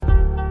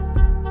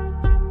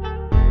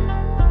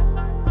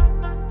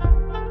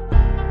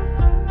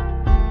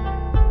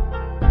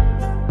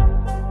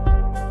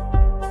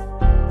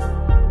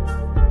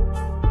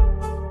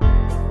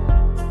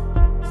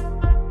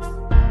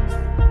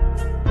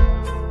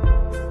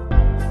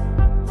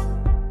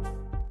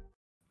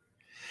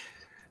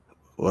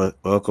Well,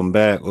 welcome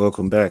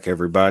back,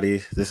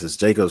 everybody. This is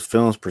Jacob's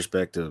Films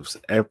Perspectives,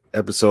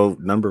 episode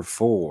number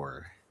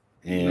 4,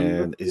 Number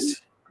and four.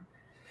 it's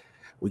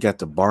we got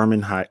the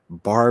Barbenheimer.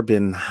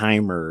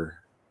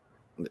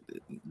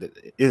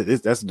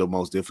 That's the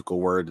most difficult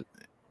word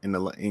in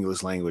the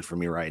English language for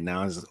me right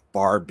now. Is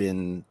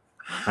Barbenheimer,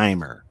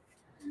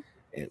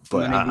 Too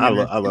but many I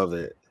Banners. love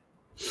it.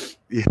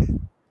 Yeah,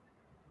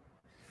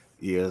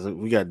 yeah. So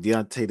we got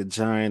Deante the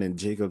Giant and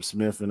Jacob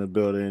Smith in the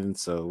building,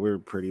 so we're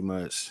pretty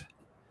much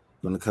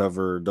going to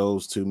cover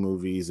those two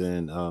movies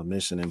and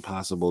Mission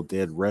Impossible: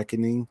 Dead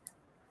Reckoning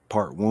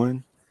Part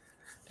One,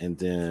 and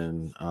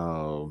then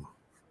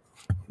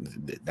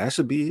that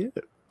should be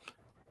it.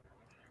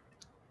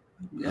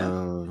 Yeah.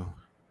 Uh,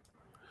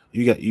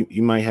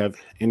 you might have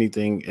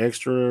anything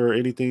extra or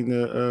anything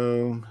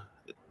to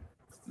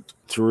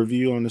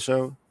review on the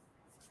show.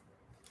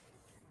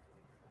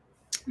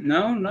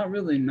 No, not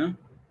really. No.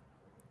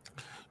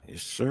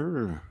 Yes,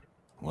 sir.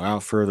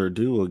 Without further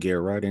ado, we'll get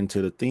right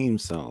into the theme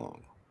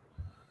song.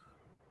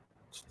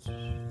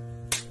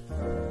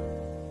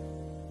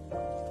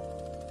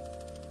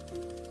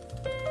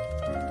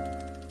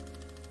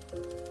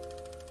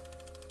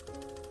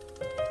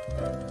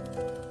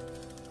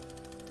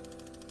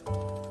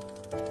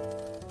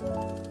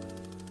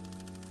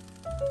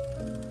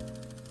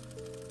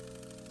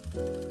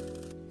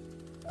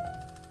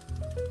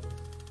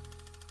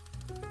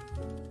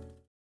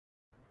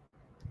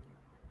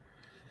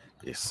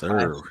 Yes,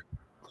 sir.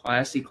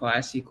 Classy, classy,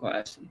 classy,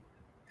 classy.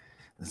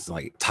 It's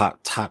like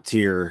top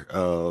tier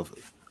of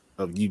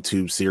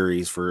YouTube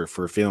series for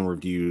film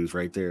reviews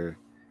right there.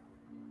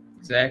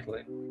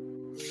 Exactly.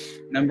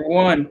 Number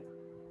one.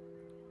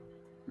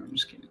 No, I'm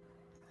just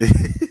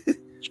kidding.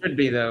 Should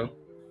be though.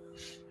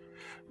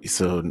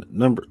 So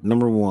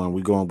number one,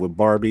 we going with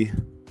Barbie.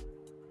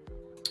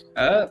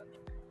 Uh,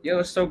 yeah.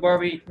 Let's throw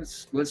Barbie.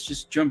 Let's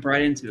just jump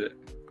right into it.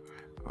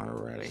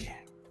 Alrighty.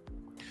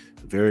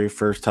 Very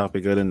first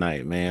topic of the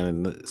night, man.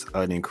 And it's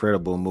an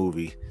incredible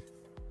movie.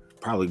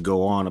 Probably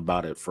go on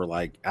about it for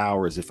like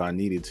hours if I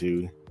needed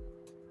to.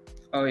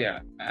 Oh yeah,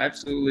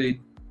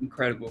 absolutely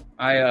incredible.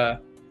 I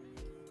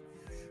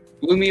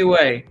blew me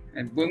away.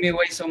 It blew me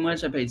away so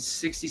much. I paid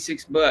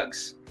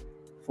 $66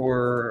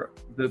 for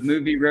the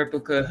movie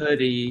replica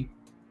hoodie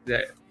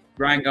that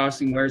Ryan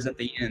Gosling wears at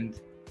the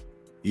end.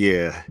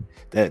 Yeah,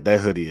 that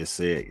hoodie is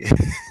sick.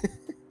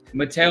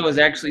 Mattel is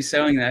actually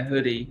selling that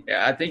hoodie.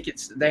 Yeah, I think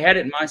they had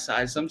it in my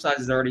size. Some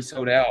sizes are already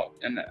sold out,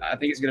 and I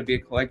think it's going to be a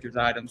collector's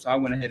item. So I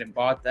went ahead and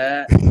bought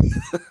that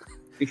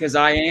because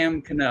I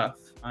am Knuff.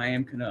 I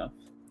am Knuff.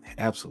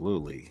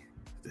 Absolutely.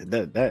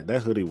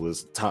 That hoodie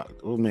was top.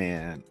 Oh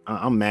man,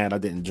 I'm mad I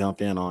didn't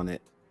jump in on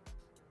it.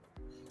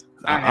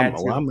 I had I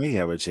to. may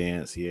have a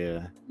chance.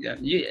 Yeah, Yeah,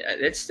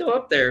 it's still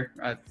up there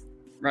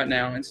right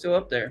now. It's still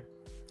up there.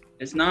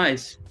 It's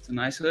nice. It's a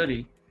nice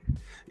hoodie.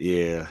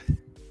 yeah.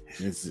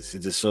 It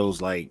just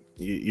shows like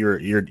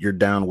you're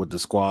down with the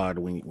squad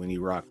when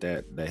you rock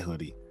that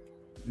hoodie.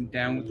 I'm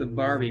down with the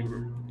Barbie,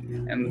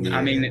 and I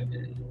Yeah,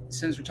 mean,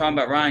 since we're talking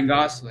about Ryan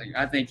Gosling,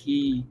 I think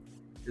he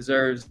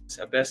deserves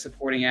a Best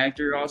Supporting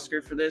Actor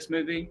Oscar for this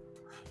movie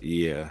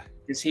yeah,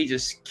 because he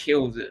just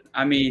kills it.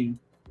 I mean,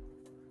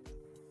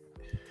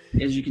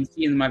 as you can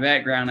see in my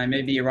background, I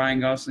may be a Ryan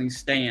Gosling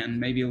stan,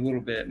 maybe a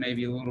little bit,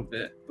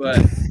 but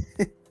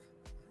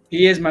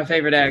he is my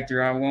favorite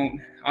actor.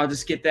 I'll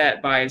just get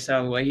that bias out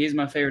of the way. He is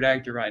my favorite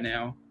actor right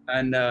now,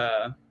 and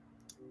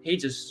he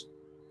just.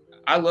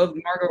 I loved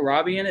Margot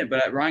Robbie in it,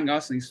 but Ryan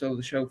Gosling stole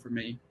the show for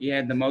me. He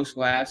had the most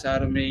laughs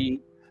out of me.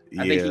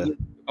 I think he yeah, did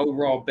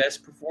overall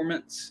best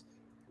performance,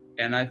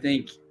 and I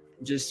think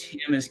just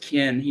him as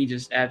Ken, he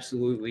just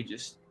absolutely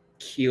just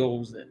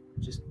kills it,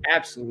 just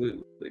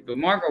absolutely. But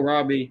Margot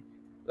Robbie,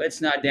 let's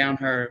not down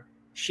her.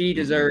 She mm-mm.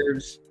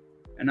 deserves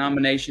a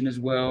nomination as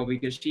well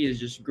because she is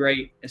just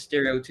great, a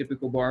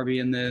stereotypical Barbie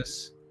in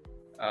this.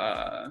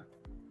 Uh,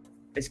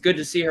 it's good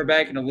to see her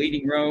back in a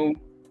leading role.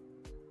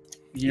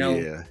 You know,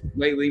 Yeah.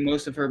 lately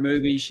most of her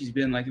movies, she's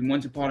been like in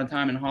Once Upon a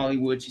Time in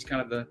Hollywood. She's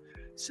kind of the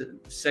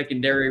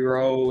secondary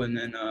role, and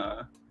then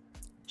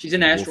she's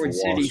in Wolf of Asteroid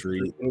Wall City for a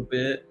Street. little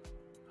bit,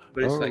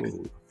 but it's like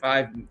Oh,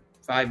 five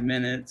five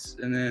minutes,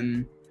 and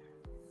then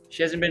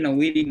she hasn't been a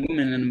leading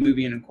woman in a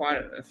movie in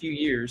quite a few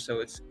years.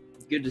 So it's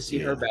good to see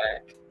her yeah.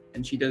 back,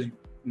 and she does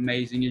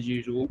amazing as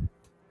usual.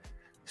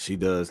 She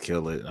does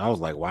kill it. I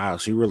was like, wow,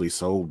 she really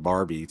sold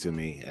Barbie to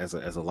me as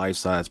a life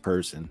size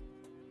person.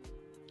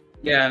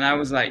 Yeah, and I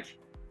was like,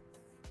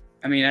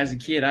 I mean, as a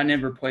kid, I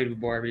never played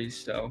with Barbies,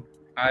 so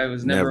I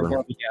was never a Never.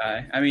 Barbie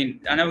guy. I mean,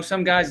 I know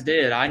some guys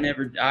did. I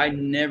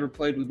never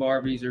played with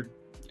Barbies, or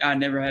I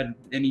never had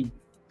any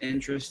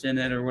interest in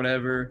it or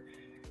whatever.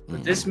 But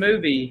Mm. this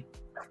movie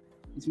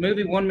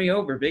won me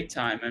over big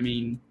time. I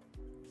mean,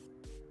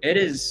 it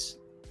is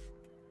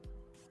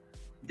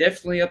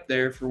definitely up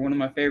there for one of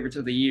my favorites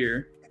of the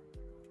year.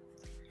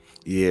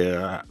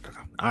 Yeah,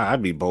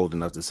 I'd be bold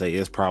enough to say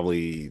it's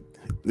probably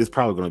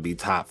going to be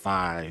top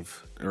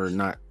 5 or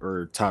not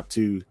or top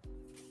 2.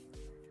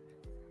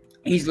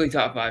 Easily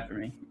top five for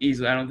me.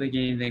 Easily, I don't think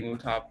anything will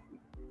top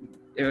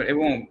it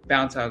won't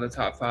bounce out of the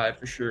top 5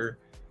 for sure.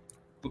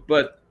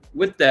 But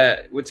with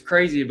that, what's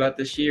crazy about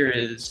this year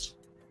is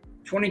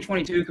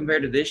 2022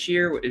 compared to this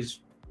year is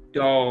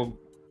dog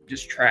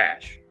just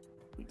trash.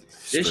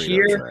 This Straight up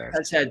year trash.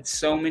 has had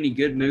so many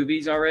good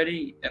movies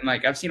already, and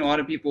like I've seen a lot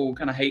of people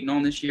kind of hating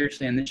on this year,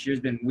 saying this year's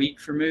been weak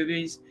for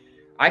movies.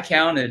 I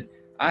counted.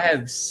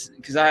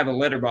 Because I have a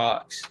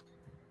letterbox.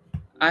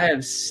 I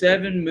have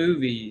 7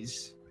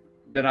 movies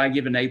that I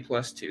give an A+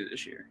 to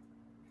this year.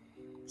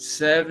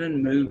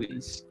 7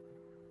 movies.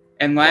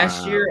 And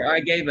last Wow. year I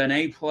gave an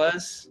A+,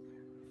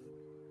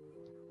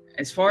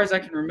 as far as I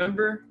can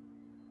remember,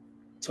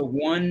 to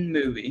one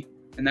movie,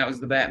 and that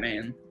was The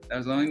Batman. That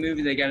was the only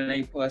movie that got an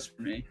A+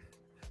 for me.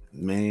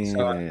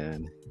 So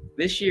Man.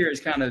 this year is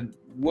kind of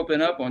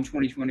whooping up on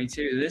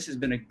 2022. This has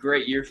been a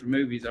great year for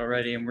movies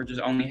already, and we're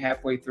just only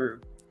halfway through.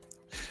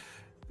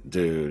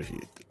 Dude,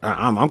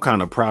 I'm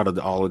kind of proud of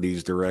all of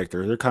these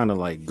directors. They're kind of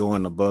like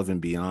going above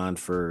and beyond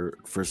for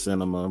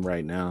cinema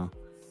right now.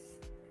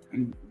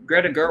 And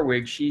Greta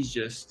Gerwig, she's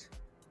just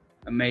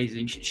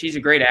amazing. She's a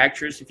great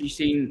actress. If you've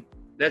seen,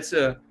 that's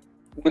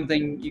one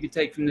thing you could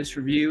take from this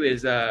review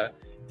is if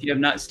you have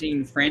not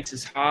seen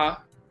Frances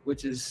Ha,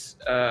 which is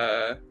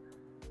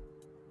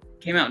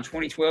came out in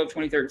 2012,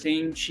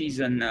 2013. She's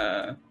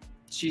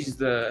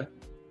the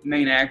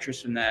main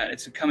actress in that.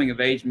 It's a coming of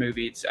age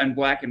movie. It's in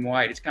black and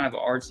white. It's kind of an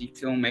artsy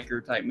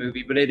filmmaker type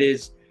movie, but it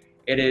is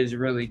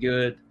really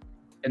good.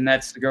 And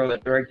that's the girl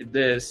that directed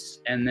this.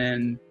 And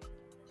then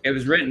it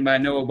was written by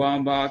Noah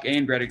Baumbach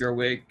and Greta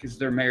Gerwig because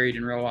they're married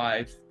in real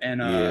life.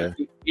 And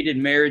he did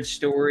Marriage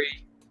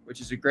Story, which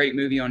is a great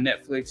movie on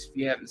Netflix if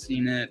you haven't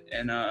seen it.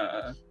 And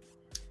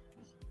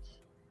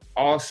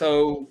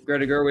also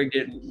Greta Gerwig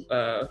did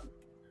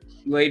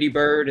Lady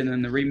Bird and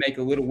then the remake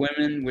of Little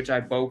Women, which I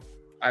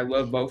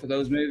love both of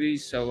those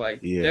movies. So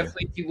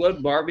definitely if you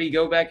love Barbie,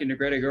 go back into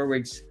Greta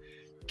Gerwig's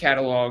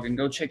catalog and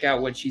go check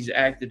out what she's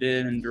acted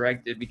in and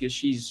directed because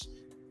she's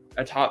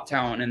a top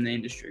talent in the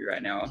industry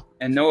right now.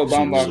 And Noah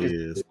Baumbach really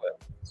is.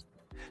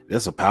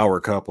 That's a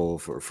power couple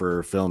for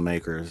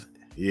filmmakers.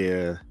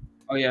 Yeah.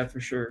 Oh yeah, for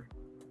sure.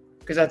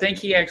 Because I think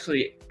he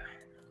actually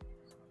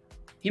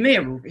may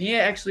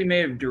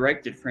have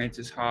directed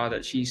Frances Ha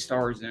that she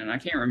stars in. I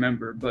can't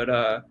remember,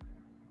 but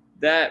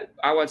that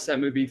I watched that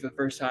movie for the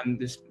first time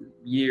this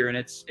year, and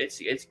it's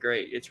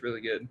great. It's really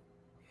good.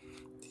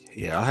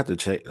 Yeah, I'll have to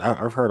check.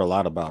 I've heard a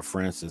lot about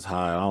Frances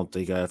Ha. I don't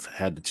think I've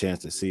had the chance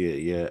to see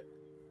it yet.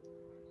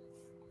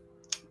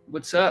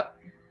 What's up?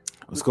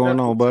 What's going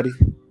on, buddy?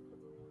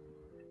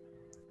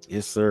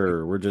 Yes,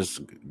 sir. We're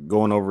just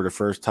going over the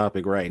first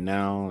topic right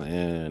now,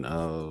 and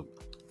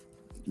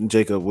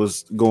Jacob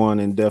was going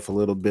in depth a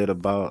little bit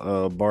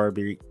about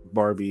Barbie,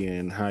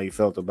 and how you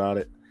felt about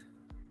it.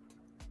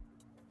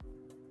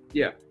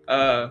 Yeah.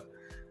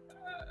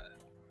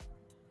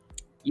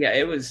 Yeah,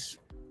 it was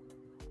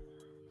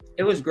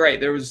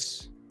great.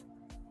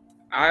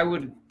 I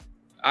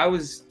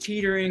was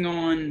teetering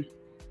on,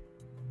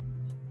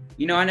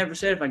 I never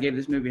said if I gave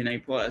this movie an A+,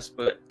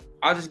 but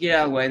I'll just get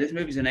out of the way. This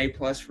movie's an A+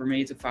 for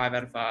me. It's a 5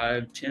 out of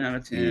 5, 10 out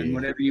of 10,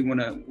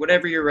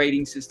 whatever your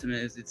rating system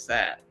is, it's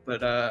that.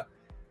 But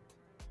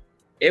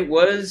it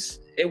was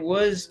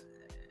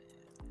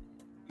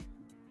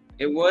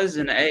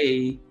an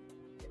A,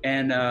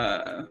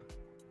 and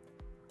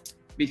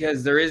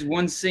because there is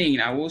one scene,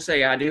 I will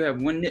say I do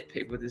have one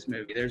nitpick with this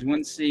movie. There's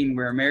one scene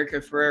where America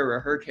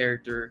Ferrera, her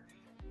character,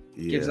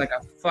 gives like a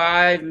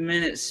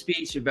 5-minute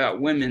speech about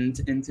women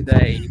in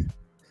today.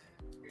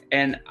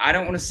 And I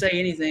don't want to say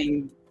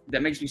anything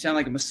that makes me sound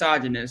like a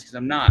misogynist because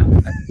I'm not.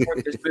 I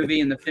support this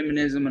movie and the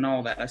feminism and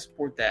all that. I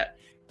support that.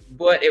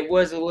 But it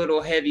was a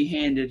little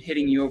heavy-handed,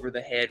 hitting you over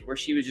the head, where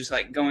she was just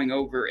like going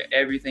over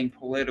everything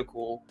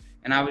political.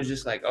 And I was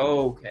just like,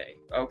 oh,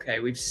 okay,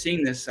 we've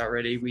seen this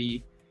already.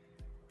 We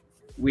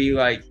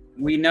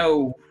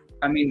know.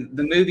 I mean,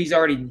 the movie's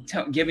already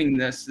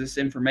giving us this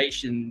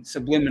information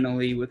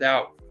subliminally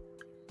without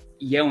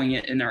yelling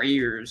it in our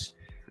ears,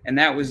 and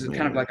that was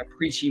kind of like a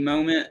preachy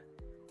moment.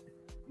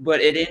 But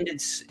it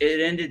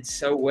ended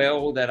so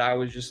well that I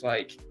was just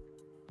like,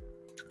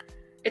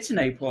 it's an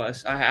A+.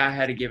 I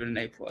had to give it an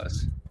A+,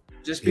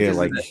 just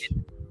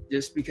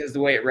because the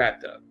way it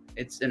wrapped up.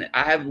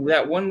 I have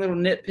that one little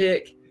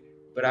nitpick,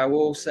 but I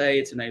will say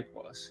it's an A+.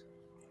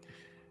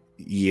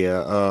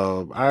 Yeah,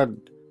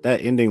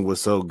 that ending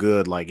was so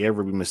good. Like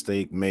every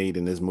mistake made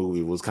in this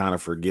movie was kind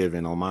of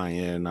forgiven on my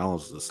end. I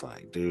was just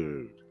like,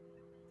 dude.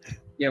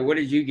 Yeah, what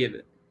did you give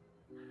it?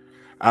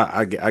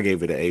 I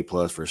gave it an A+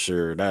 for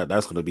sure.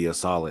 That's going to be a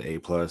solid A+,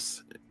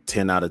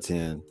 10 out of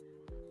 10.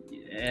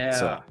 Yeah.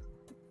 So,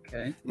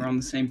 okay, we're on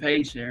the same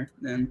page there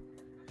then.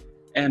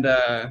 And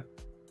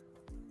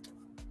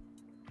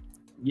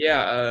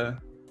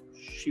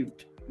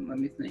shoot, let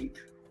me think.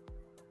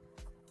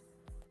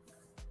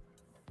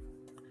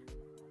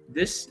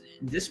 This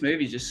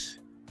movie just,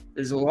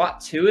 there's a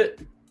lot to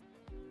it,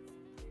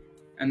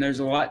 and there's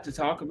a lot to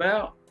talk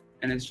about,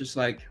 and it's just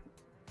like,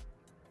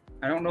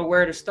 I don't know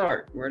where to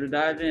start, where to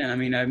dive in. I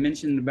mean, I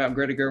mentioned about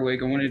Greta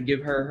Gerwig. I wanted to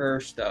give her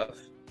stuff,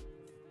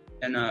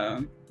 and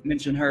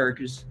mention her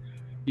because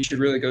you should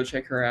really go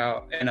check her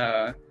out. And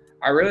I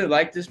really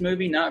like this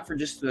movie, not for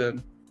just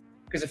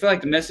because I feel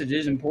like the message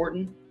is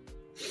important,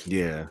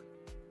 Yeah.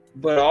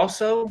 but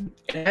also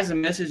it has a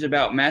message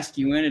about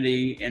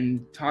masculinity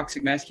and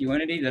toxic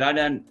masculinity that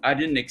I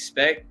didn't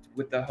expect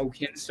with the whole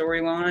Ken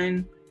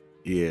storyline.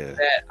 Yeah.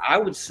 That I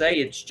would say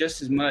it's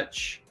just as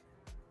much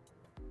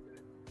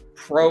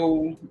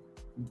pro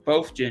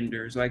both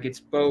genders. Like it's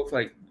both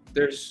like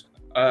there's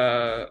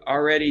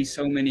already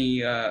so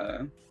many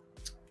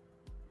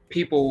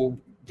people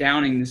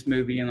downing this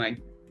movie and like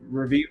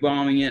review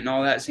bombing it and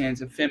all that, saying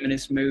it's a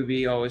feminist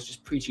movie. Oh, it's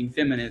just preaching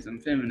feminism,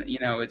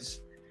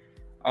 it's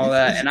all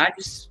that. And I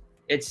just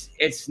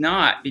it's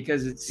not,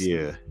 because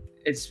Yeah.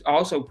 it's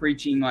also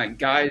preaching like,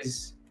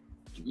 guys,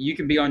 you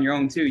can be on your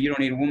own too. You don't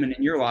need a woman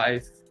in your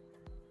life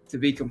to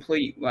be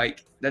complete.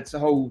 Like that's the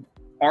whole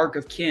arc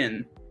of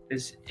Ken,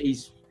 is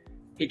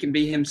he can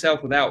be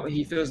himself without,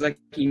 he feels like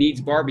he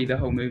needs Barbie the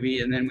whole movie,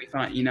 and then we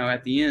find,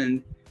 at the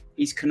end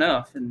he's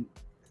Knuff and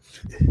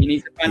he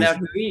needs to find He's out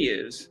who he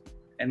is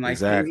and like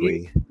who he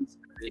exactly. is.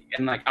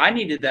 And like I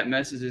needed that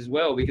message as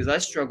well, because I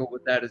struggle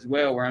with that as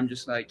well, where I'm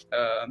just like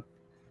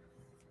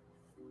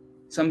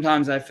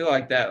sometimes I feel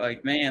like that,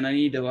 like, man, I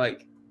need to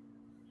like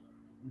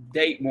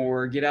date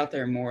more, get out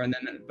there more, and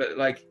then but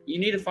like you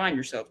need to find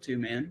yourself too,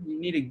 man. You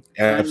need to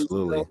find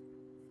Absolutely. yourself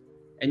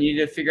and you need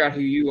to figure out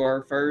who you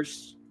are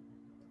first.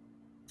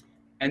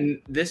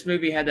 And this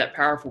movie had that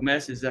powerful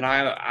message that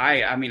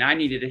I mean I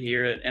needed to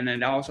hear it, and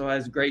it also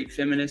has great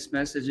feminist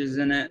messages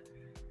in it.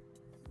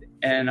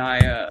 And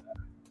I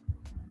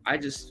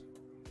just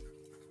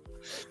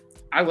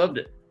I loved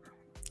it.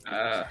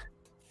 Uh,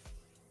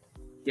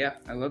 yeah,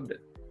 I loved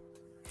it.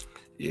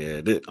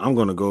 Yeah, I'm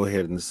gonna go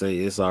ahead and say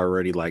it's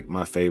already like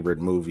my favorite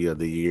movie of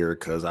the year,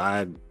 because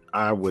I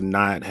would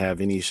not have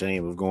any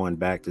shame of going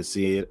back to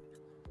see it.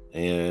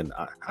 And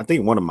I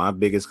think one of my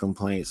biggest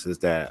complaints is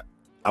that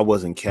I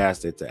wasn't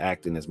casted to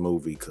act in this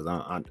movie, because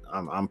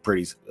I'm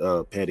pretty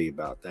petty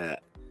about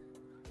that.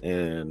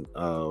 And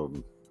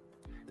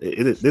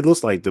it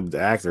looks like the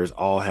actors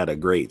all had a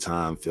great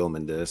time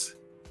filming this.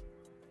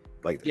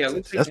 Like Yeah, it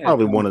looks like that's it had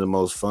probably fun. one of the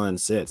most fun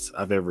sets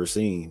I've ever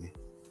seen.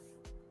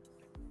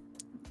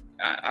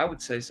 I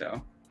would say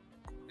so.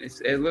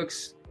 It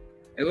looks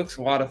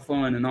a lot of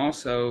fun, and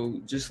also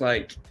just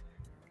like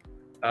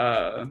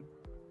uh,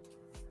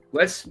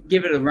 let's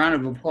give it a round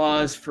of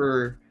applause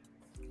for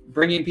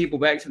bringing people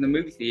back to the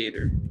movie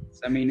theater.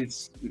 I mean,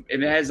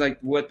 it has like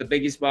what, the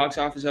biggest box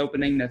office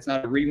opening that's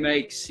not a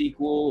remake,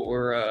 sequel,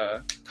 or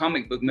a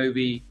comic book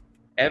movie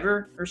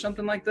ever, or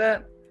something like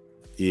that.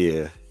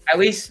 Yeah, At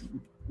least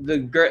the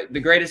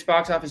greatest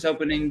box office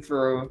opening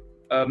for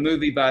a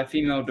movie by a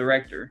female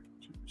director,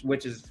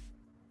 which is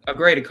a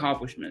great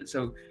accomplishment.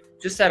 So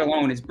just that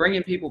alone is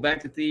bringing people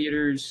back to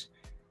theaters.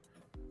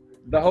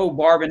 The whole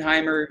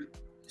Barbenheimer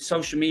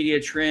social media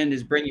trend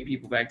is bringing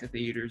people back to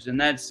theaters, and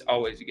that's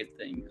always a good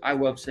thing. I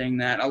love seeing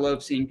that. I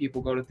love seeing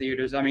people go to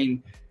theaters. I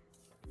mean,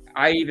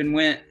 I even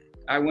went.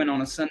 I went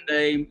on a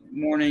Sunday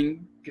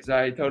morning because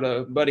I told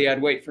a buddy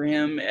I'd wait for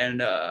him,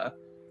 and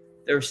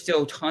there were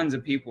still tons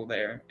of people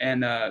there,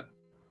 and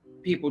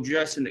people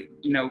dressed in,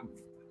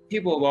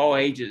 people of all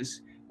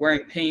ages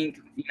wearing pink,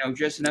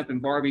 dressing up in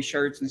Barbie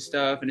shirts and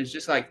stuff. And it's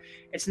just like,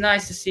 it's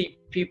nice to see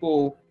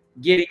people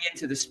getting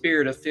into the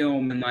spirit of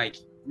film and like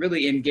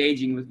really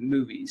engaging with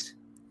movies.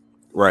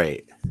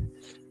 right.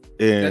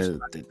 That's And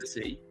what I like to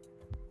see.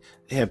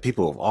 they have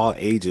people of all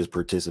ages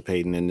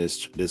participating in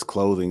this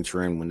clothing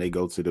trend when they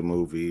go to the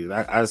movies.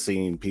 I've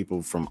seen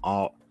people from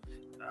all.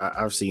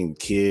 I've seen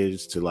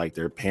kids to like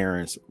their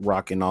parents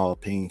rocking all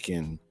pink,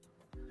 and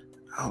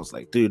I was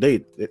like, dude,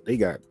 they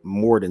got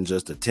more than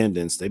just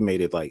attendance. They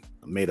made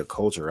a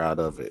culture out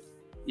of it.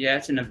 Yeah,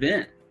 it's an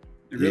event.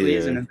 It really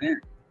is Yeah, an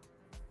event.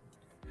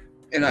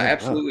 And I I,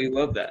 absolutely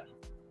love that.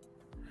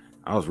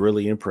 I was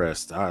really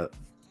impressed.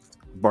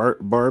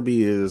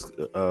 Barbie is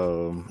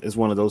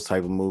one of those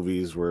type of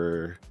movies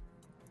where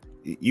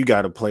you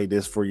got to play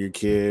this for your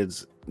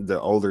kids the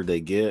older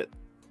they get,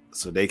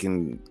 so they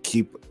can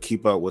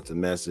keep up with the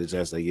message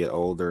as they get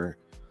older,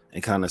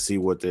 and kind of see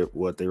what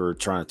they were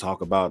trying to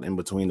talk about in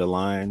between the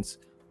lines.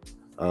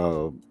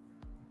 Uh,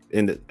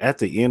 and at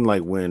the end,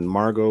 like when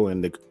Margot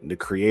and the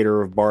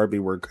creator of Barbie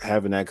were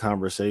having that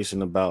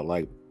conversation about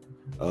like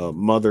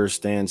mothers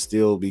stand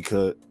still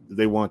because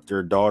they want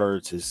their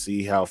daughter to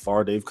see how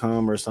far they've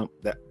come, or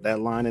something, that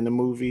line in the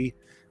movie,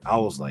 I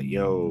was like,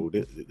 yo,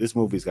 this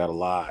movie's got a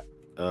lot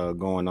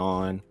going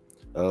on,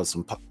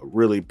 some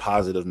really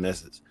positive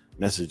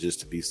messages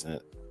to be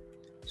sent.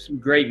 Some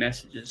great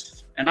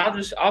messages. And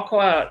I'll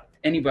call out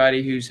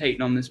anybody who's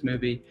hating on this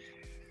movie.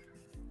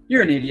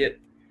 You're an idiot.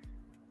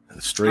 I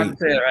Straight. can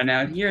say that right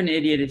now. You're an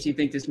idiot if you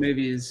think this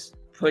movie is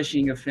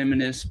pushing a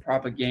feminist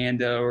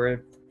propaganda,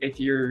 or if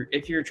you're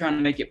trying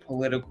to make it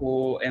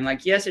political. And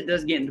like, yes, it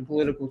does get into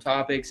political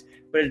topics,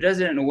 but it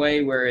does it in a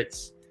way where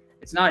it's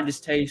not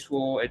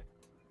distasteful. It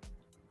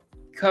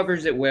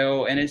covers it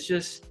well, and it's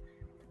just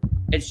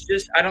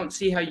I don't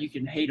see how you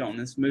can hate on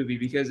this movie,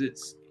 because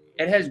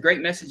it has great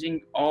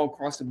messaging all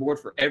across the board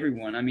for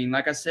everyone. I mean,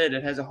 like I said,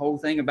 it has a whole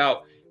thing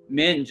about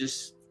men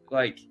just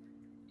like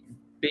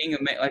being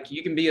a man. Like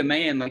you can be a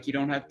man, like you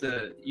don't have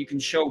to. You can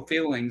show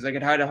feelings. Like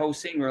it had a whole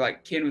scene where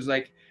like Ken was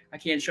like, I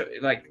can't show.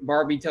 Like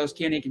Barbie tells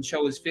Ken he can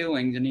show his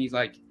feelings, and he's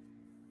like,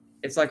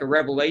 it's like a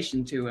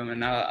revelation to him.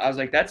 And I was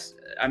like, that's.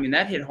 I mean,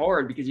 that hit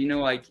hard because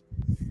like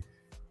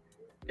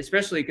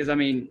especially because I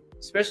mean,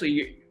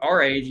 especially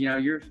our age.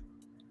 You're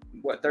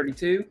what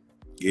 32.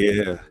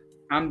 Yeah.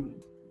 I'm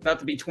about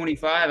to be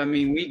 25. I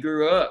mean, we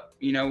grew up,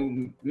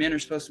 men are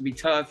supposed to be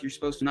tough. You're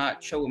supposed to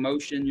not show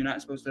emotion. You're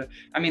not supposed to,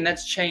 I mean,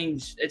 that's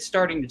changed. It's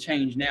starting to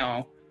change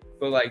now.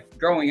 But like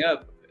growing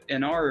up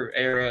in our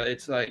era,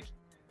 it's like,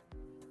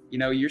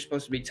 you're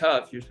supposed to be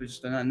tough. You're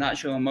supposed to not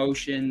show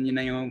emotion,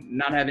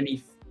 not have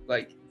any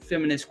like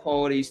feminist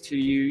qualities to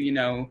you,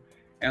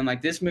 and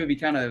like this movie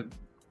kind of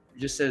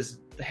just says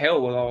the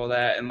hell with all of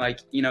that. And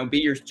like,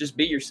 just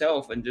be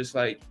yourself and just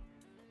like,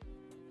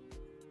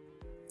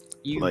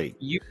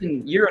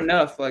 you're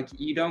enough. Like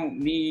you don't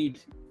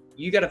need,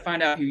 you got to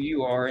find out who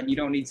you are, and you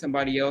don't need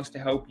somebody else to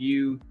help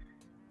you.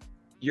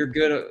 You're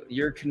good.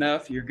 You're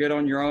enough. You're good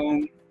on your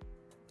own.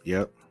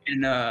 Yep.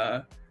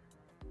 And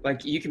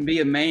like you can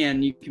be a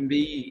man. You can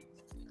be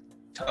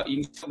tough.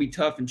 You can still be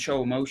tough and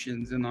show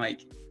emotions. And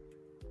like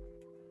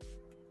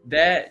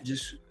that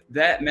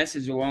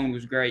message alone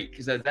was great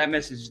because that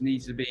message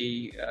needs to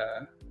be.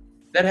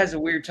 That has a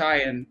weird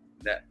tie-in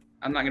that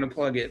I'm not going to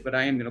plug it, but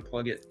I am going to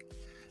plug it.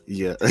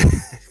 Yeah.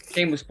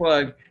 Shameless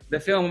plug. The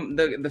film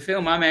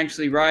I'm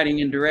actually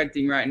writing and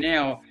directing right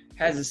now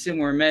has a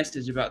similar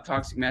message about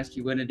toxic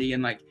masculinity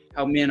and like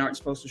how men aren't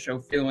supposed to show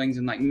feelings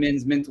and like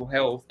men's mental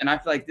health. And I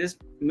feel like this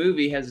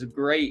movie has a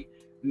great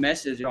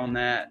message on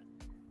that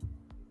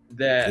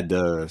It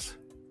does.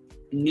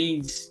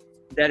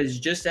 That is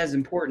just as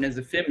important as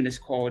the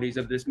feminist qualities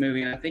of this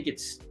movie. And I think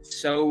it's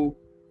so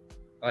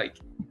like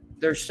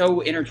they're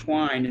so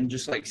intertwined and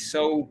just like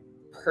so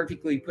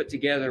perfectly put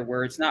together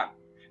where it's not.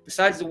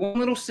 Besides the one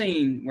little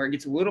scene where it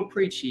gets a little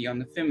preachy on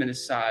the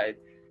feminist side,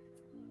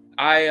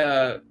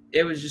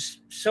 it was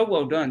just so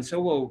well done,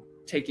 so well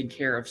taken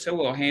care of, so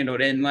well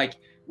handled. And like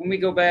when we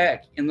go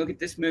back and look at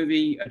this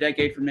movie a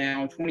decade from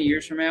now, 20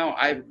 years from now,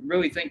 I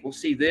really think we'll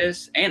see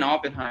this and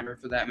Oppenheimer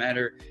for that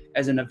matter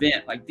as an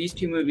event. Like these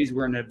two movies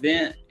were an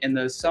event in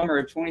the summer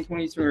of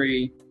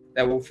 2023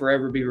 that will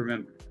forever be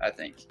remembered. I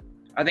think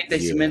they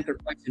cement their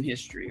place in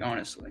history,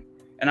 honestly.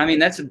 And I mean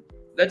that's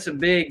something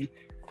big.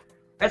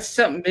 That's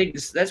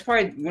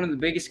probably one of the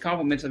biggest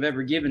compliments I've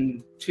ever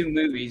given to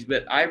movies.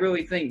 But I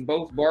really think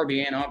both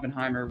Barbie and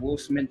Oppenheimer will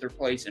cement their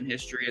place in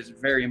history as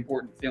very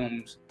important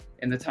films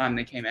in the time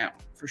they came out,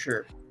 for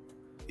sure.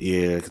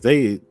 Yeah,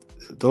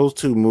 those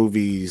two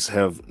movies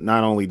have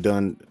not only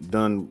done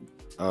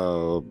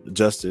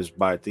justice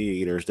by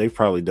theaters, they've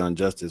probably done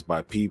justice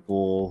by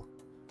people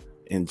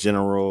in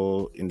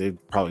general, and they've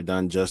probably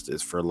done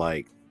justice for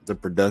like the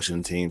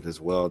production teams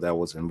as well that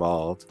was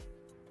involved.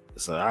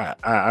 So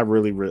I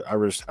really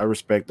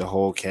respect the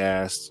whole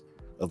cast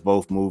of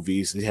both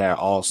movies. They had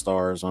all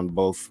stars on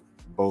both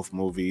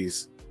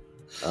movies.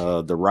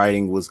 The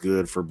writing was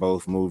good for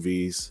both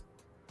movies.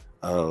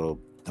 The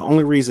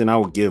only reason I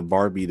would give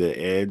Barbie the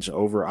edge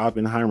over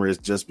Oppenheimer is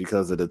just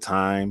because of the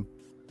time.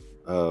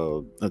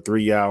 Almost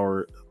 3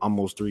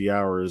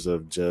 hours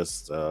of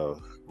just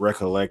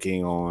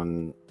recollecting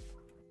on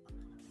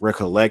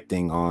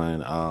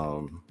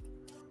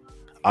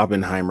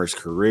Oppenheimer's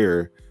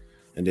career.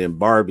 And then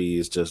Barbie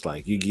is just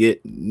like you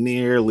get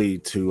nearly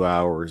 2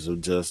 hours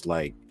of just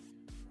like,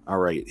 all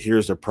right,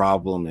 here's the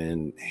problem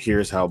and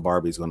here's how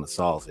Barbie's going to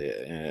solve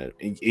it. And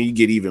you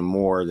get even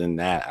more than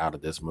that out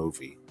of this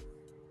movie.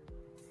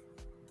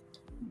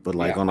 But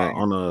like on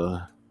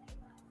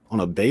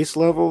a base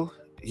level,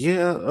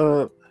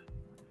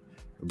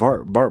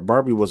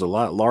 Barbie was a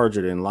lot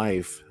larger than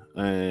life,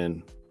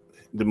 and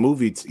the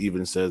movie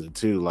even says it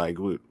too. Like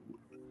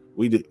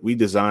we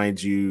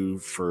designed you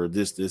for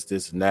this,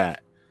 and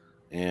that.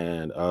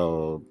 And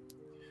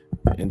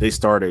they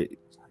started,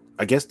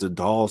 I guess the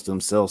dolls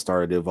themselves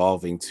started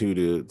evolving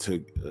too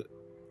to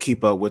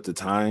keep up with the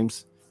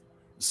times.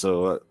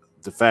 So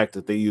the fact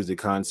that they use the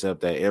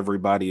concept that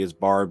everybody is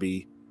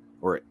Barbie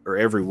or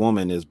every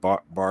woman is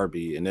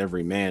Barbie and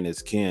every man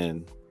is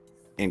Ken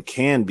and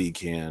can be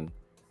Ken,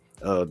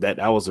 that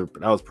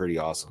was pretty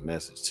awesome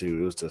message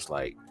too. It was just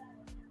like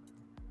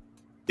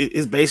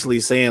it's basically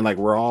saying like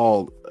we're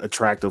all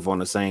attractive on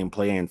the same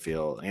playing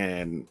field,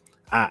 and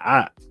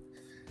I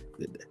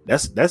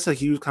that's a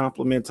huge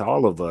compliment to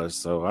all of us.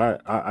 So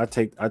I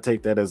take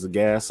that as a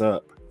gas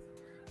up.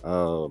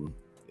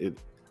 It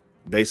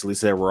basically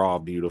said we're all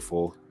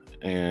beautiful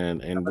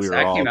and we're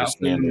all the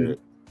standard.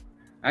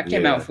 I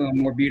came out feeling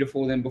more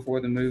beautiful than before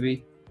the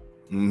movie.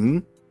 Mm-hmm.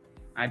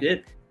 I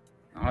did.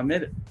 I'll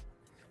admit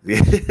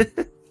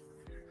it.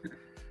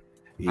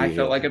 I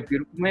felt like a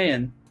beautiful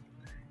man.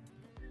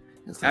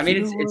 I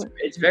mean,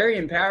 it's very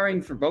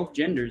empowering for both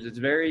genders. It's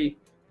very,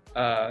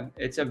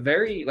 it's a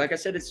very, like I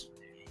said, it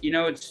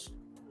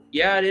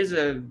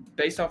is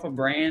based off a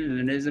brand,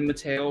 and it is a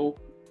Mattel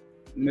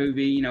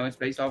movie. It's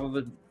based off of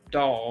a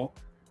doll,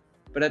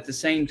 but at the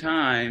same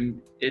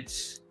time,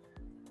 it's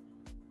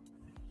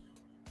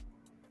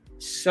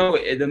so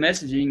the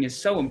messaging is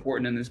so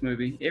important in this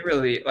movie. It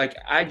really like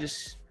I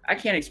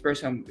can't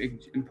express how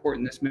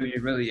important this movie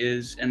really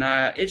is, and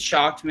it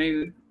shocked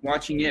me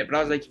watching it. But I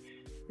was like,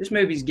 this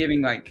movie's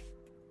giving like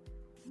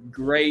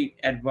great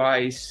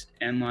advice,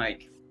 and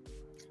like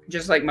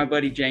just like my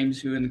buddy James,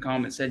 who in the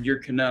comments said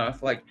 "you're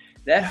Knuff," like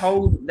that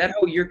whole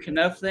 "you're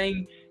Knuff"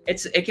 thing.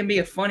 It can be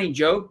a funny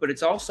joke, but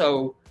it's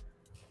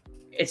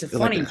a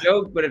funny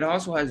joke, but it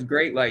also has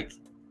great like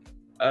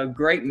a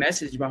great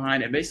message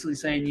behind it. Basically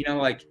saying, you know,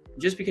 like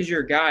just because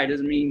you're a guy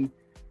doesn't mean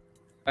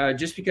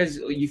just because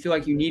you feel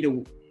like you need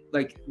a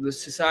like the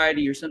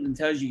society or something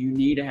tells you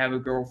need to have a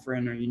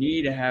girlfriend or you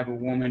need to have a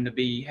woman to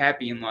be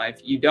happy in life.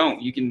 You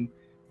don't. You can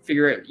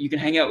figure it. You can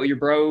hang out with your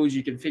bros.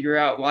 You can figure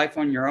out life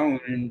on your own,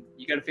 and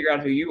you got to figure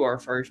out who you are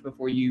first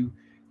before you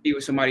be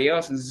with somebody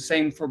else. And it's the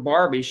same for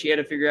Barbie. She had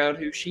to figure out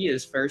who she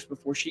is first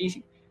before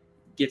she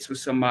gets with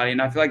somebody.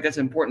 And I feel like that's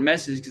an important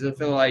message because I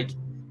feel like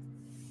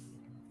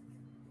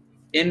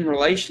in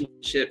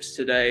relationships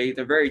today,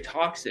 they're very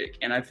toxic.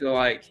 And I feel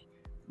like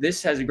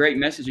this has a great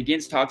message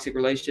against toxic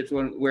relationships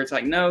where it's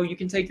like, no, you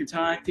can take your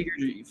time, figure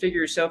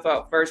yourself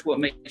out first, what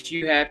makes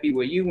you happy,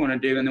 what you want to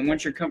do. And then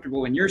once you're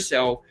comfortable in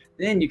yourself,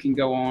 then you can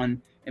go on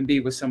and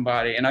be with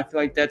somebody. And I feel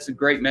like that's a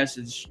great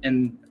message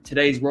in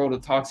today's world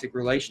of toxic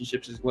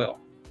relationships as well.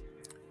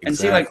 And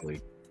Exactly.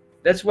 see, like,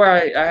 that's where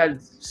I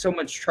had so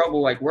much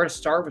trouble, like where to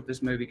start with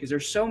this movie, because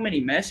there's so many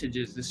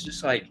messages. It's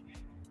just like,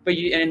 but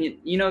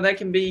you know, that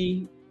can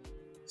be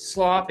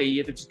sloppy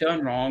if it's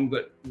done wrong,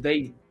 but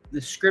the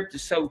script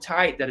is so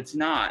tight that it's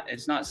not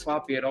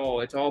sloppy at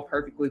all. It's all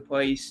perfectly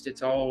placed.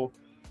 It's all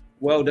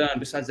well done.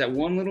 Besides that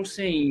one little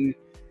scene,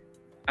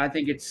 I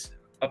think it's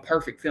a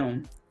perfect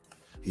film.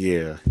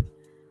 Yeah.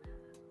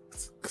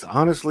 'Cause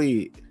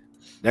honestly,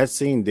 that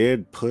scene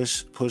did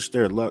push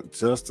their luck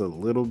just a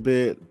little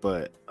bit,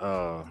 but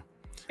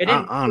It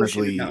didn't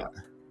honestly,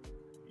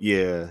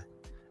 yeah,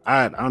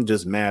 I'm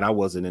just mad I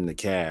wasn't in the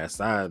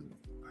cast. I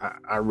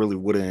really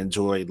would have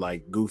enjoyed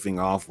like goofing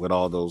off with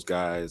all those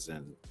guys,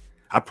 and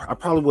I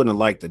probably wouldn't have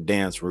liked the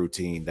dance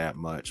routine that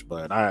much,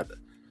 but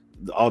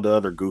all the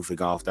other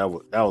goofing off that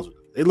was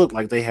it looked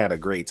like they had a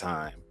great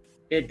time.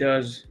 It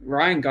does.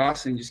 Ryan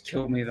Gosling just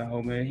killed me the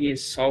whole movie. He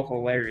is so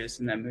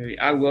hilarious in that movie.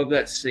 I love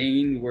that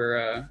scene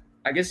where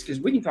I guess because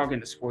we can talk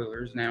into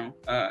spoilers now.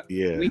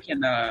 Yeah. We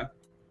can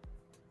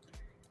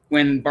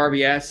when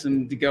Barbie asks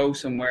him to go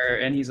somewhere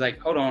and he's like,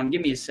 hold on,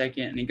 give me a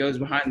second, and he goes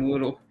behind the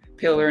little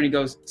pillar and he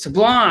goes,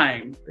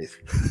 sublime.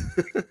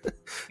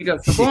 He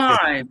goes,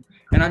 sublime.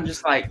 Yeah. And I'm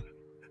just like,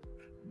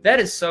 that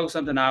is so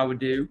something I would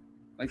do.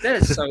 Like that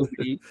is so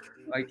me.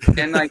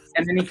 And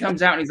then he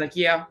comes out and he's like,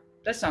 yeah,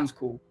 that sounds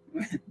cool.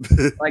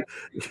 Like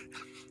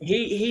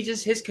he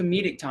just his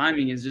comedic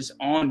timing is just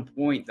on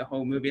point the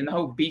whole movie. And the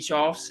whole beach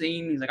off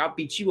scene, he's like, I'll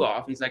beat you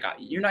off. He's like,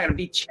 you're not gonna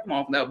beat him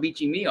off without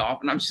beating me off.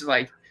 And I'm just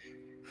like,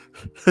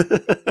 it's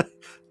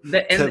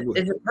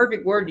a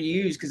perfect word to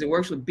use because it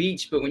works with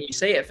beach, but when you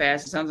say it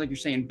fast, it sounds like you're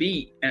saying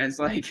beat, and it's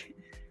like,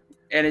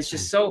 and it's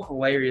just so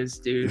hilarious,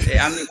 dude.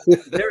 I mean,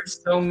 there were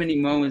so many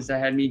moments that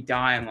had me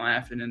dying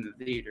laughing in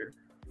the theater.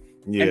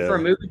 Yeah. And for a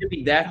movie to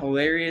be that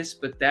hilarious,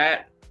 but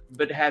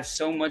have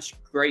so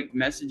much great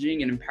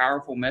messaging and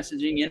powerful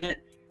messaging in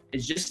it,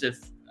 is just a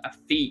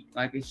feat,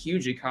 like a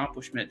huge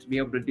accomplishment to be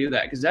able to do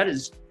that. Because that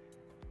is,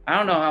 I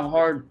don't know how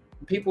hard.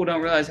 People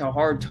don't realize how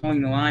hard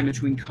towing the line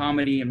between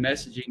comedy and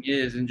messaging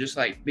is, and just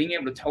like being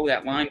able to toe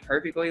that line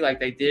perfectly like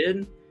they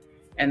did.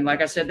 And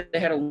like I said, they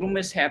had a little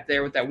mishap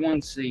there with that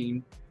one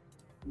scene,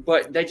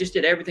 but they just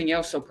did everything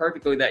else so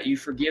perfectly that you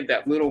forgive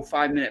that little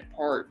 5-minute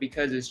part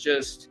because it's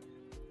just,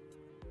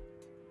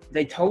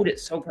 they told it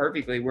so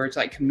perfectly where it's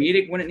like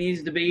comedic when it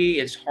needs to be,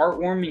 it's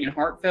heartwarming and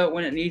heartfelt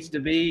when it needs to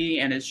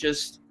be, and it's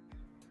just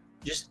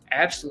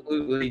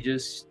absolutely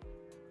just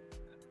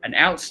an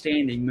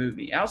outstanding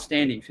movie,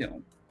 outstanding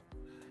film.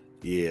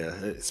 Yeah,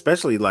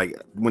 especially like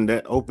when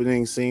that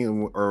opening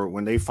scene or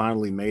when they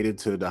finally made it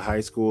to the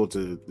high school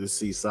to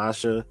see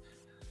Sasha,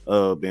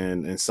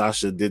 and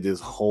Sasha did this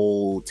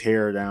whole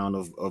tear down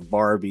of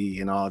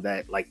Barbie and all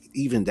that. Like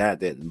even that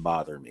didn't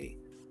bother me.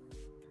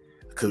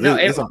 No,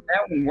 that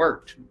one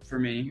worked for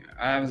me.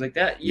 I was like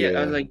that. Yeah,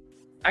 I was like,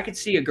 I could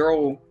see a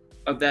girl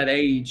of that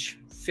age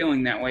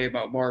feeling that way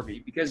about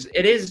Barbie because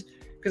it is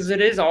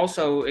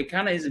also, it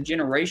kind of is a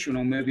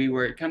generational movie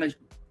where it kind of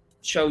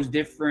shows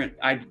different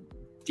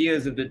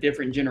ideas of the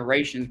different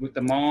generations with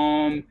the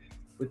mom,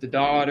 with the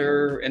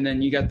daughter, and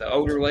then you got the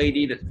older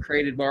lady that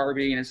created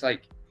Barbie, and it's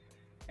like,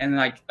 and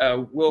like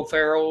Will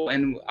Ferrell.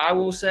 And I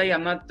will say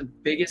I'm not the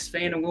biggest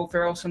fan of Will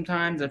Ferrell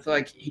sometimes. I feel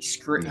like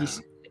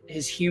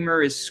his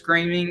humor is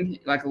screaming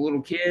like a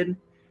little kid,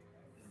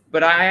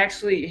 but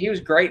he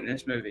was great in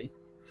this movie.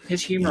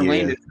 His humor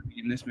landed for me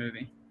in this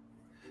movie.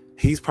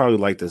 He's probably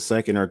like the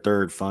second or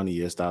third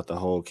funniest out the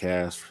whole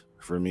cast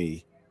for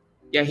me.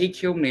 Yeah, he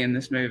killed me in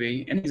this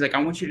movie. And he's like,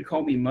 I want you to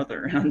call me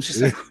mother. And I'm just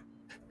like,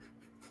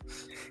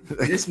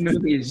 this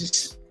movie is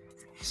just,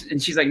 and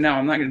she's like, no,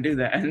 I'm not going to do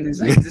that. And it's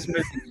like, this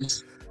movie is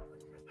just,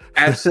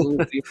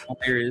 Absolutely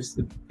hilarious.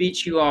 The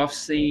beat you off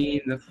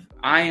scene, the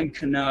I am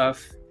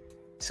Knuff,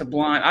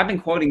 sublime. I've been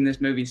quoting this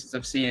movie since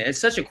I've seen it. It's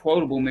such a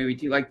quotable movie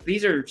too. Like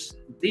these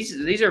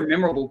are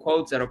memorable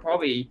quotes that'll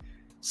probably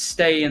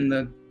stay in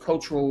the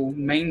cultural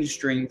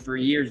mainstream for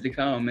years to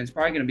come. It's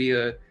probably going to be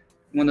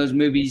one of those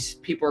movies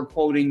people are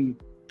quoting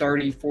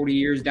 30, 40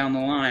 years down the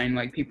line.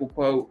 Like people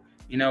quote,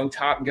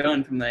 Top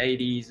Gun from the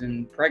 80s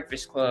and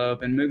Breakfast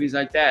Club and movies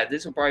like that.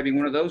 This will probably be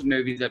one of those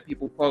movies that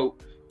people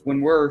quote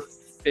when we're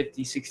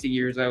 50, 60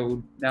 years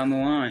old down the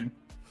line.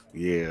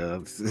 Yeah,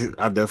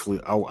 I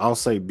definitely. I'll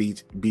say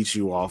beat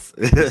you off.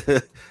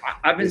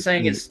 I've been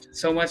saying it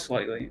so much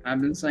lately. I've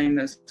been saying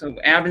this. So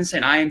I've been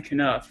saying I am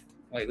Knuff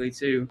lately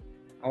too.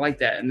 I like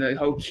that, and the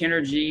whole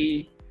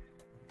Kinergy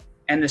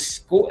and the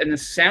score and the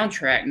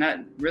soundtrack. Not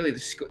really the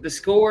score. The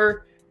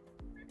score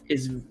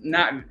is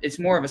not. It's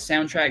more of a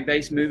soundtrack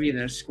based movie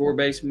than a score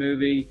based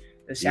movie.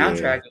 The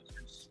soundtrack.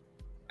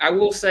 I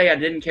will say I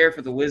didn't care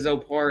for the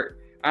Lizzo part.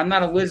 I'm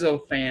not a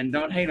Lizzo fan.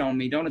 Don't hate on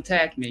me. Don't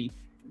attack me.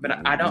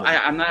 But I don't.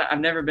 I'm not. I've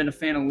never been a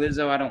fan of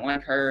Lizzo. I don't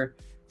like her.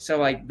 So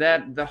like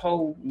that, the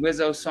whole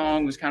Lizzo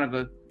song was kind of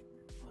a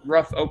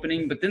rough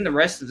opening. But then the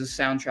rest of the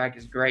soundtrack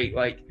is great.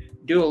 Like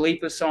Dua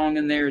Lipa song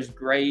in there is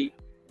great.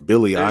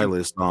 Billie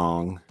Eilish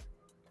song.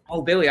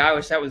 Oh, Billie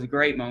Eilish, that was a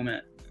great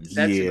moment.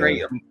 That's a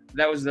great.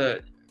 That was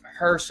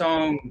her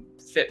song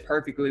fit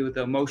perfectly with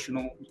the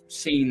emotional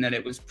scene that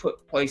it was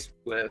placed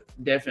with,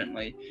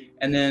 definitely.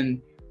 And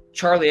then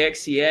Charlie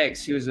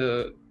XCX, he was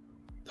a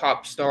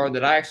pop star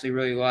that I actually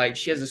really like.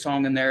 She has a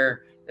song in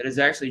there that is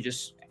actually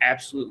just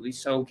absolutely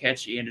so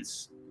catchy, and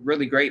it's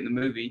really great in the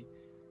movie.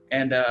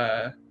 And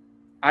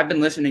I've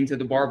been listening to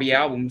the Barbie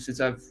album since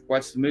I've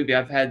watched the movie.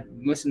 I've had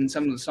listened to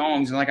some of the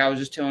songs, and like I was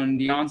just telling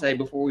Deante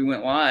before we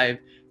went live,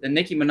 the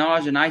Nicki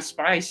Minaj and Ice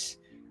Spice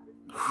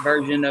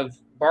version of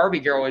Barbie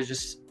Girl is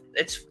just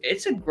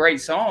it's a great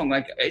song.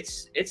 Like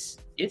it's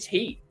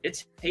heat.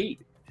 It's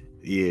heat.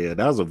 Yeah,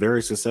 that was a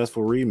very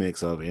successful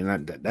remix of it,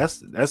 and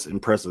that's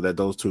impressive that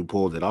those two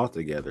pulled it off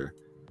together.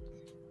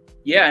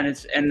 Yeah,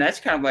 and that's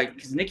kind of like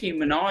because Nicki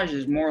Minaj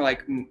is more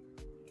like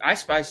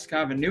Ice Spice is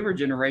kind of a newer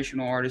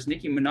generational artist.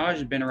 Nicki Minaj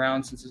has been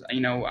around since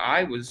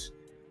I was,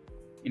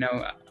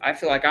 I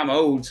feel like I'm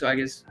old, so I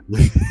guess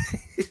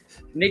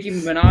Nicki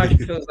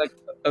Minaj feels like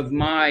of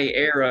my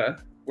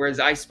era, whereas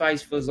Ice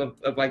Spice feels of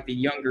like the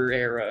younger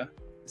era.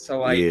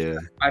 So like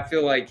I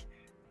feel like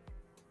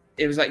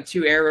it was like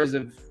two eras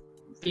of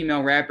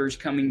female rappers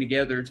coming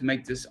together to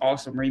make this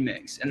awesome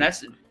remix, and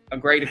that's a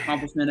great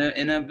accomplishment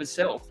in of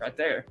itself right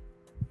there.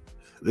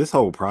 This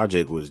whole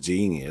project was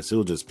genius. It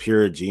was just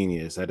pure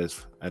genius at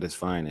its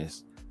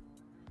finest.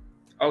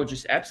 Oh,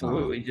 just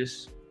absolutely,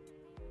 just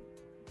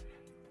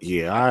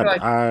yeah.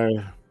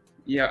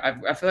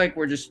 I feel like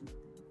we're just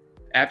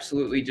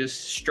absolutely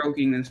just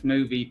stroking this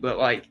movie, but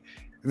like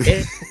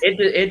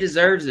it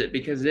deserves it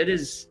because it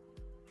is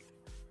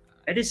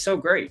so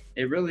great.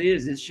 It really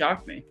is. It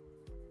shocked me.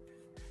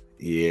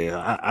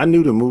 Yeah, I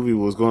knew the movie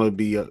was going to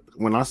be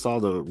when I saw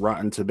the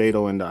Rotten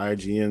Tomato and the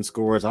IGN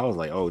scores. I was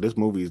like, "Oh, this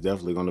movie is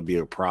definitely going to be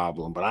a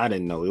problem," but I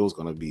didn't know it was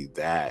going to be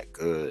that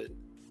good.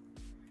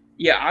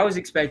 Yeah, I was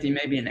expecting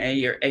maybe an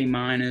A or A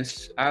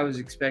minus. I was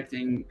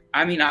expecting.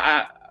 I mean,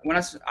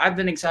 I've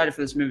been excited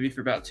for this movie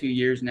for about 2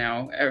 years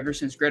now. Ever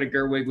since Greta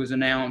Gerwig was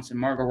announced and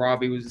Margot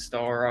Robbie was the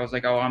star, I was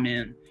like, "Oh, I'm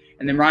in."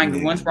 And then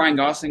once Ryan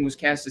Gosling was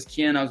cast as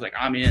Ken, I was like,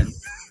 "I'm in."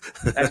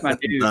 That's my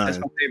dude. That's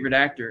my favorite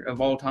actor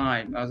of all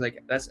time. I was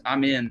like,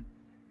 I'm in.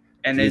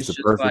 And He's it's the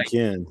just perfect like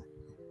Ken.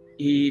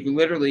 He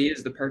literally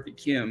is the perfect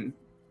Ken.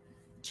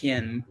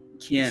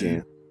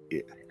 Yeah.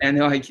 And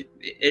like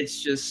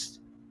it's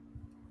just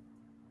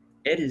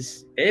it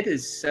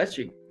is such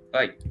a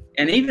like,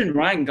 and even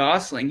Ryan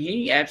Gosling,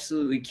 he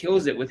absolutely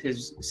kills it with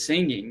his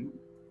singing.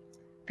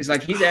 Because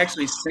like he's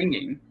actually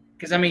singing.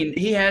 Because I mean,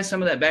 he has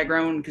some of that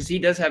background because he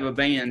does have a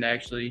band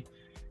actually.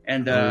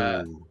 And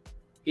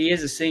he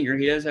is a singer.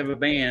 He does have a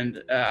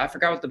band. I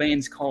forgot what the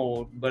band's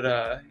called,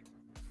 but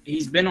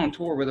he's been on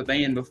tour with a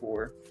band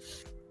before.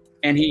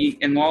 And he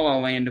in La La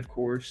Land, of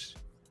course,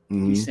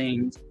 he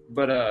sings.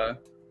 But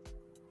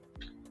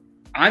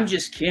I'm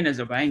Just Ken is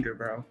a banger,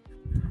 bro.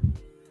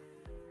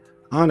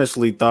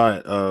 Honestly,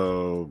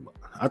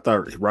 I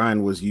thought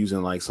Ryan was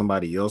using like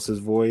somebody else's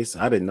voice.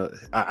 I didn't know.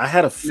 I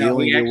had a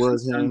feeling it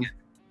was him.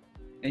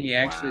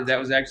 And that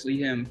was actually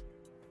him.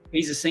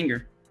 He's a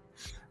singer.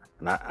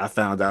 And I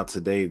found out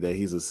today that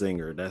he's a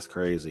singer. That's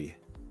crazy.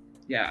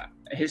 Yeah,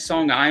 his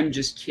song "I'm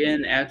Just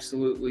Ken"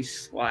 absolutely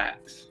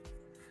slaps.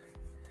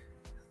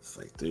 It's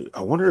like, dude,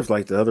 I wonder if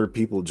like the other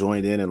people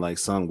joined in and like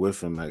sung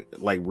with him,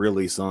 like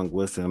really sung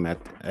with him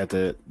at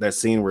that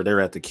scene where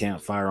they're at the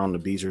campfire on the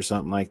beach or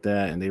something like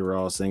that, and they were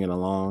all singing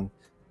along.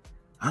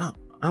 I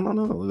don't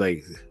know,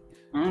 like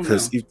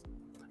because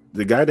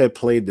the guy that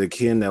played the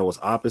Ken that was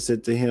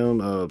opposite to him,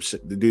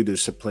 the dude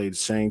that played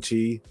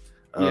Shang-Chi,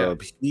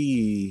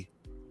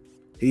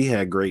 he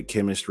had great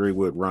chemistry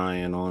with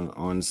Ryan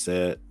on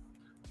set,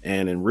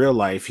 and in real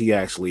life he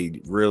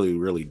actually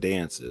really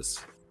dances,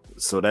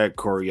 so that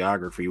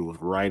choreography was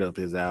right up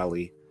his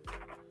alley.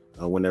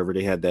 whenever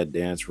they had that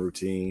dance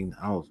routine.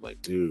 I was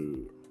like,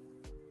 dude.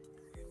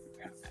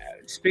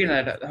 Speaking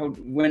of that,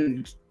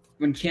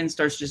 when Ken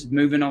starts just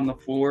moving on the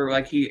floor,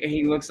 like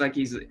he looks like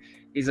he's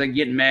like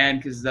getting mad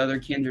because the other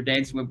Kens are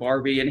dancing with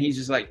Barbie, and he's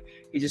just like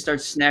he just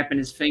starts snapping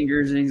his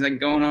fingers and he's like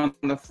going on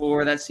the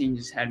floor. That scene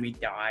just had me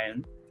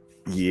dying.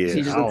 Yeah,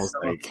 He just I looks was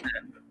so like,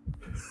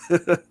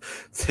 upset.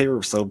 they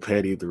were so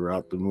petty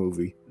throughout the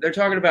movie. They're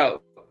talking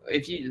about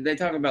they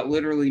talk about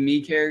literally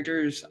me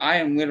characters. I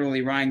am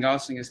literally Ryan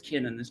Gosling as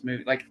Ken in this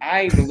movie. Like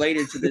I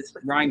related to this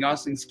Ryan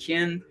Gosling's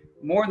Ken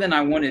more than I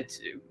wanted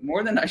to,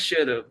 more than I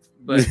should have.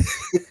 But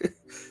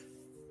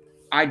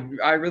I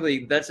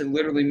really that's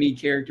literally me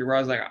character where I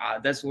was like,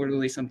 that's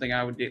literally something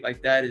I would do.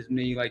 Like that is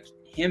me. Like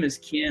him as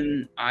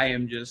Ken, I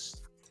am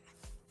just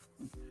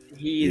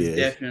he is Yeah,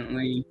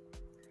 definitely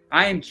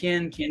I am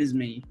Ken. Ken is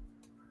me.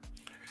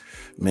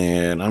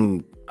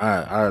 man,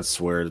 I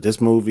swear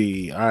this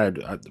movie, I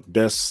the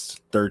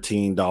best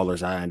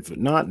 $13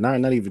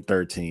 not even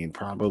 13,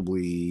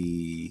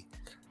 probably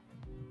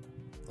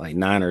like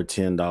 $9 or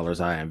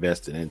 $10 I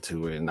invested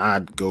into it, and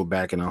I'd go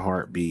back in a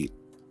heartbeat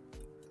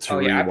to Oh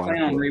yeah, I rewatch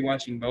plan on it.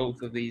 rewatching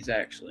both of these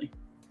actually.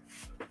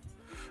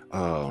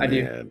 Oh I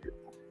do. man,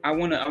 I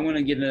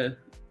wanna get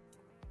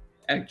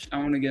I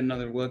want to get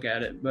another look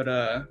at it,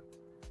 but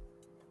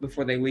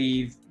before they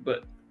leave.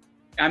 But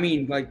I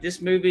mean, like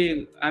this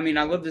movie. I mean,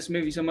 I love this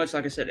movie so much.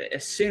 Like I said,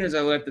 as soon as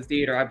I left the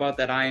theater, I bought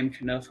that "I Am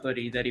Knuff"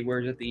 hoodie that he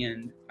wears at the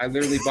end. I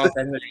literally bought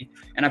that hoodie,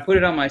 and I put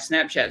it on my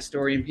Snapchat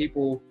story, and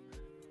people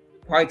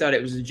probably thought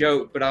it was a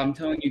joke. But I'm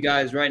telling you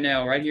guys right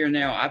now, right here and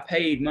now, I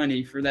paid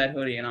money for that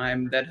hoodie,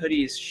 and that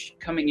hoodie is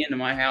coming into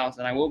my house,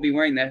 and I will be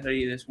wearing that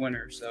hoodie this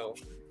winter. So,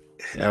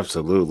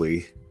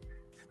 absolutely.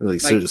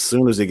 Like like, as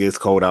soon as it gets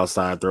cold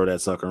outside, throw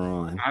that sucker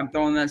on. I'm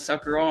throwing that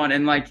sucker on,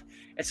 and like,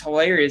 it's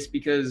hilarious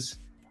because.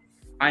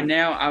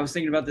 I was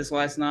thinking about this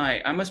last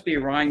night. I must be a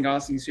Ryan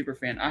Gosling super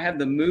fan. I have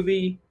the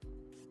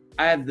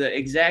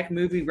exact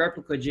movie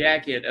replica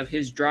jacket of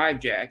his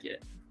Drive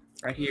jacket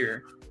right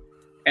here.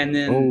 And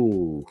then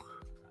Oh,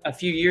 a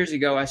few years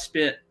ago, I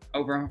spent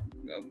over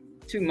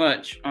too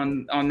much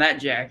on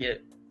that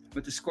jacket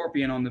with the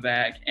scorpion on the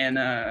back. And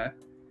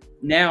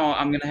now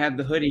I'm gonna have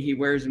the hoodie he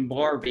wears in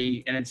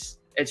Barbie, and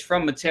it's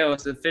from Mattel.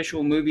 It's the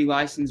official movie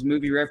licensed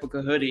movie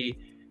replica hoodie.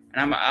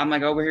 And I'm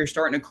like over here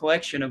starting a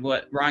collection of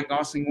what Ryan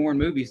Gosling wore in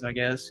movies, I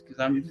guess, because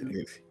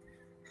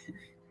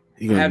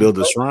you're gonna build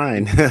a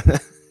shrine.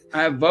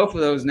 I have both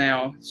of those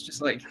now. It's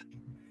just like,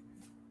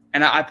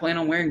 and I plan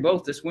on wearing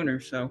both this winter.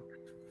 So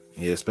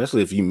Yeah,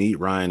 especially if you meet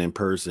Ryan in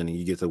person and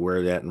you get to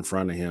wear that in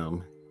front of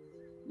him.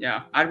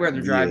 yeah, I'd wear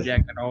the Drive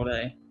jacket all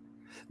day.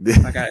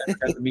 Like I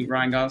got to meet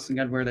Ryan Gosling,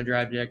 I'd wear the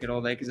Drive jacket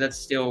all day because that's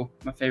still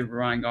my favorite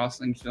Ryan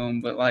Gosling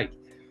film. But like,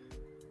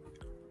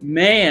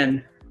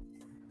 man,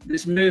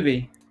 this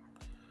movie.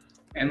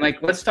 And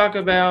like, let's talk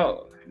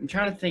about. I'm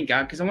trying to think,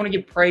 because I want to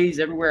give praise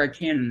everywhere I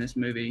can in this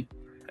movie.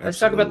 Let's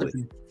talk about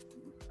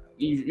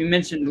you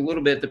mentioned a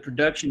little bit the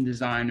production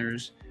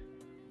designers.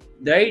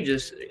 They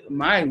just,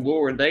 my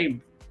lord,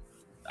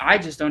 I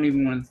just don't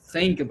even want to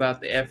think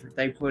about the effort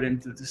they put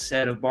into the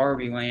set of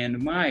Barbie Land.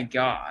 My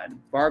God,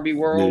 Barbie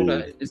World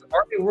is it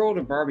Barbie World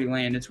or Barbie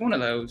Land? It's one of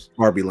those.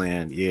 Barbie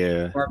Land,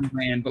 yeah. Barbie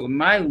Land, but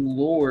my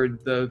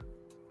lord, the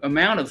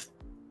amount of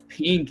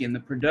pink and the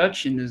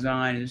production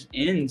design is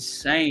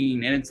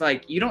insane, and it's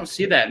like you don't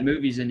see that in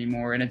movies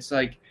anymore, and it's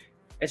like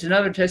it's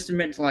another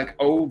testament to like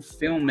old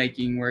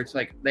filmmaking where it's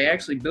like they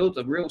actually built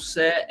a real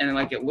set and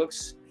like it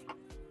looks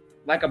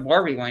like a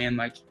Barbie Land.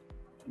 Like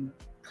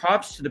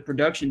props to the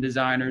production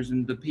designers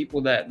and the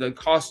people that the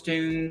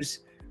costumes,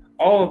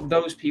 all of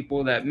those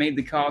people that made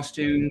the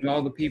costumes,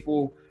 all the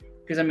people,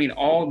 because I mean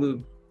all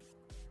the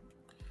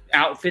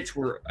outfits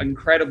were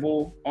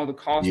incredible. All the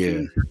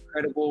costumes were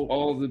incredible.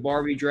 All of the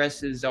Barbie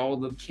dresses, all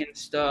the Ken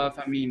stuff.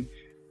 I mean,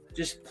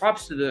 just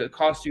props to the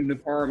costume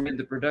department,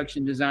 the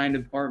production design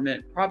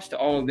department. Props to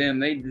all of them.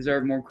 They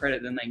deserve more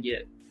credit than they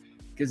get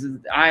because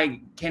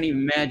I can't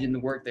even imagine the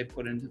work they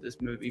put into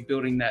this movie,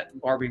 building that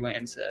Barbie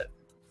Land set.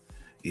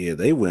 Yeah,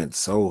 they went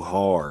so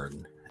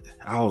hard.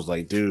 I was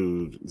like,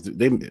 dude,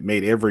 they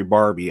made every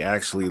Barbie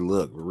actually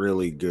look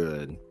really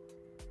good.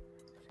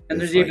 And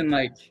there's even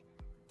like,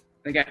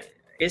 they got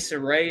Issa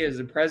Rae as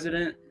the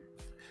president.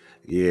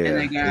 Yeah. And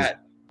they got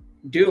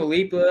Dua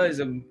Lipa as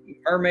a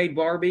mermaid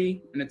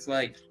Barbie. And it's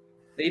like,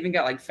 they even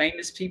got like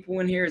famous people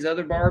in here as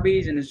other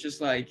Barbies. And it's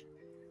just like,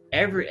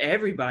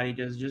 everybody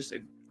does just a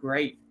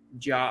great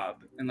job.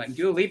 And like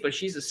Dua Lipa,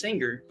 she's a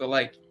singer, but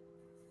like,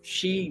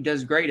 she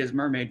does great as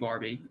mermaid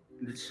Barbie.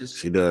 It's just,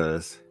 she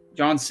does.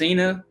 John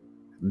Cena,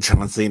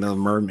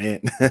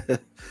 merman.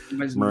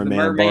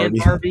 Merman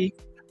Barbie.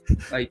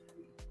 Like,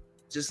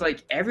 just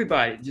like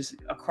everybody, just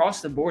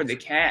across the board, the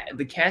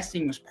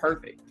casting was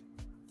perfect.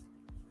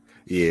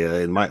 Yeah,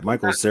 and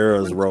Michael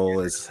Cera's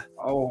role is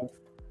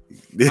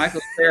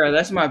Michael Cera.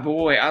 That's my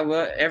boy. I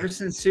love ever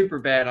since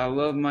Superbad. I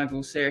love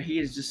Michael Cera. He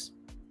is just,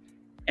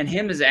 and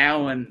him as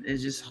Alan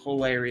is just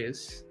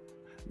hilarious.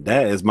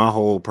 That is my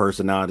whole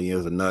personality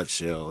as a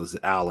nutshell. Is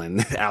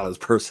Alan's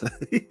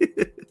personality.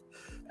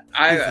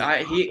 He's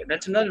like,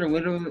 That's another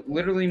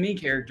literally me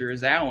character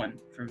is Alan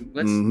from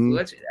mm-hmm.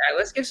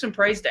 let's give some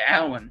praise to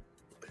Alan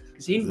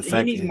because The he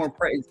fact needs is, more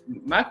praise.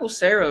 Michael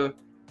Cera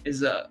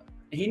is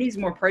he needs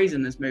more praise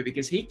in this movie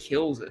because he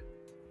kills it.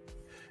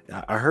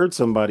 I heard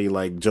somebody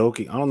like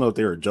joking. I don't know if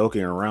they were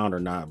joking around or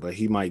not, but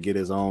he might get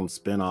his own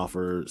spin-off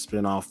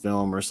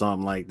film or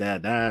something like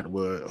that. That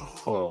would,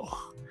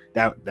 oh,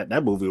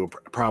 that movie would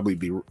probably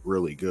be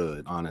really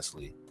good,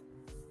 honestly.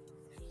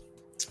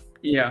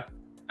 Yeah,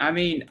 I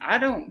mean I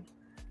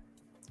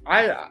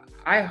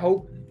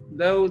hope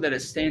though that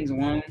it stands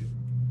alone.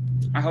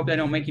 I hope they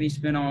don't make any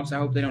spin-offs. I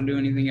hope they don't do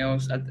anything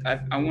else.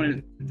 I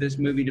wanted this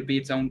movie to be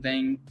its own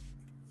thing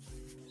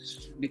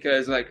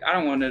because like I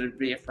don't want it to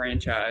be a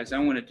franchise. I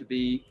want it to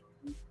be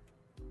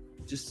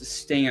just a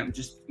stamp,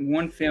 just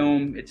one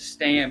film. It's a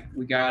stamp.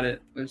 We got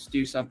it. Let's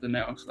do something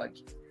else. Like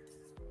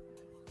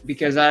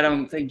because I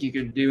don't think you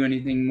could do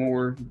anything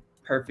more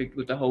perfect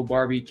with the whole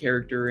Barbie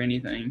character or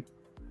anything.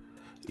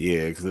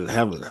 Yeah, because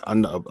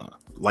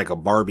like a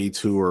Barbie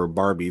 2 or a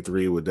Barbie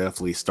 3 would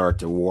definitely start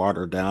to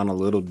water down a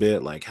little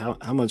bit. Like how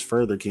much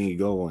further can you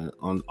go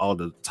on all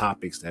the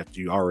topics that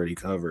you already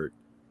covered?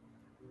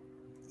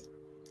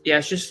 Yeah,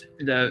 it's just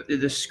the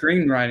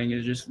screenwriting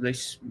is just they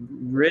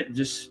writ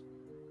just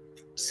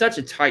such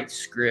a tight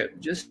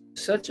script, just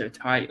such a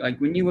tight like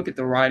when you look at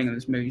the writing of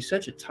this movie,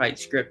 such a tight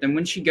script. And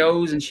when she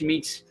goes and she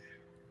meets,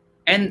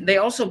 and they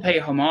also pay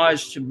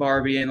homage to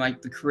Barbie and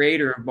like the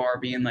creator of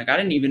Barbie, and like I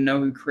didn't even know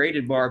who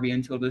created Barbie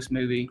until this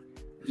movie.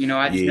 You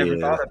know, Yeah,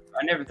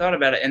 I never thought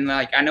about it, and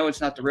like I know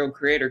it's not the real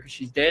creator because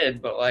she's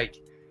dead, but like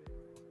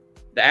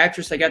the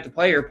actress they got to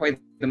play her played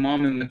the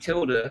mom in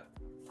Matilda.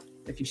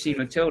 If you've seen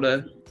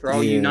Matilda, for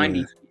all you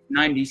yeah,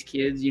 90s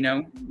kids, you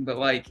know, but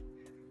like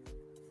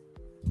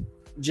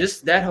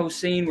just that whole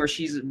scene where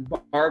she's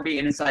Barbie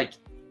and it's like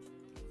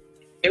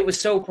it was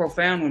so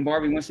profound when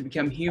Barbie wants to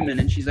become human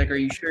and she's like, "Are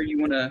you sure you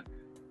want to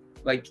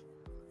like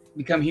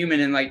become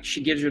human?" And like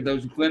she gives her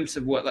those glimpses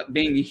of what like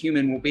being a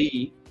human will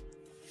be,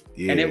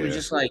 and it was yeah,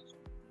 just like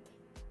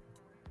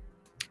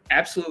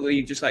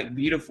absolutely just like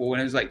beautiful.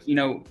 And it was like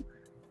and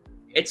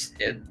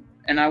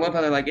I love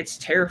how they're like it's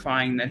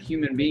terrifying that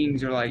human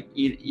beings are like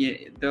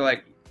they're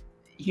like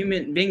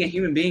being a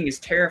human being is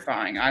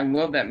terrifying. I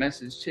love that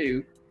message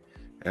too.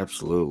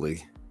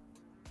 absolutely.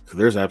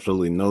 There's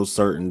absolutely no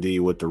certainty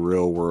with the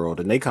real world,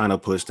 and they kind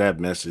of push that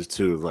message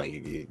too. Like,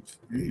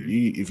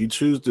 Mm-hmm. if you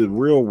choose the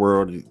real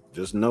world,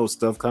 just know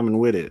stuff coming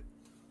with it.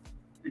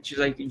 And she's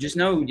like, just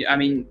know, I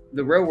mean,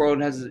 the real world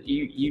has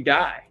you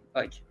die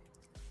like.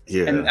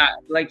 And Yeah,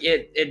 like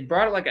it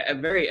brought like a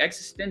very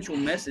existential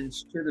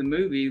message to the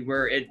movie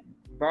where it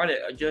brought it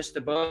just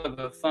above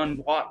a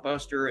fun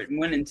blockbuster. It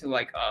went into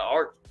like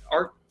a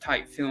art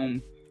type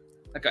film,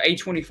 like a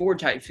A24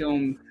 type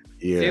film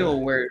yeah, feel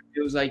where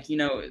it was like the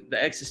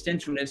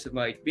existentialness of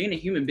like being a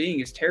human being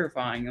is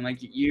terrifying and like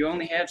you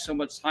only have so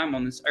much time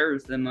on this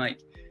earth. And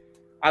like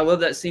I love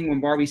that scene when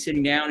Barbie's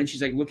sitting down and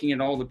she's like looking at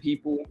all the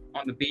people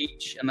on the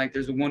beach and like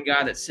there's the one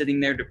guy that's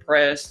sitting there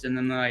depressed and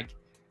then like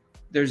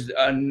there's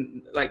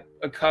like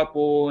a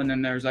couple and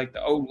then there's like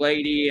the old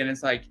lady and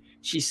it's like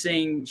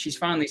she's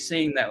finally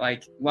seeing that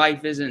like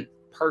life isn't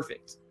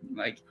perfect.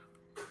 Like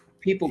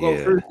people go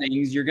yeah, through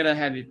things. You're gonna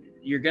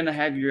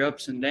have your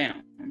ups and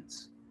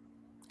downs.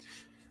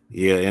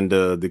 yeah. And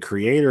the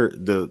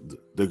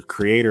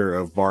creator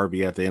of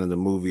Barbie at the end of the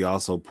movie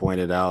also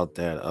pointed out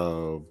that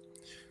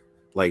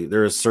like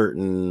there are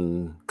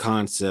certain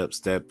concepts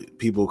that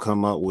people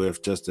come up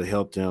with just to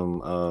help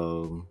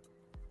them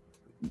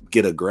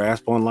get a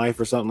grasp on life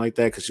or something like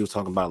that. Because she was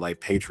talking about like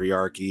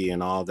patriarchy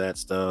and all that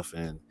stuff,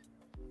 and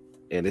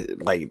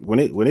it, like when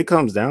it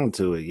comes down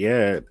to it,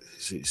 yeah,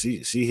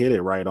 she hit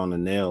it right on the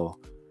nail.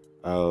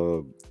 Uh,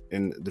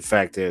 and the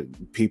fact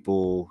that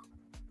people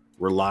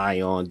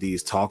rely on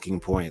these talking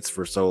points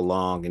for so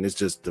long, and it's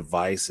just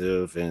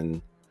divisive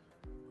and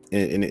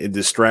it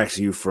distracts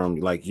you from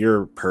like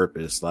your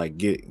purpose, like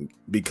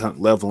become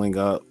leveling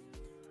up,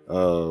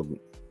 um,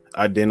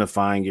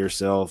 identifying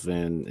yourself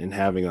and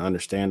having an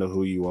understanding of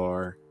who you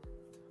are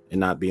and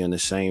not being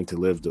ashamed to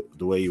live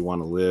the way you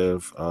want to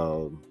live.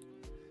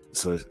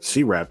 So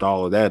she wrapped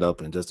all of that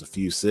up in just a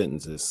few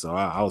sentences. So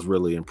I was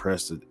really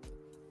impressed that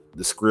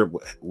the script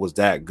was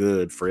that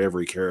good for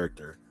every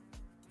character.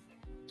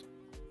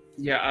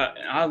 Yeah,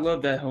 I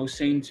love that whole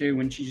scene too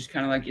when she just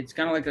kind of like it's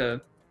kind of like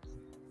a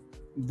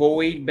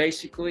void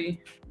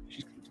basically.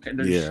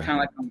 There's just Yeah. kind of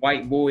like a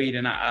white void,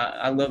 and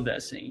I love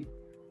that scene.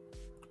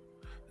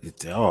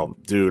 Oh,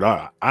 dude,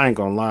 I ain't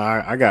gonna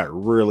lie. I got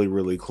really,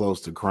 really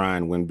close to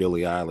crying when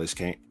Billie Eilish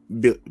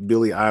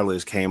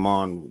came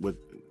on with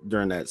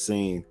during that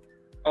scene.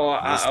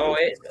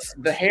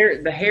 Just, The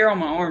hair on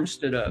my arm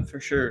stood up for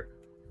sure.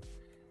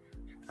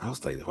 I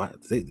was like, why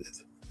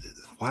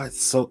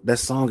it's so that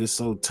song is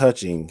so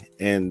touching,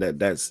 and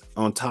that's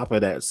on top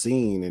of that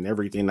scene and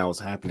everything that was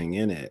happening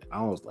in it.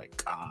 I was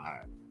like,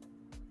 God,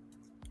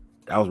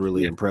 that was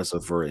really Yeah,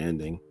 impressive for an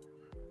ending.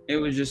 it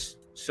was just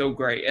so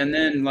great. And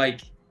then like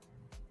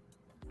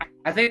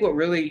I think what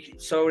really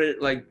sold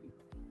it like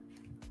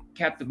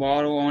capped the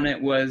bottle on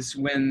it was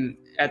when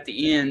at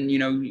the end,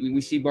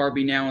 we see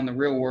Barbie now in the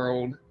real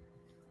world,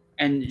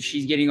 and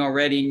she's getting all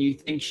ready, and you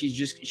think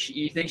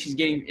you think she's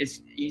getting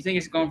you think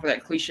it's going for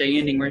that cliche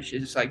ending where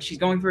she's just like she's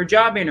going for a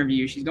job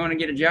interview, she's going to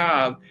get a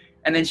job,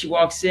 and then she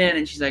walks in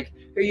and she's like,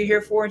 "Who are you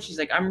here for?" And she's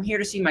like, "I'm here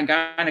to see my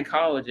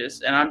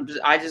gynecologist," and I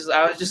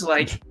was just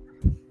like,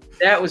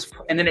 that was,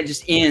 and then it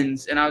just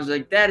ends, and I was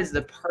like, that is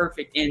the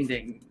perfect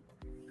ending,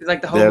 because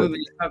like the whole movie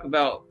you talk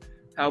about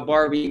how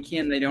Barbie and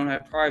Ken, they don't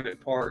have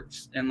private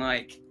parts, and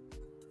like,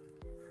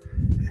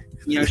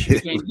 she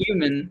became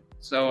human.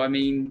 So, I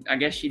mean, I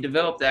guess she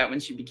developed that when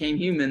she became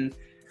human.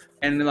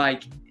 And,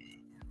 like,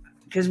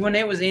 because when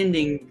it was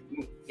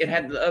ending, it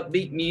had the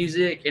upbeat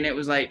music, and it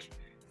was like,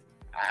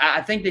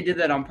 I think they did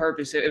that on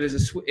purpose. It was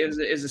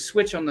a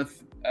switch on the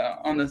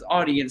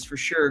audience for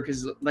sure,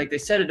 because, like, they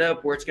set it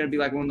up where it's going to be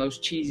like one of those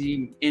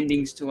cheesy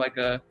endings to, like,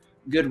 a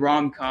good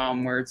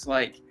rom-com where it's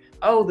like,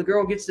 oh, the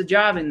girl gets the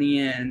job in the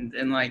end.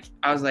 And, like,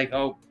 I was like,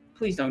 oh,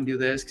 please don't do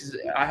this, because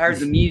I heard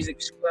the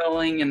music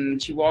swelling,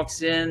 and she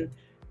walks in.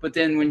 But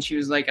then when she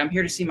was like, "I'm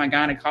here to see my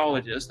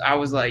gynecologist," I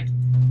was like,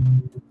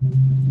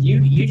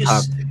 "You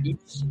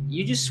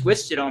just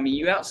switched it on me.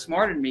 You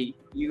outsmarted me.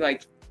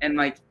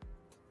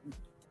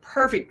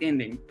 Perfect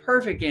ending.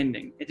 Perfect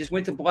ending. It just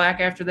went to black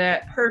after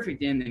that.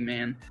 Perfect ending,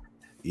 man."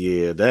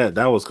 Yeah,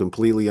 that was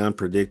completely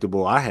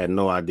unpredictable. I had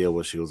no idea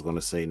what she was going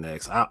to say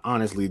next. I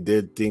honestly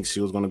did think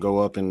she was going to go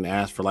up and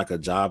ask for like a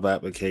job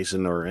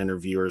application or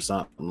interview or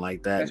something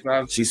like that. That's what I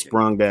was She thinking.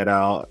 sprung that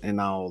out,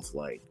 and I was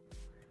like,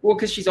 well,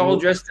 because she's all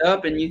dressed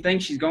up, and you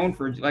think she's going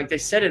for, like, they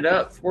set it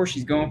up before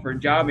she's going for a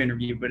job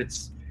interview, but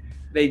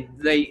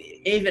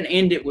they even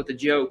end it with a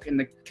joke, and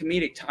the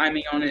comedic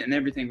timing on it and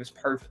everything was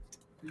perfect.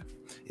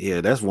 Yeah,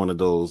 that's one of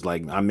those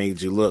like I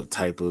made you look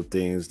type of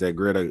things that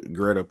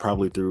Greta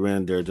probably threw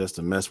in there just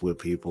to mess with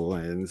people,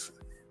 and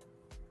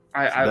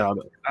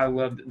I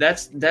loved it.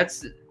 That's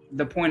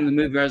the point of the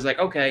movie where I was like,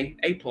 okay,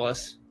 A+.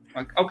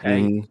 Like,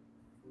 okay,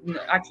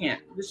 I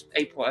can't, just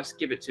A+,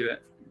 give it to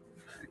it.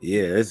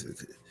 Yeah,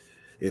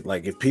 it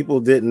like if people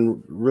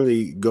didn't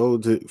really go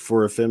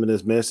for a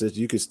feminist message,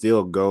 you could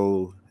still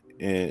go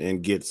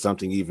and get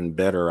something even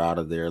better out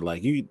of there.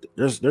 Like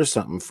there's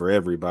something for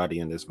everybody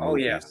in this Oh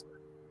movie. yeah,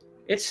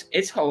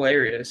 it's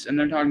hilarious, and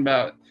they're talking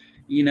about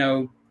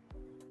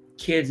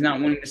kids not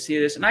wanting to see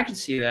this, and I can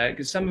see that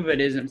because some of it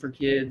isn't for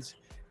kids.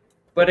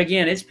 But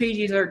again, it's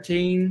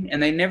PG-13,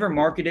 and they never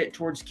market it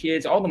towards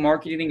kids. All the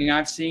marketing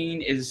I've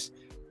seen is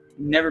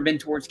never been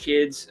towards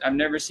kids. I've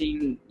never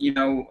seen,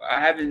 I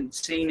haven't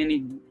seen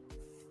anything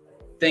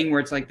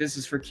where it's like, this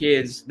is for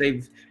kids.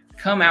 They've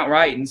come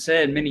outright and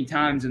said many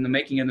times in the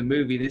making of the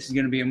movie, this is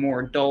going to be a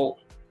more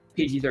adult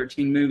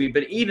PG-13 movie.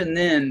 But even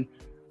then,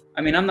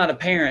 I mean, I'm not a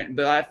parent,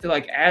 but I feel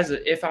like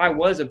if I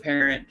was a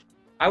parent,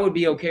 I would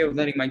be okay with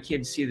letting my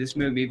kids see this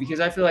movie, because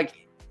I feel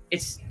like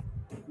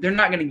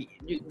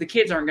the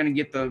kids aren't going to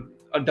get the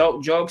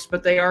adult jokes,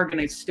 but they are going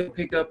to still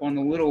pick up on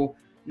the little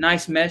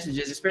nice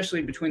messages,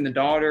 especially between the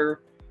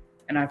daughter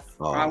and I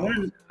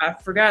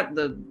forgot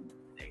the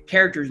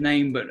character's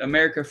name, but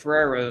America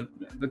Ferrera,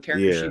 the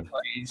character she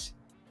plays.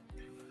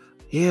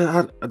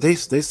 Yeah, they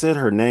said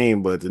her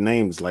name, but the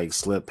name's like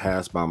slipped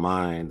past my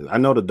mind. I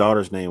know the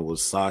daughter's name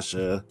was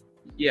Sasha.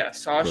 Yeah,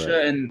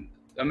 Sasha and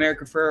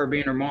America Ferrera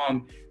being her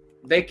mom,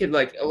 they could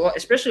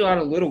especially a lot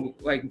of little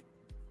like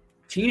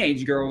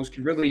teenage girls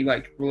could really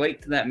like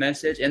relate to that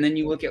message. And then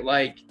you look at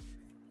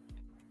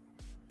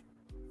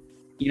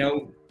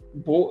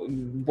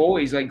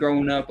boys like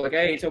growing up, like,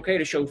 hey, it's okay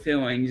to show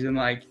feelings, and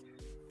like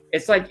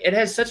it's like it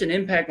has such an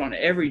impact on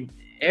every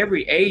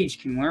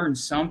age can learn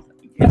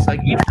something. It's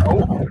like even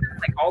older,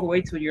 like all the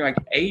way till you're like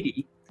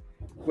 80,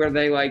 where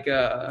they like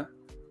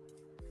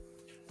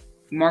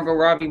Margot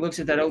Robbie looks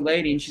at that old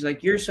lady and she's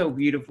like, "You're so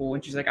beautiful,"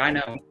 and she's like, "I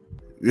know."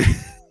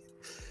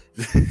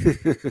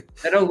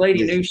 That old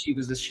lady knew she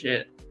was the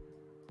shit.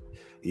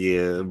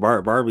 Yeah,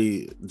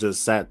 Barbie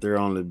just sat there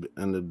on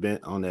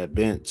that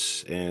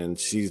bench, and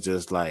she's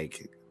just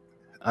like,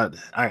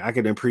 I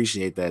can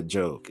appreciate that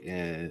joke,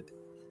 and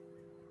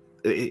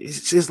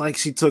it's just like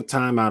she took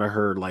time out of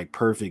her like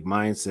perfect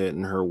mindset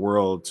in her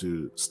world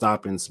to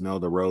stop and smell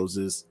the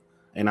roses,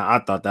 and I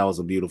thought that was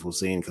a beautiful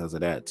scene because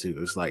of that too.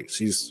 It's like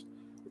she's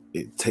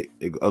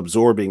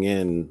absorbing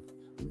in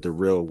the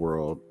real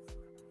world.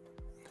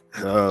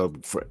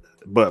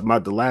 But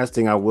the last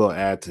thing I will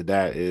add to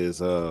that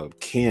is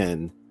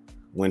Ken,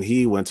 when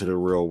he went to the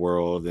real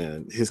world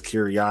and his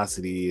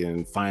curiosity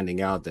and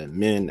finding out that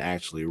men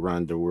actually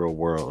run the real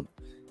world.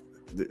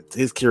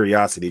 His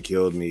curiosity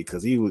killed me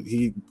because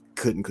he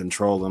couldn't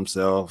control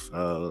himself.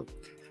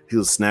 He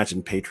was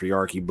snatching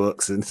patriarchy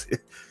books and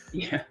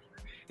yeah,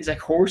 he's like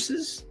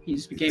horses. He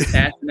just became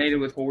fascinated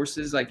with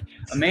horses. Like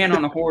a man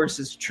on a horse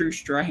is true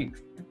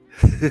strength.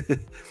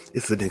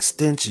 It's an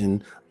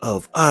extension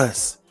of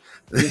us.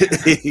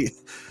 Yeah.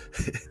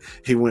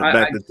 he went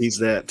back to teach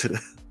that to the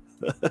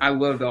I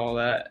loved all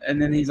that. And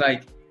then he's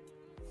like,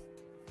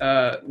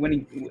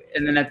 and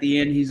then at the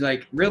end, he's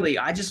like, really,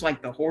 I just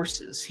like the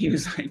horses. He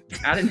was like,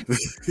 I didn't.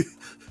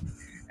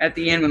 at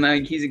the end when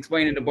like he's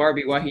explaining to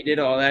Barbie why he did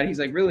all that, he's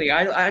like, really,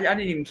 I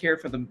didn't even care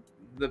for the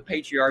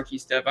patriarchy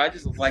stuff. I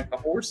just like the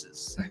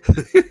horses.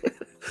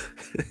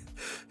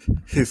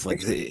 It's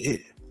like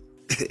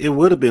it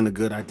would have been a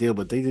good idea,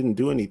 but they didn't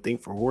do anything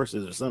for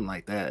horses or something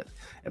like that.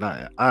 And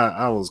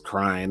I was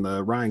crying.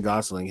 Ryan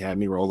Gosling had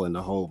me rolling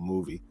the whole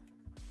movie.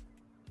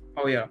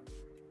 Oh yeah,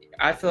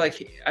 I feel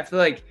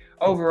like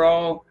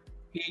overall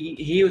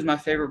he was my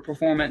favorite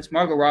performance.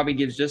 Margot Robbie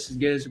gives just as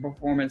good as a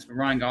performance, but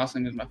Ryan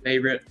Gosling was my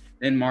favorite.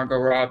 Then Margot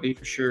Robbie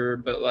for sure,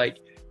 but like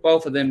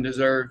both of them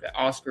deserve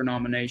Oscar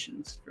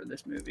nominations for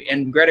this movie.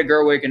 And Greta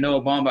Gerwig and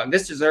Noah Baumbach,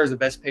 this deserves a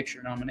Best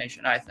Picture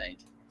nomination, I think.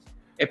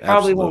 It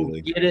probably Absolutely.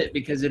 won't get it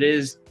because it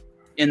is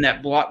in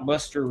that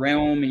blockbuster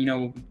realm,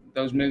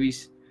 those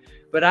movies.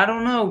 But I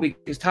don't know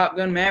because Top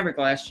Gun Maverick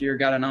last year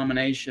got a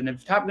nomination.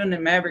 If Top Gun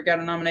and Maverick got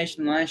a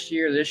nomination last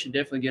year, this should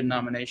definitely get a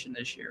nomination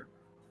this year.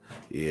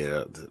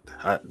 Yeah,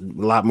 a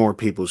lot more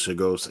people should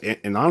go.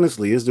 And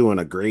honestly, it's doing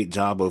a great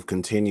job of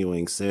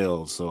continuing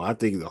sales. So I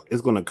think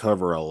it's going to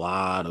cover a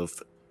lot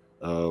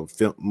of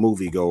film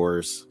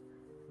moviegoers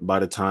by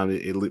the time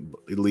it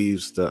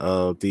leaves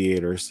the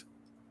theaters.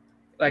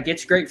 Like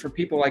it's great for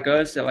people like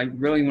us that like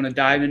really want to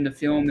dive into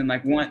film and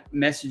like want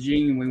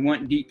messaging and we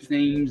want deep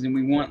themes and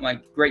we want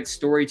like great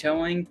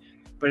storytelling,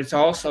 but it's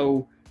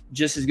also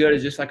just as good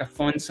as just like a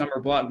fun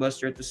summer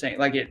blockbuster at the same,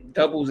 like it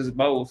doubles as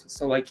both.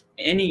 So like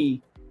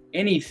any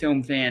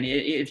film fan,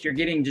 if you're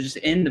getting just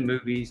into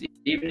movies,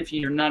 even if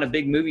you're not a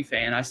big movie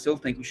fan, I still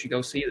think you should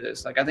go see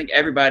this. Like I think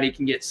everybody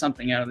can get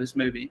something out of this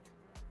movie.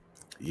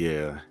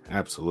 Yeah,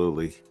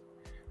 absolutely.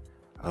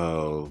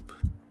 Uh,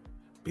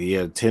 but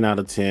yeah, 10 out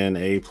of 10,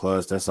 A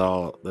plus. That's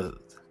all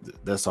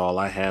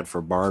I had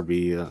for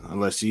Barbie.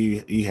 Unless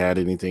you had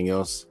anything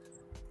else.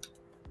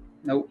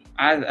 Nope.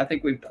 I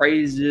think we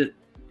praised it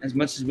as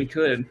much as we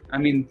could. I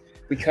mean,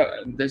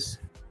 there's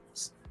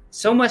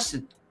so much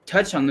to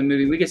touch on the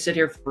movie. We could sit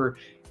here for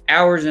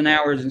hours and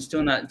hours and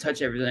still not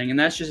touch everything, and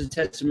that's just a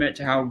testament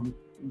to how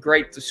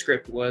great the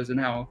script was and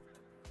how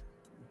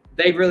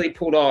they really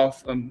pulled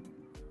off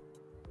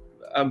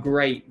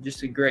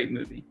just a great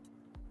movie.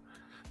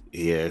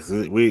 Yeah, if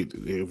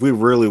we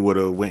really would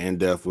have went in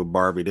depth with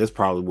Barbie, this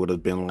probably would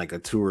have been like a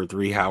 2 or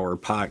 3 hour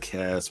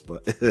podcast,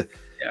 but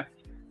Yeah,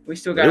 we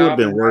still but it got would have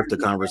been Oppenheimer worth the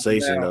to talk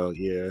conversation about. though.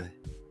 Yeah,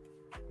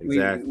 We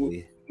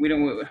exactly. we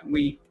don't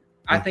we.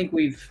 I think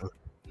we've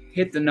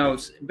hit the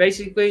notes.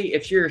 Basically,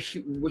 if you're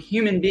a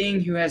human being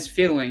who has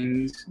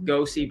feelings,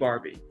 go see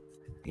Barbie.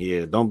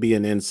 Yeah, don't be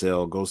an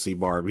incel. Go see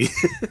Barbie.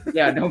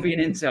 Yeah, don't be an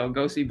incel.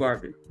 Go see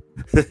Barbie.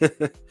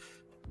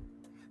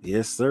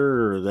 Yes,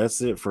 sir.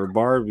 That's it for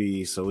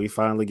Barbie. So we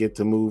finally get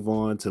to move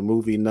on to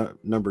movie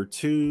number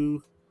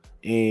two,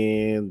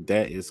 and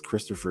that is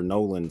Christopher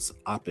Nolan's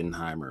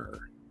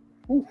Oppenheimer.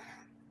 Whew,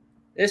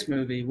 this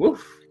movie,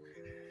 woof.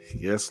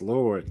 Yes,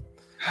 Lord.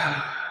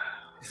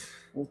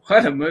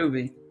 What a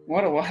movie!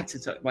 What a lot to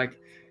talk. Like,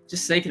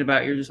 just thinking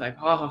about it, you're just like,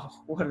 oh,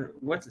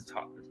 what to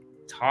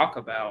talk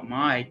about?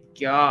 My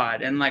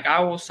God! And like, I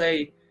will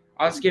say,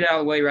 I'll just get out of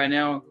the way right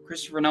now.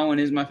 Christopher Nolan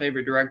is my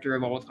favorite director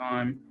of all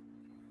time.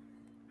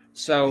 He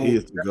So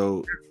is the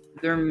GOAT.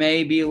 there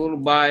may be a little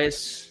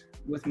bias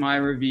with my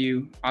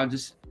review. I'll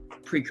just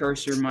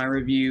precursor my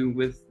review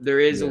with there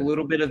is a Yeah.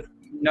 little bit of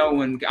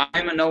Nolan.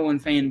 I'm a Nolan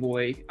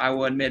fanboy. I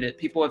will admit it.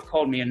 People have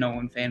called me a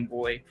Nolan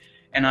fanboy,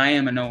 and I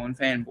am a Nolan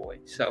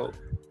fanboy. So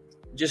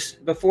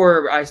just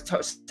before I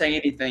say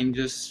anything,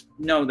 just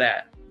know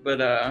that.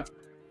 But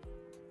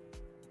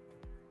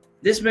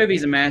this movie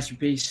is a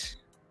masterpiece.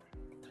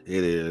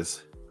 It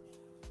is.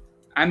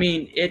 I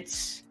mean,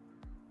 it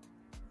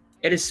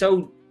is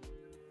so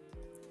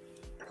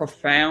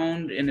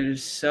profound and it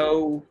is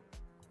so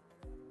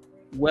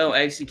well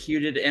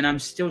executed, and I'm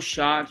still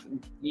shocked.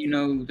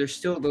 There's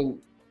still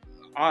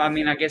I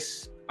mean, I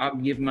guess I'll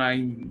give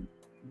my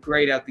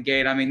grade out the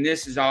gate. I mean,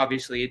 this is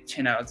obviously a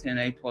 10 out of 10,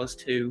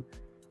 A+2.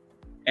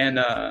 And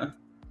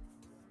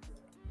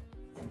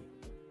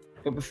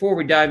but before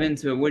we dive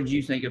into it, what did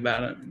you think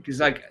about it? Because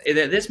like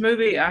this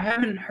movie, I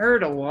haven't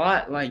heard a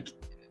lot. Like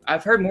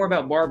I've heard more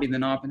about Barbie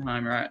than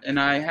Oppenheimer, and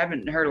I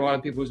haven't heard a lot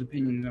of people's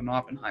opinions on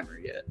Oppenheimer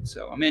yet.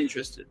 So I'm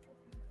interested.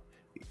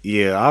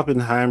 Yeah,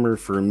 Oppenheimer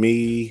for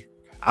me,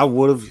 I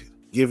would have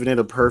given it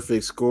a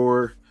perfect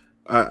score.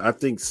 I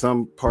think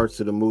some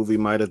parts of the movie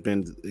might have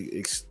been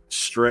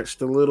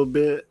stretched a little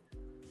bit,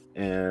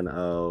 and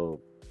I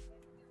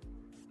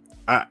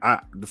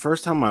the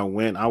first time I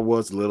went, I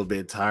was a little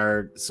bit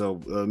tired. So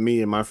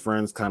me and my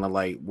friends kind of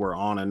like were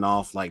on and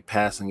off, like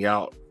passing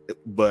out.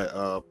 But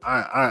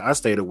I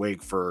stayed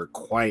awake for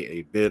quite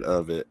a bit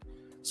of it,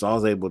 so I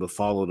was able to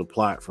follow the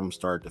plot from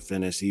start to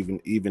finish,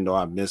 even though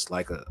I missed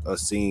like a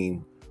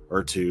scene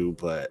or two.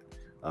 But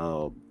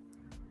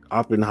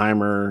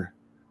Oppenheimer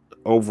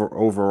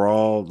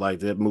overall, like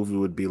that movie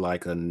would be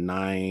like a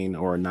 9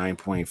 or a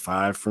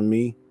 9.5 for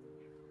me,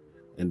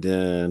 and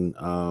then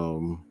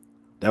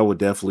that would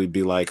definitely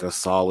be like a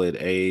solid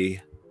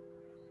A,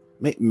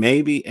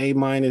 maybe A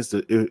minus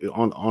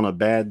on a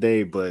bad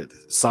day, but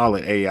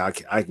solid A. I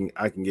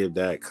can give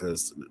that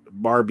because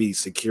Barbie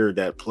secured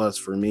that plus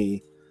for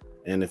me.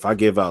 And if I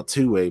give out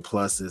 2 A+,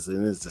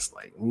 and it's just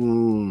like,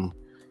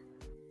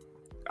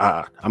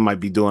 I might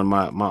be doing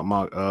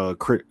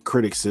my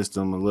critic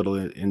system a little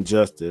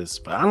injustice,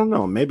 but I don't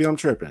know. Maybe I'm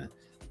tripping.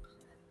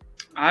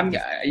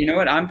 You know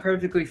what? I'm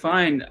perfectly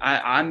fine.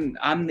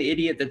 I'm the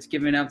idiot that's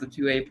giving out the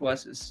 2 A+.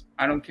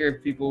 I don't care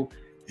if people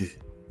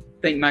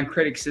think my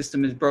critic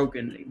system is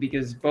broken,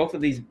 because both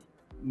of these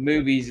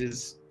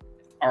movies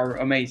are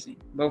amazing.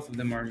 Both of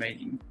them are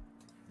amazing.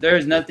 There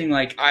is nothing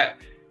like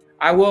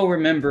I will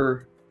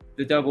remember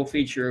the double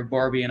feature of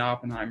Barbie and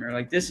Oppenheimer.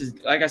 Like, this is,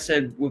 like I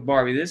said with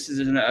Barbie, this is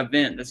an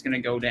event that's going to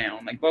go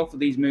down. Like, both of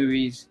these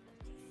movies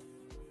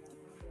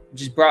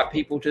just brought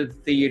people to the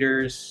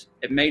theaters.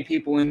 It made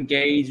people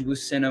engage with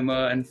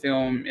cinema and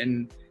film,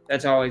 and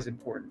that's always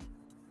important.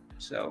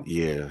 So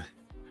yeah,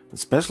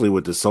 especially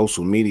with the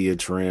social media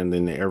trend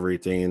and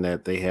everything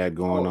that they had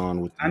going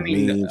on with the I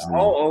mean, memes and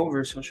all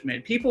over social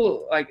media,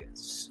 people like,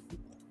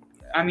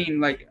 I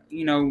mean, like,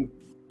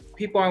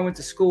 people I went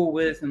to school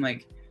with, and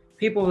like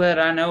people that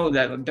I know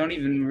that don't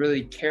even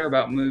really care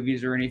about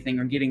movies or anything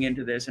are getting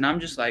into this, and I'm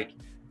just like,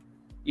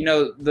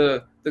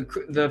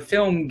 the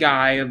film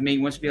guy of me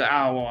wants to be like,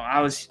 oh well,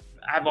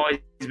 I've always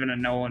been a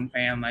Nolan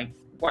fan. Like,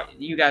 what,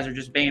 you guys are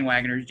just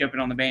bandwagoners jumping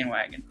on the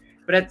bandwagon.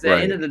 But at the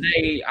end right. of the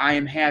day, I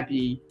am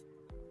happy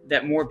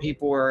that more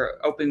people are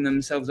opening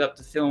themselves up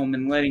to film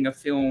and letting a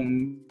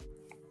film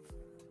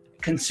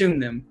consume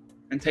them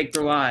and take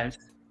their lives.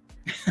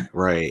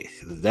 Right.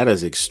 That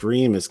is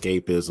extreme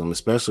escapism,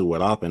 especially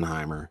with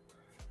Oppenheimer.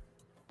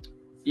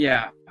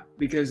 Yeah,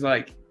 because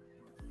like,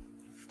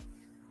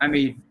 I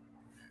mean,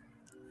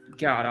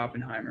 God,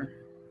 Oppenheimer.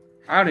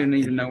 I don't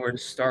even know where to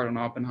start on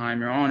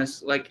Oppenheimer,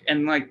 honest. Like,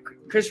 and like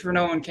Christopher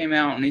Nolan came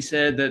out and he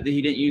said that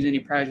he didn't use any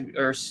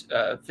practical or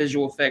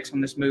visual effects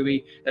on this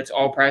movie. That's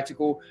all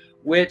practical.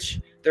 Which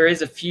there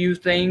is a few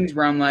things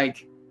where I'm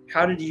like,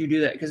 how did you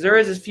do that? Because there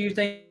is a few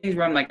things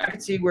where I'm like, I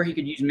could see where he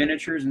could use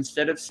miniatures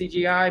instead of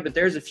CGI, but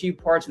there's a few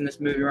parts in this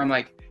movie where I'm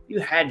like,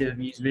 you had to have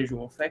used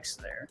visual effects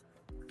there.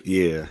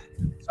 Yeah.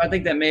 So I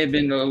think that may have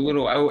been a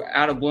little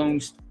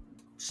overblown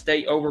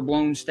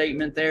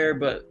statement there,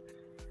 but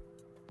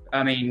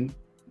I mean,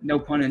 no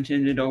pun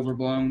intended,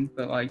 overblown.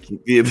 But like,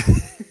 Yeah.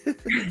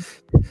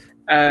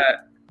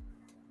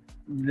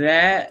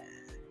 that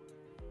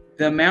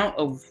the amount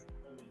of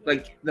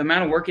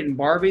work in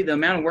Barbie, the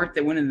amount of work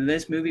that went into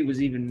this movie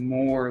was even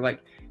more.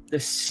 Like, the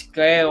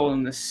scale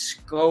and the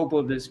scope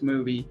of this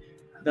movie,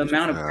 the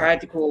amount of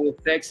practical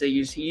effects they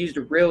used. He used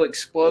a real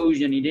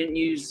explosion. He didn't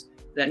use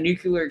that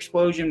nuclear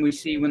explosion we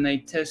see when they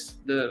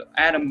test the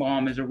atom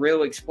bomb as a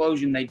real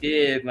explosion they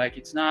did. Like,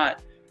 it's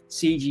not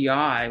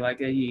CGI.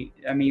 Like,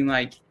 I mean,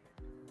 like,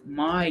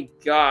 my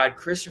God,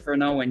 Christopher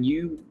Nolan,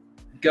 you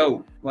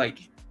go. Like,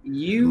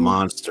 you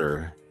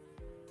Monster.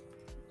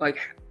 like,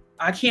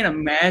 I can't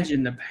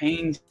imagine the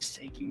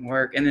painstaking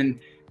work. And then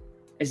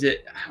I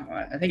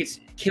think it's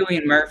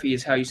Cillian Murphy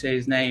is how you say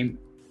his name.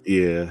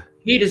 Yeah.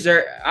 He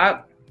deserves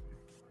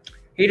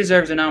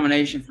a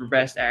nomination for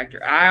Best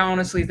Actor. I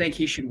honestly think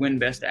he should win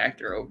Best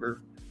Actor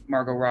over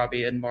Margot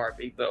Robbie and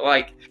Barbie. But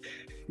like,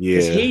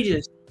 because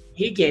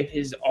he gave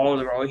his all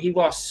to the role. He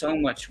lost so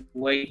much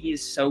weight. He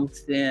is so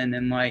thin,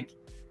 and like,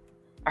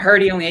 I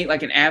heard he only ate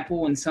like an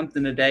apple and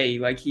something a day.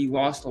 Like, he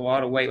lost a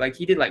lot of weight. Like,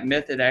 he did like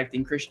method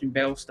acting, Christian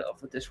Bale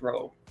stuff with this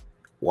role.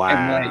 Wow.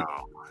 And like,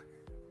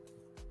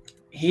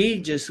 he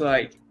just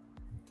like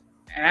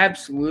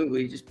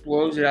absolutely just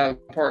blows it out of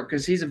the park,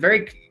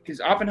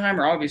 because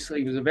Oppenheimer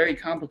obviously was a very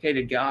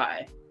complicated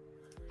guy,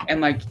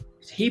 and like,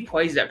 he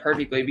plays that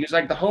perfectly, because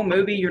like the whole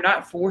movie you're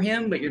not for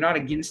him but you're not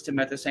against him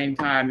at the same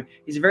time.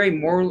 He's a very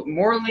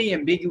morally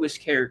ambiguous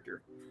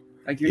character.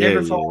 Like, you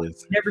never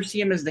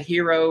see him as the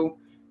hero,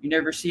 you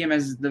never see him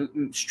as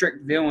the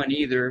strict villain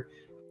either.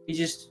 He's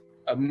just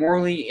a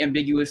morally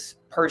ambiguous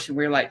person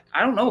where you're like,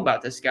 I don't know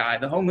about this guy.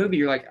 The whole movie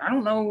you're like, I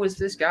don't know if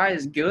this guy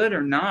is good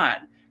or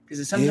not,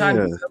 because sometimes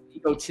he's so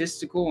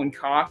egotistical and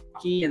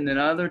cocky, and then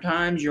other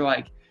times you're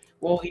like,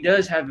 well, he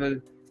does have a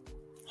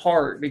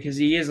heart, because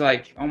he is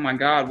like, oh my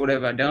God, what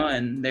have I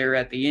done there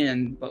at the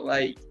end? But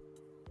like,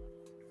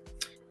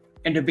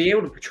 and to be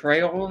able to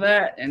portray all of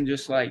that and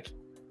just like,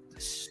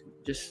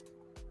 just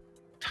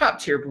top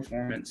tier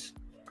performance.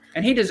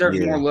 And he deserves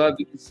more love,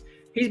 because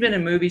he's been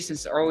in movies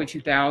since the early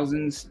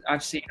 2000s.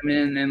 I've seen him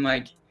in, and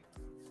like,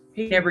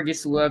 he never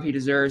gets the love he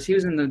deserves. He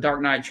was in the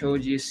Dark Knight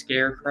trilogy as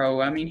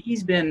Scarecrow. I mean,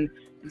 he's been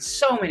in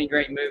so many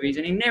great movies,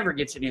 and he never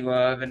gets any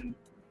love. And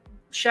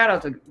shout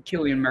out to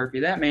Cillian Murphy.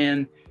 That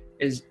man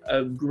is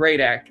a great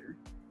actor.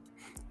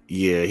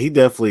 Yeah, he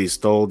definitely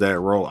stole that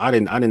role. I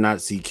did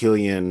not see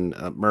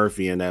Cillian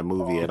Murphy in that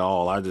movie at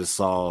all. I just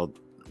saw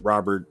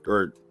Robert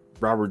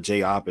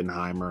J.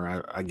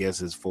 Oppenheimer, I guess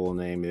his full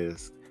name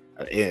is,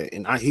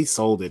 and he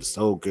sold it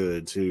so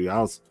good too.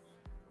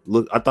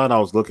 I thought I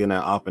was looking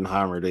at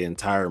Oppenheimer the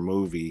entire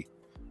movie,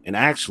 and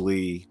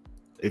actually,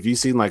 if you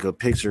seen like a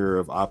picture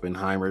of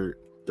Oppenheimer,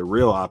 the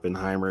real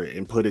Oppenheimer,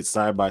 and put it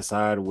side by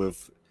side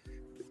with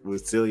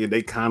Cillian,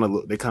 they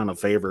kind of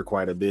favor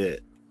quite a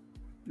bit.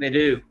 They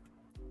do.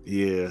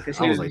 Yeah,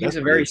 Because I was like, he's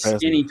a very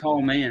skinny,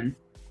 tall man.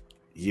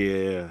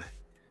 Yeah,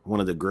 one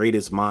of the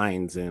greatest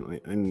minds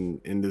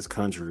in this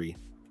country.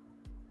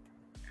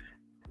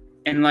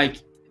 And like,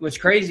 what's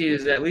crazy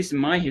is that, at least in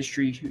my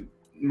history,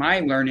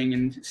 my learning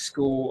in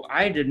school,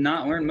 I did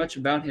not learn much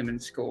about him in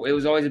school. It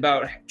was always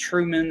about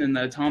Truman and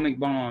the atomic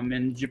bomb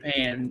in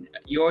Japan.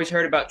 You always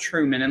heard about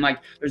Truman, and like,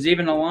 there's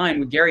even a line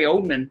with Gary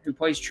Oldman, who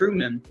plays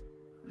Truman.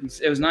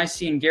 It was nice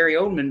seeing Gary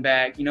Oldman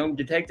back,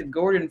 Detective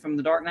Gordon from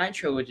the Dark Knight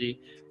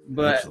trilogy.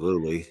 But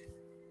Absolutely.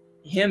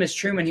 him as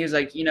Truman, he was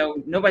like,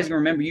 nobody's gonna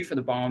remember you for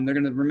the bomb. They're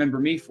gonna remember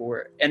me for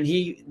it. And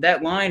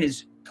that line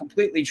is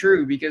completely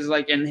true, because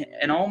like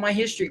in all my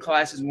history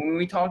classes, when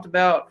we talked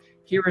about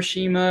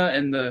Hiroshima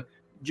and the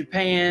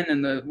Japan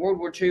and the World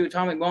War II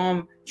atomic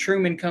bomb,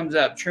 Truman comes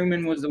up.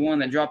 Truman was the one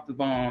that dropped the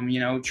bomb.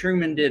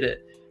 Truman did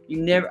it.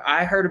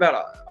 I heard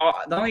about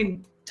the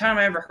only time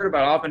I ever heard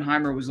about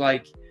Oppenheimer was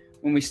like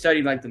when we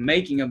studied like the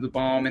making of the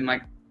bomb in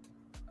like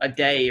a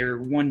day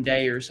or one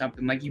day or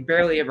something. Like, you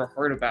barely ever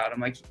heard about him.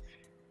 Like,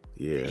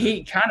 Yeah.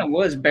 he kind of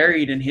was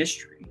buried in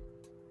history.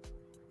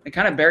 They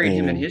kind of buried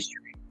him in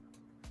history.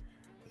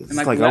 It's and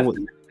like I left him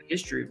in the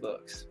history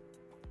books.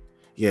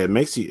 Yeah, it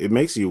makes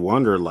you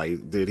wonder,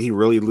 like, did he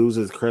really lose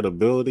his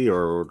credibility,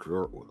 or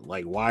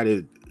like, why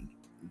did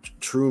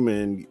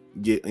Truman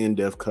get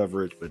in-depth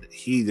coverage, but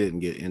he didn't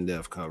get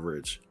in-depth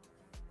coverage?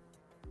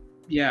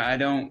 Yeah, I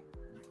don't.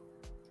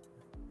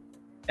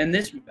 And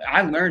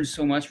I learned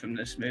so much from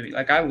this movie.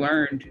 Like, I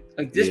learned,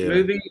 like, this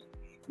movie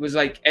was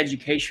like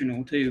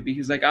educational too,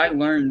 because like I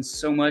learned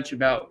so much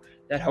about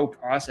that whole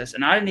process,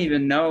 and I didn't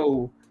even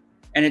know.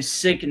 And it's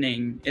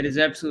sickening. It is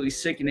absolutely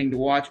sickening to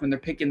watch when they're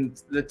picking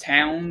the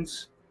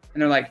towns,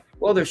 and they're like,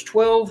 well, there's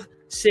 12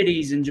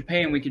 cities in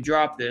Japan we could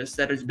drop this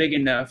that is big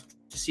enough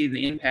to see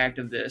the impact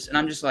of this. And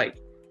I'm just like,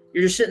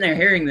 you're just sitting there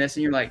hearing this,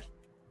 and you're like,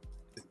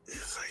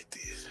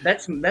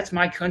 that's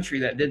my country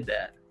that did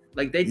that.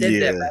 Like, they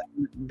did that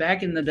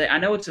back in the day. I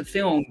know it's a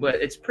film, but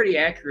it's pretty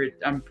accurate,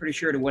 I'm pretty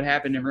sure, to what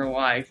happened in real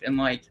life. And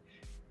like,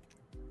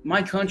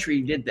 my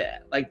country did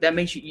that. Like, that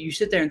makes you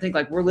sit there and think,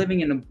 like, we're living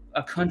in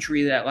a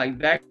country that, like,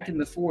 back in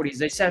the 40s,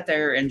 they sat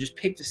there and just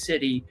picked a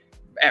city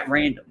at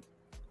random,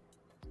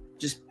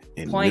 just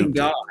playing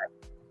God.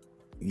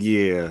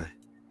 Yeah.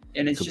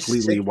 And it's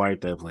completely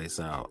wiped that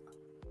place out.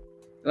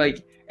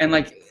 Like, and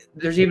like,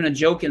 there's even a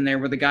joke in there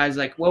where the guy's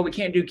like, well, we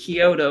can't do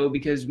Kyoto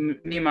because me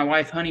and my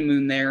wife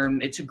honeymoon there,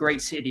 and it's a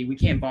great city. We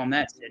can't bomb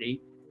that city.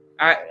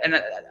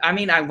 I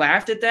mean, I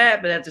laughed at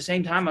that, but at the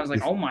same time, I was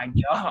like, oh my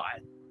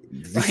God.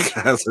 These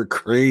guys are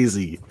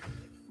crazy.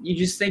 You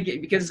just think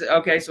because,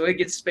 okay, so it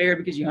gets spared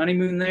because you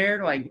honeymoon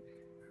there? Like,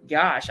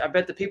 gosh, I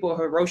bet the people of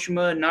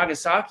Hiroshima and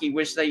Nagasaki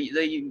wish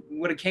they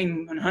would have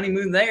came and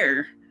honeymoon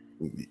there.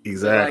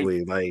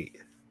 Exactly.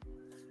 Like,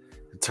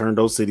 turn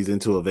those cities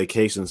into a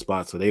vacation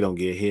spot so they don't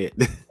get hit.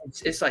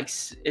 It's like,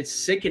 it's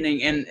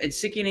sickening, and it's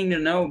sickening to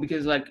know,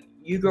 because like,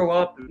 you grow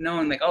up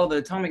knowing like, oh, the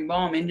atomic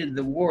bomb ended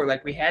the war,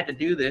 like we had to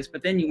do this,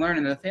 but then you learn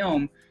in the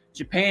film,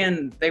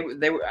 Japan, they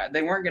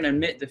weren't going to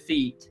admit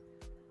defeat,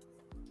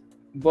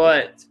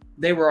 but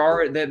they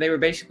were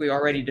basically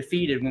already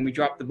defeated when we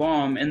dropped the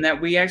bomb, and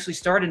that we actually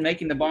started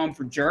making the bomb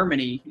for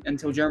Germany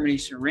until Germany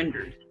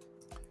surrendered.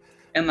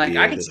 And like,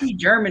 I could see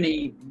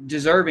Germany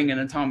deserving an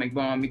atomic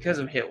bomb because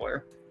of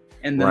Hitler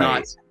and the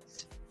Nazis.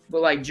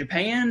 But like,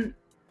 Japan,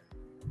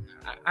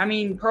 I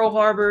mean, Pearl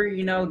Harbor,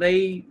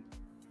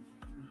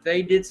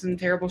 they did some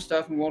terrible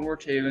stuff in World War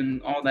II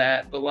and all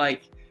that, but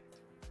like,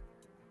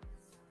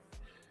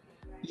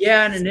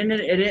 yeah, and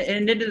it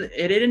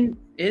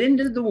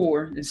ended the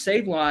war. It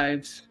saved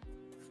lives,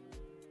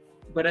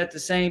 but at the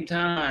same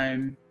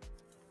time,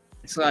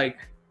 it's like,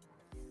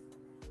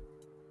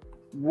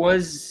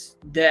 was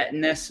that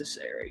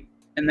necessary?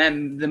 And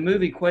then the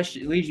movie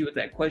question leaves you with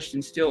that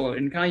question still,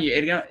 and kind of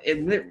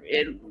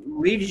it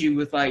leaves you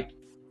with like,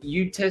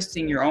 you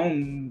testing your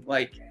own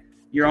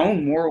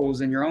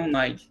morals and your own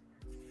like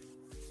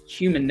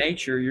human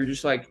nature. You're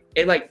just like,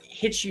 it like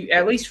hits you,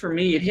 at least for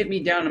me, it hit me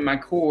down in my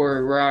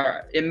core,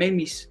 where it made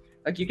me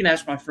like, you can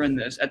ask my friend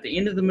this, at the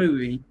end of the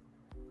movie,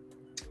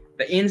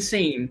 the end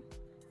scene,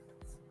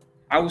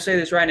 I will say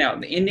this right now,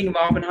 the ending of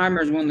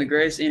Oppenheimer is one of the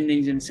greatest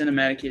endings in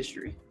cinematic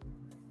history.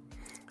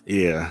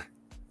 Yeah.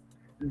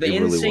 The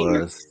end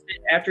scene,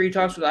 after he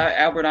talks with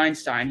Albert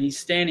Einstein, he's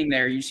standing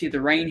there, you see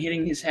the rain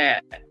hitting his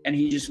hat, and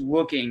he's just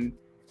looking,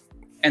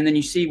 and then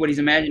you see what he's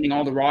imagining,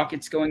 all the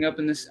rockets going up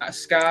in the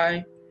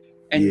sky.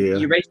 And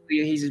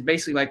he's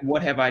basically like,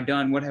 what have I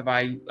done? What have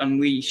I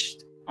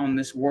unleashed on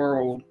this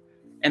world?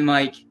 And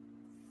like,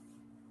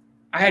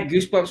 I had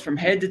goosebumps from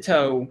head to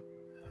toe.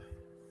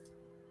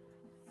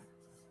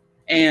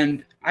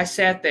 And I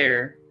sat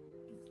there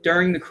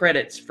during the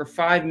credits for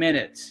 5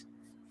 minutes,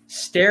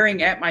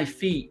 staring at my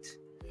feet,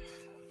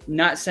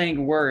 not saying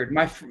a word.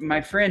 My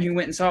friend who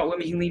went and saw it with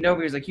me, he leaned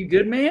over. He was like, "You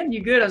good, man? You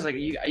good?" I was like,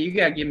 "You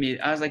gotta give me."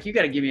 I was like, "You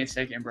gotta give me a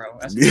second, bro."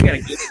 I was like, "You gotta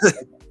give me a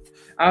second."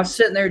 I was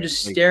sitting there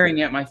just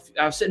staring at my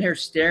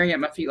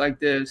feet like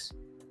this,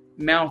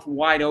 mouth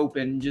wide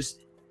open.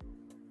 Just,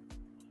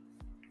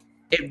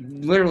 it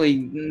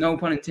literally, no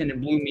pun intended,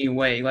 blew me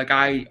away. Like,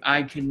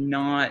 I could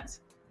not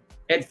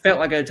it felt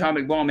like an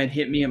atomic bomb had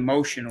hit me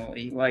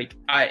emotionally. Like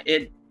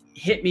it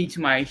hit me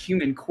to my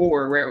human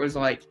core, where it was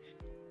like,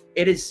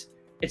 it's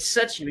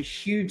such a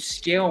huge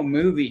scale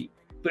movie,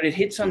 but it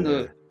hits on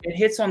Yeah.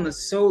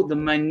 the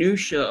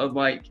minutia of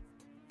like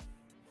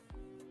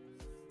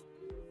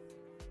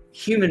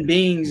human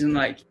beings and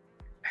like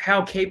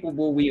how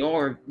capable we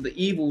are, the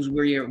evils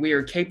we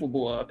are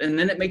capable of. And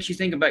then it makes you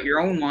think about your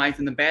own life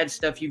and the bad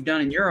stuff you've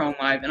done in your own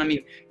life. And I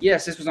mean,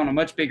 yes, this was on a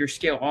much bigger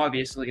scale,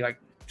 obviously, like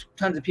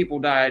tons of people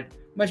died,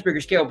 much bigger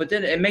scale, but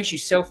then it makes you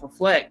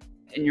self-reflect,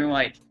 and you're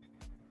like,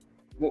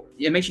 well,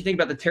 it makes you think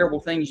about the terrible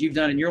things you've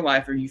done in your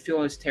life, or you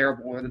feel it's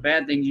terrible, or the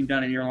bad things you've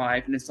done in your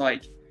life. And it's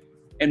like,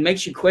 it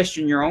makes you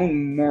question your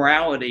own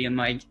morality and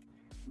like,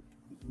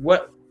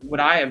 what would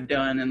I have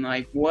done? And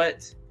like,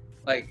 what,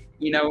 like,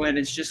 and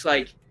it's just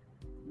like,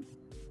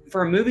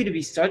 for a movie to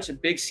be such a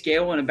big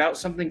scale and about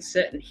something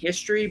set in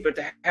history, but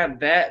to have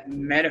that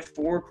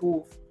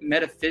metaphysical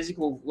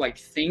like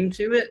theme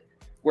to it,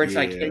 where it's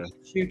like it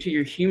hits you to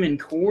your human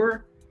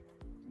core,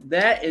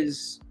 that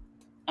is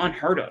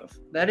unheard of.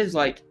 That is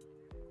like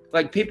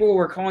people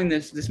were calling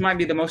this might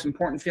be the most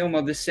important film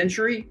of this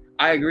century.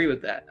 I agree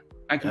with that.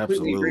 I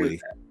completely agree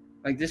with that.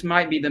 Like, this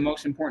might be the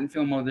most important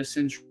film of this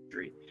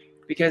century,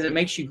 because it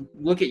makes you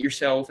look at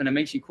yourself and it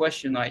makes you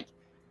question like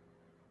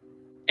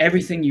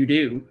everything you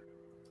do.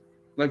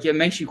 Like, it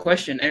makes you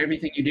question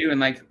everything you do and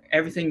like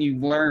everything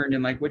you've learned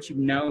and like what you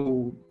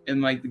know,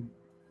 and like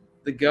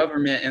the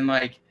government, and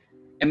like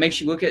it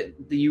makes you look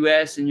at the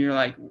U.S. and you're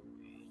like,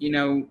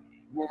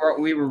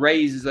 we were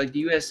raised as like the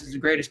U.S. is the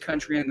greatest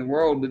country in the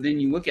world, but then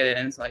you look at it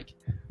and it's like,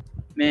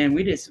 man,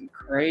 we did some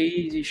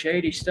crazy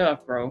shady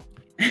stuff, bro.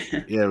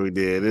 Yeah, we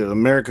did.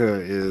 America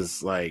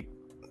is like,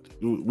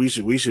 we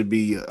should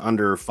be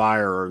under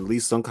fire, or at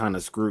least some kind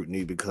of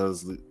scrutiny,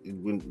 because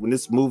when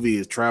this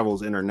movie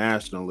travels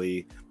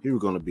internationally, people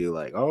are going to be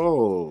like,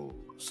 oh,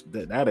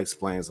 that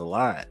explains a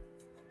lot.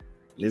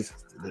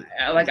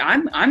 Like,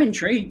 I'm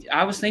intrigued.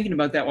 I was thinking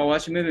about that while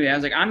watching the movie. I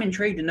was like, I'm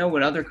intrigued to know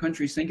what other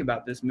countries think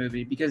about this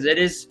movie, because it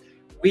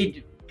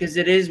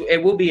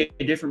will be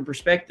a different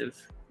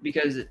perspective,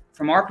 because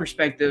from our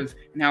perspective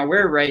and how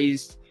we're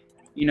raised,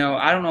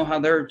 I don't know how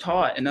they're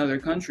taught in other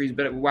countries,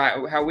 but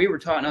how we were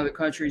taught in other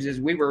countries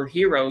is we were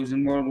heroes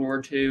in World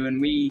War II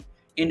and we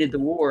ended the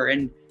war.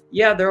 And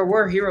yeah, there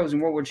were heroes in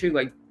World War II,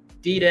 like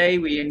D-Day,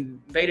 we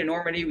invaded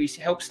Normandy, we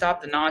helped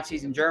stop the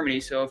Nazis in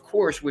Germany. So of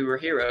course we were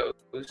heroes,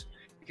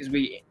 because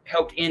we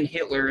helped end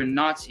Hitler and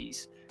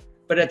Nazis.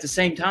 But at the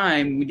same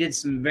time, we did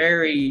some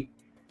very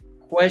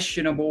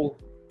questionable,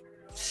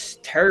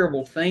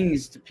 terrible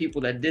things to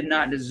people that did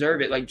not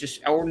deserve it, like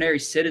just ordinary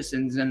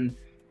citizens. And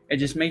it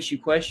just makes you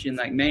question,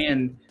 like,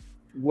 man,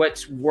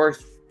 what's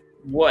worth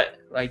what?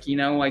 Like,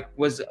 like,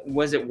 was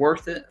it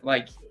worth it?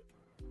 Like,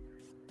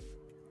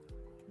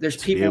 there's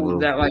people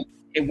that like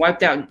it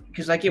wiped out,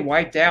 because like it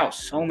wiped out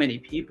so many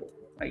people.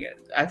 Like,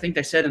 I think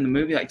they said in the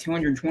movie like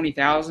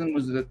 220,000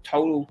 was the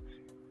total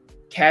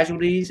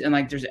casualties. And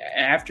like there's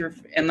after,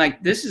 and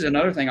like this is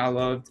another thing I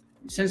loved,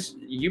 since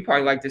you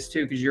probably like this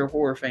too because you're a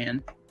horror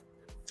fan.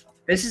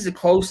 This is the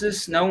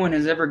closest no one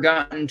has ever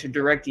gotten to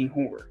directing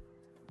horror.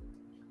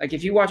 Like,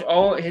 if you watch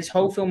all his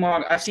whole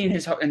filmography, I've seen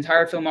his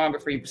entire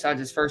filmography besides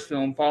his first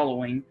film,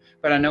 Following,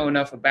 but I know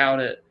enough about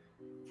it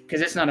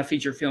because it's not a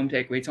feature film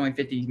takeaway. It's only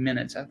 50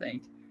 minutes, I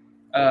think.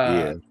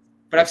 But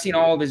I've seen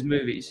all of his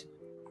movies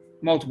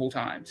multiple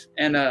times,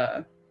 and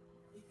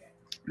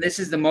this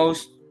is the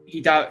most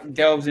he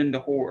delves into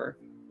horror,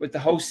 with the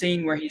whole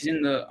scene where he's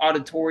in the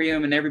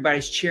auditorium and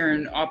everybody's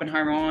cheering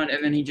Oppenheimer on,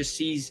 and then he just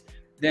sees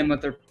them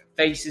with their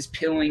faces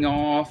peeling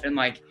off, and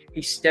like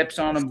he steps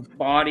on a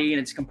body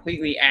and it's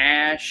completely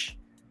ash,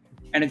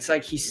 and it's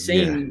like he's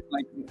seeing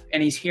like,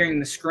 and he's hearing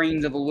the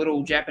screams of a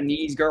little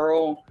Japanese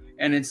girl,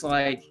 and it's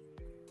like,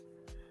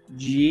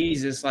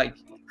 Jesus, like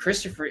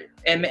Christopher,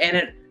 and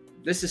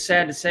this is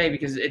sad to say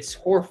because it's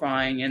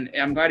horrifying, and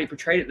I'm glad he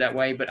portrayed it that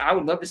way, but I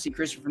would love to see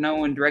Christopher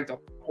Nolan direct a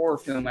horror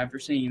film after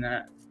seeing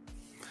that.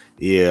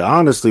 Yeah, I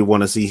honestly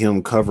want to see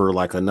him cover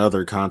like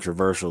another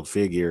controversial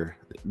figure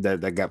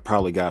that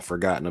probably got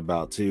forgotten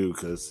about too.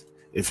 Because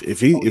if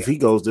he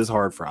goes this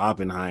hard for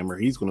Oppenheimer,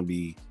 he's going to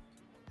be.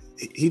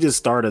 He just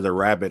started a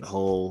rabbit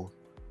hole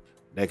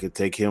that could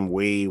take him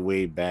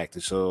way back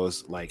to show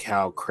us like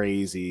how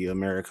crazy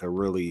America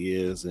really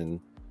is, and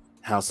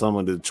how some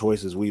of the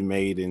choices we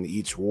made in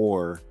each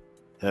war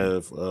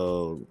have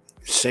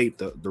shaped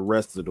the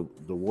rest of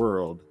the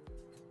world.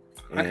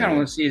 I kind of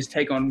want to see his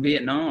take on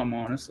Vietnam,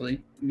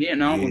 honestly.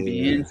 Vietnam would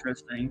be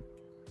interesting.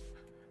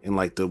 And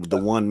like the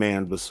one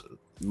man was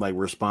like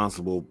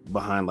responsible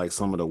behind like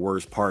some of the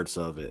worst parts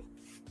of it.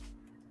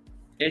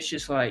 It's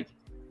just like,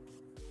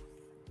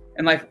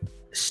 and like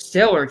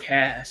stellar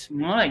cast,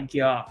 my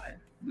God.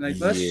 Like,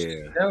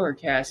 stellar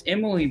cast.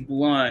 Emily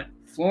Blunt,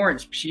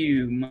 Florence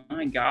Pugh,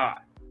 my God.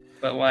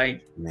 But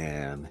like,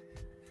 man.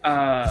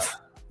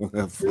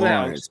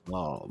 Florence,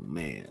 oh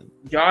man.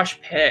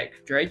 Josh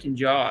Peck,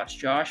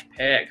 Josh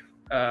Peck,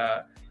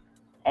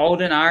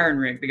 Alden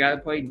Ehrenreich, the guy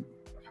that played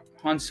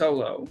Han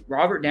Solo,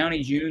 Robert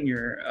Downey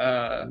Jr.,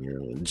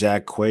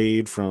 Jack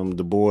Quaid from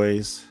The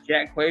Boys.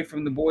 Jack Quaid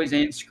from The Boys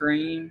and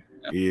Scream,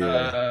 Yeah,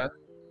 uh,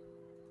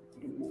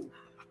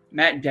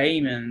 Matt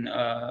Damon,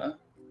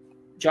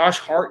 Josh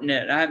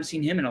Hartnett. I haven't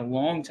seen him in a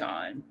long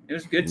time. It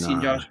was good seeing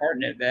nah, Josh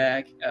Hartnett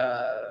back.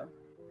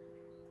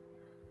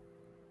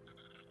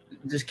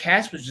 This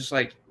cast was just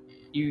like,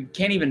 you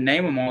can't even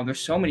name them all. There's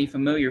so many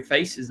familiar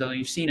faces though.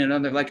 You've seen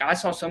another, like I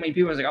saw so many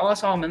people. I was like, oh, I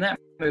saw him in that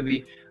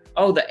movie.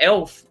 Oh, the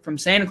elf from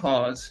Santa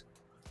Claus.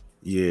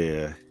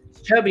 yeah.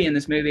 He's chubby in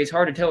this movie. It's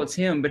hard to tell it's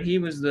him, but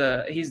he's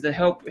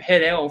the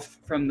head elf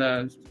from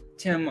the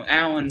Tim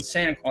Allen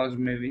Santa Claus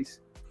movies.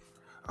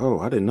 Oh,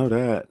 I didn't know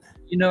that.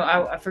 You know,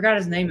 I forgot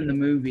his name in the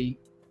movie.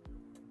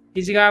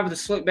 He's the guy with the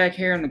slick back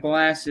hair and the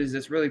glasses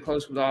that's really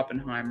close with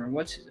Oppenheimer.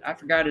 I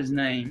forgot his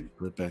name.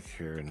 Slip back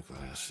hair and the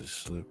glasses.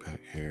 Slip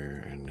back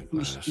hair and the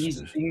He's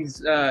glasses.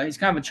 he's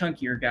kind of a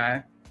chunkier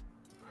guy.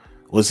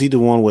 Was he the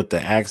one with the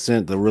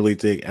accent, the really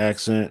thick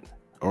accent?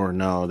 Or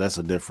no, that's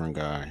a different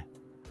guy.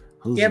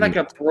 He Who's had like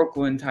a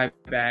Brooklyn type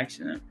of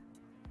accent.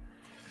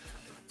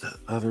 the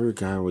other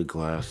guy with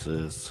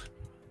glasses?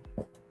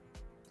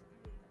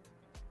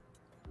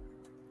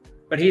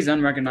 But he's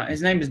unrecognizable.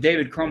 His name is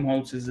David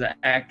Krumholtz, is the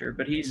actor,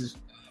 but he's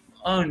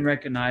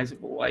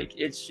unrecognizable. Like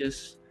it's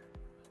just,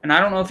 and I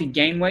don't know if he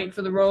gained weight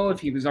for the role, if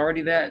he was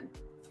already that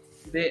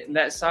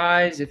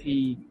size, if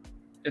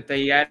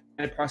they added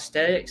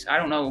prosthetics. I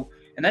don't know.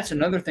 And that's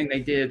another thing they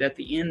did at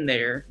the end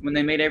there when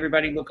they made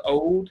everybody look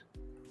old.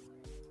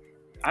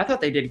 I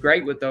thought they did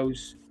great with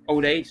those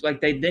old age.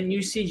 Like they didn't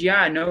use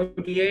CGI, no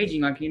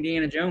de-aging like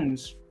Indiana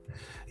Jones.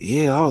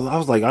 Yeah, I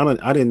was like,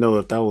 I didn't know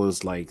if that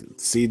was like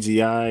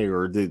CGI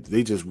or did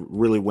they just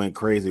really went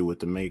crazy with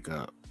the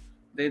makeup.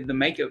 The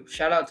makeup,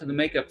 shout out to the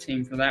makeup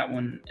team for that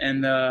one.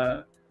 And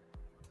I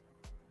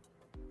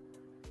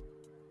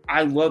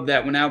love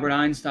that when Albert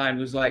Einstein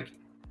was like,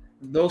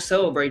 they'll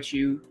celebrate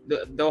you,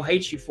 they'll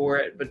hate you for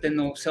it, but then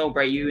they'll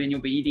celebrate you and you'll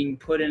be eating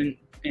pudding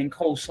and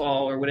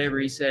coleslaw or whatever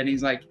he said. And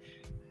he's like,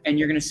 and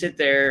you're going to sit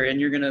there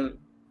and you're going to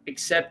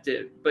accept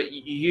it. But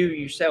you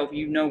yourself,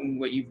 you know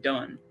what you've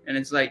done. And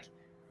it's like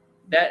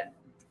that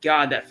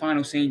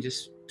final scene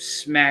just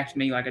smacked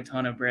me like a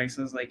ton of bricks.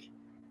 I was like,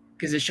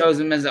 because it shows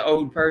him as an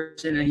old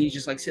person and he's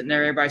just like sitting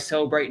there, everybody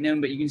celebrating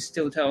him, but you can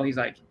still tell he's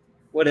like,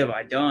 what have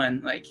I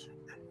done? Like,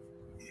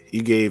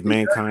 He gave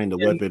mankind a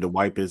weapon to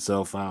wipe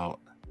itself out.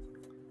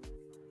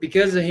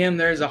 Because of him,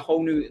 there's a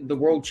whole the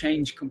world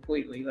changed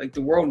completely. Like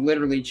the world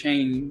literally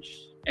changed.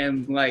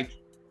 And like,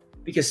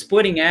 because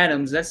splitting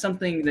atoms, that's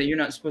something that you're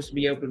not supposed to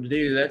be able to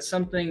do. That's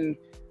something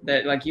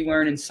that like you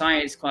learn in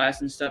science class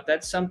and stuff.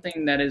 That's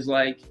something that is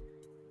like,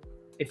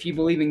 if you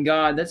believe in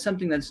God, that's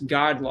something that's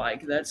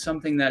godlike. That's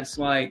something that's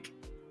like,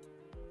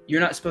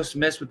 you're not supposed to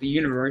mess with the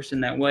universe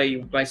in that way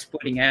by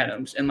splitting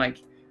atoms. And like,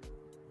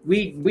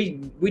 we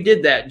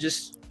did that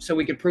just so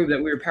we could prove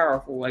that we were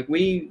powerful. Like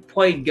we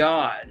played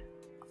God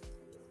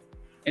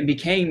and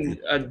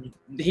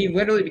he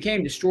literally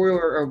became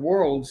destroyer of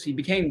worlds. He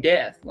became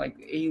death. Like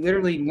he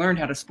literally learned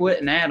how to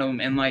split an atom,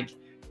 and like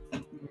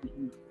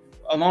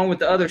along with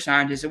the other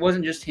scientists, it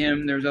wasn't just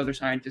him. There was other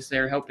scientists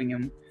there helping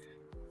him,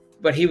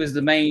 but he was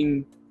the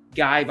main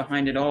guy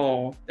behind it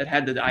all that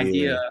had the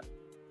idea.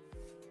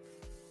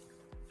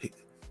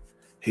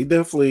 He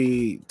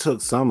definitely took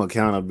some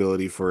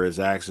accountability for his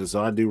actions,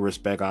 so I do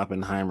respect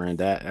Oppenheimer in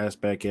that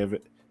aspect of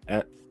it.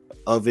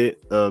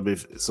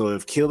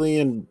 If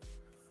Killian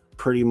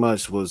pretty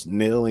much was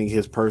nailing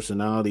his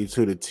personality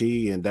to the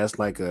T, and that's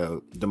like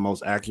the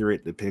most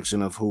accurate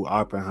depiction of who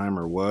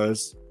Oppenheimer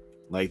was,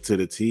 like to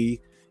the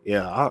T.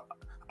 Yeah,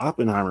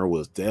 Oppenheimer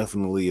was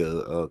definitely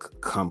a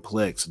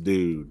complex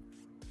dude,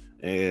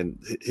 and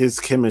his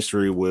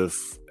chemistry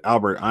with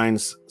Albert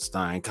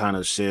Einstein kind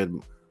of shed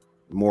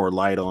more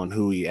light on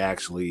who he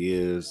actually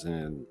is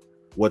and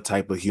what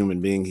type of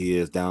human being he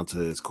is down to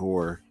his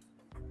core.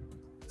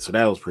 So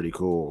that was pretty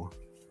cool.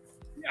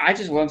 I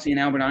just love seeing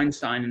Albert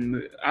Einstein,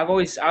 and I've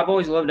always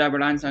loved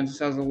Albert Einstein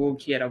since I was a little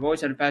kid. I've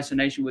always had a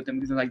fascination with him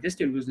because I'm like, this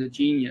dude was a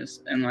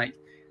genius, and like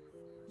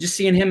just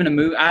seeing him in a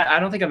movie. I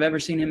don't think I've ever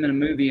seen him in a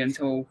movie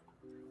until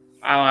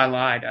I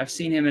lied. I've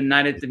seen him in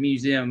Night at the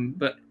Museum,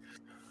 but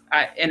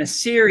in a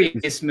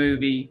serious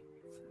movie,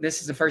 this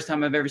is the first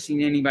time I've ever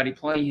seen anybody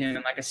play him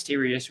in like a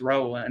serious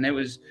role, and it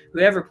was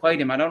whoever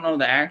played him. I don't know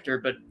the actor,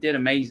 but did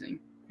amazing.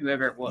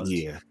 Whoever it was.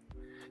 Yeah,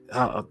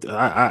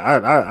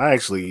 I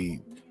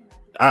actually.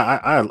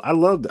 I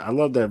love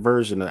that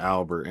version of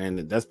Albert, and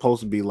that's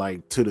supposed to be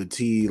like to the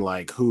T,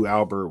 like who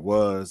Albert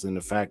was, and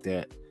the fact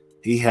that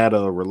he had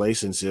a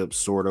relationship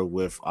sort of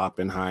with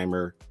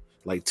Oppenheimer,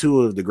 like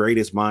two of the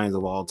greatest minds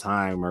of all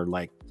time, are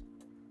like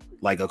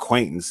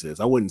acquaintances.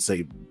 I wouldn't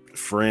say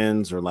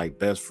friends or like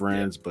best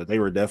friends, but they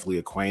were definitely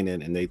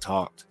acquainted, and they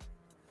talked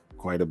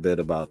quite a bit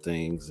about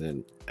things.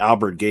 And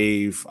Albert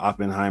gave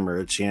Oppenheimer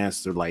a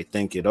chance to like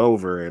think it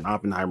over, and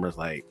Oppenheimer's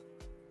like,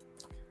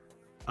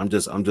 I'm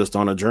just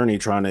on a journey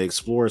trying to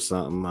explore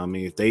something. I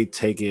mean, if they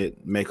take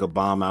it, make a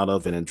bomb out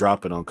of it, and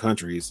drop it on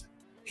countries,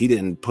 he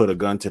didn't put a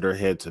gun to their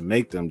head to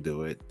make them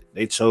do it.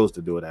 They chose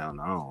to do it on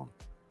their own.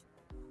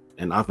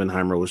 and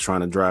Oppenheimer was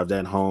trying to drive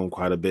that home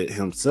quite a bit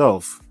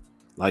himself,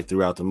 like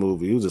throughout the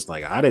movie. He was just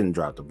like, I didn't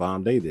drop the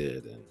bomb, they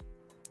did.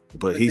 But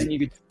But he, then you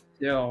could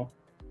tell.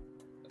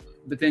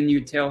 But then you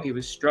could tell he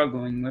was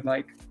struggling with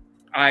like,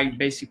 I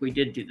basically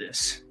did do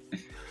this.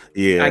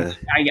 I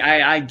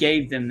yeah, I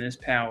gave them this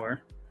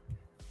power.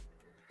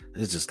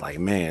 it's just like,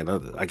 man,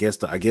 I guess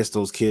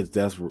those kids,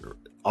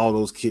 all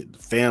those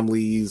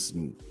families,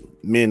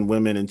 men,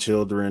 women, and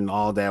children,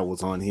 all that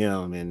was on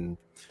him, and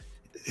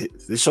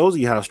it shows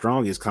you how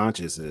strong his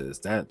conscience is.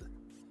 That,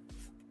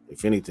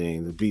 if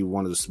anything, to be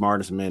one of the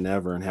smartest men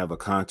ever and have a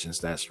conscience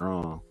that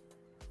strong.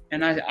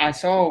 And I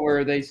saw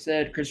where they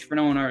said Christopher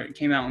Nolan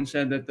came out and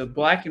said that the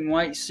black and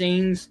white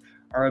scenes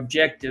are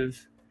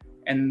objective,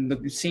 and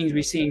the scenes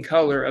we see in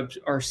color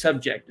are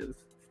subjective.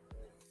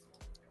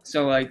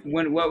 So like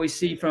when what we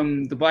see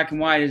from the black and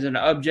white is an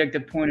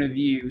objective point of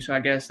view. So I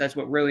guess that's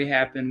what really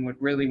happened,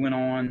 what really went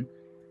on,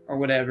 or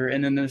whatever.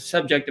 And then the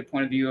subjective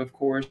point of view, of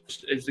course,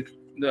 is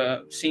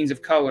the scenes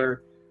of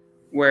color,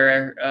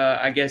 where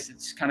I guess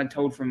it's kind of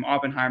told from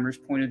Oppenheimer's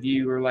point of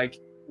view, or like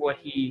what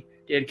he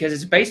did, because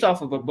it's based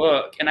off of a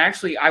book. And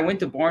actually, I went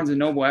to Barnes and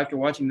Noble after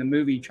watching the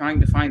movie, trying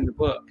to find the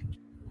book,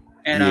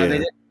 and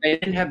Yeah, they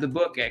didn't have the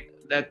book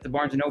at the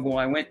Barnes and Noble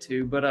I went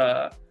to. But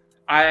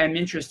I am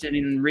interested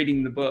in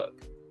reading the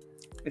book.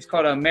 It's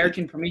called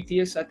American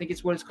Prometheus, I think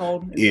it's what it's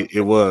called.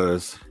 it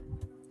was.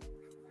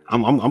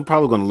 I'm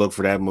probably gonna look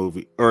for that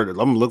movie, or I'm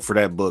gonna look for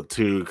that book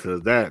too,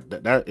 because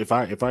that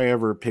if I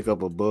ever pick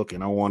up a book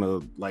and I want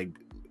to like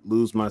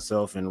lose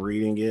myself in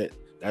reading it,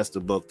 that's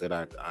the book that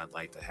I'd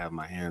like to have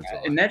my hands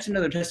on. And that's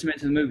another testament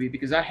to the movie,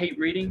 because I hate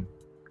reading.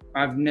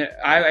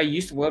 I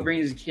used to love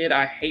reading as a kid.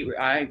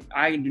 I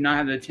do not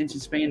have the attention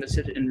span to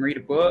sit and read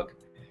a book.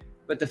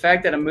 But the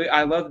fact that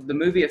I love the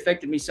movie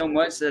affected me so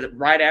much that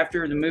right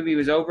after the movie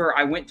was over,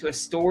 I went to a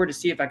store to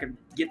see if I could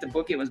get the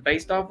book it was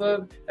based off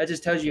of. That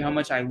just tells you how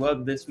much I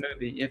love this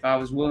movie, if I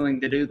was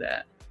willing to do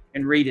that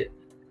and read it.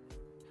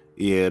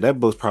 Yeah, that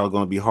book's probably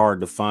gonna be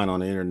hard to find on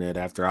the internet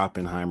after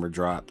Oppenheimer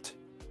dropped.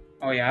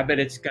 Oh yeah, I bet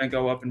it's gonna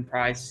go up in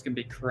price. It's gonna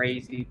be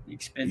crazy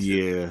expensive.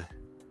 Yeah,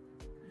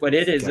 But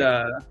it is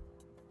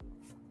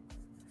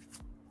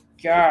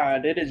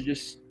God, it is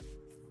just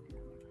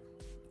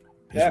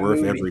it's worth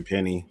movie. every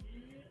penny.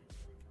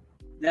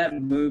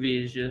 That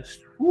movie is just,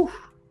 whew.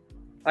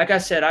 Like I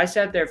said, I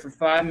sat there for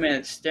 5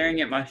 minutes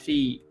staring at my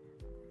feet,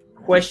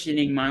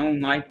 questioning my own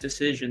life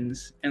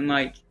decisions. And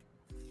like,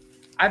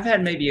 I've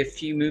had maybe a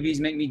few movies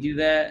make me do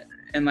that.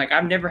 And like,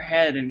 I've never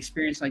had an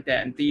experience like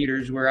that in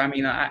theaters where, I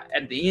mean,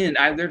 at the end,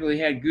 I literally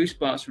had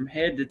goosebumps from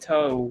head to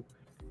toe.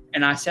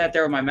 And I sat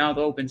there with my mouth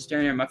open,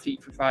 staring at my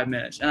feet for 5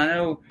 minutes. And I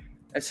know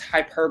that's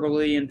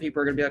hyperbole, and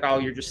people are going to be like, oh,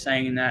 you're just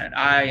saying that.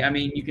 I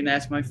mean, you can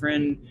ask my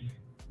friend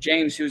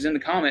James, who was in the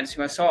comments,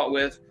 who I saw it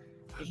with.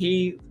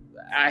 He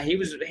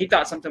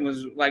thought something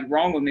was like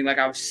wrong with me, like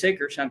I was sick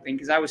or something,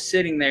 because I was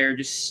sitting there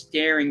just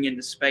staring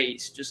into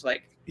space, just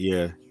like,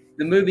 Yeah,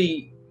 the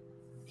movie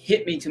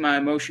hit me to my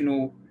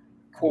emotional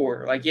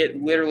core. Like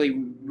it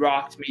literally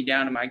rocked me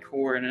down to my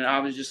core, and I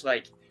was just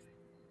like,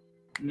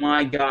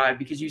 my God,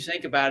 because you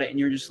think about it and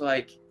you're just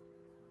like,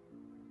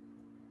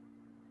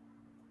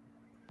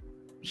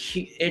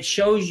 it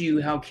shows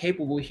you how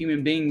capable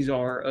human beings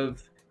are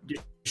of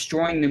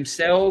destroying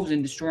themselves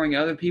and destroying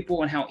other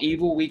people, and how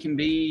evil we can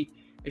be.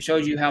 It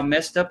shows you how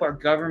messed up our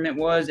government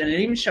was, and it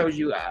even shows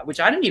you, which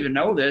I didn't even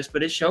know this,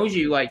 but it shows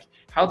you like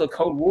how the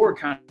Cold War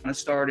kind of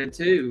started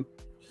too.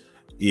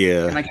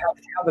 yeah, And like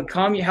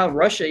how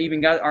Russia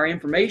even got our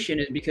information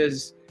is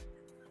because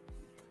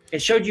it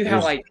showed you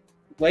how like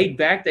laid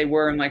back they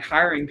were in like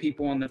hiring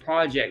people on the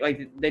project.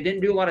 Like they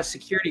didn't do a lot of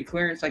security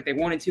clearance like they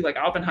wanted to. Like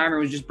Oppenheimer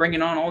was just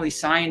bringing on all these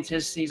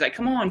scientists. He's like,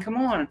 come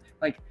on,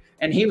 like,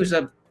 and he was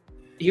a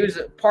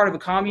part of a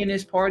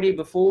communist party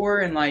before,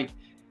 and like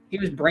he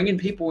was bringing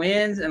people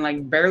in and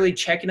like barely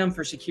checking them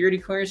for security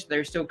clearance.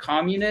 They're still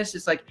communists.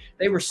 It's like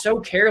they were so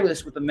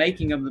careless with the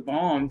making of the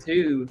bomb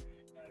too,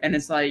 and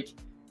it's like,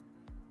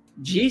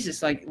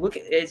 Jesus, like look,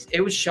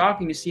 it was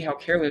shocking to see how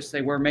careless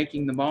they were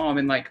making the bomb,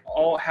 and like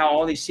how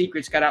all these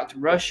secrets got out to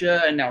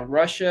Russia, and now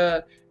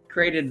Russia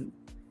created,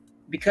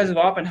 because of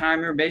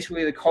Oppenheimer,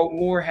 basically the Cold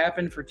War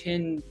happened for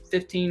 10,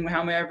 15,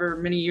 however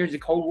many years the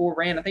Cold War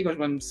ran. I think it was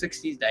from the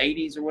 60s to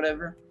 80s or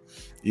whatever.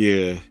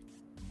 yeah.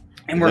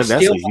 And that's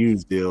a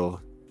huge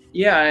deal.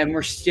 Yeah, and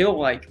we're still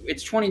like,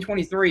 it's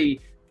 2023.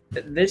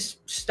 This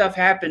stuff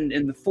happened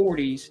in the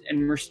 40s,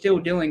 and we're still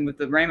dealing with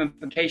the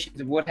ramifications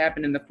of what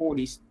happened in the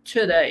 40s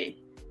today.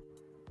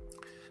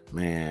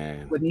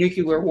 Man, with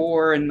nuclear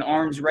war and the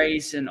arms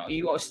race, and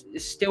it's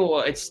still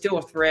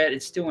a threat.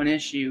 It's still an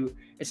issue.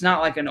 It's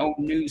not like an old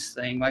news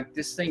thing. Like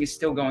this thing is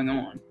still going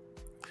on.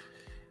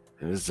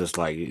 And it's just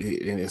like,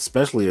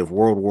 especially if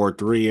World War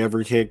III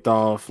ever kicked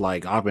off,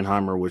 like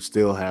Oppenheimer would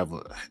still have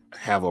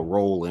a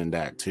role in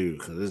that too,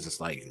 because it's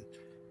just like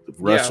if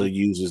Russia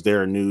uses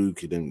their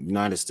nuke, and the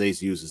United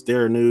States uses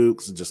their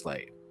nukes, it's just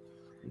like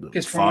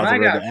because from what I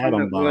got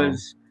from it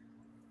was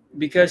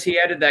because he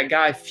added that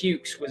guy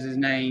Fuchs was his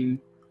name,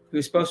 who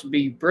was supposed to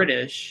be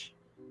British,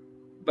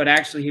 but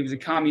actually he was a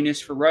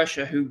communist for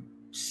Russia who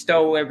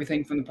stole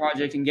everything from the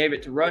project and gave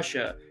it to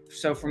Russia.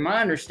 So from my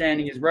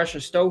understanding is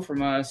Russia stole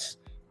from us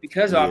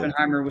because Yeah,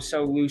 Oppenheimer was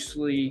so loose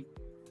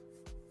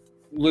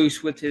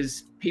with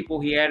his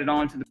people he added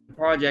on to the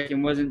project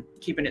and wasn't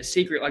keeping it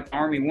secret like the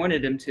army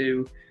wanted him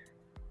to.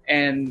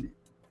 And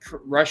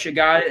Russia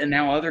got it, and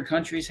now other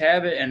countries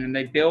have it, and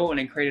they built and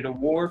it created a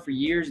war for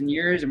years and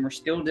years, and we're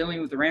still dealing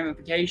with the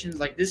ramifications.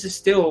 Like this is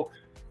still,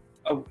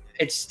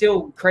 it's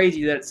still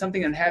crazy that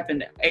something that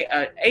happened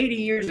 80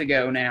 years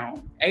ago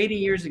now, 80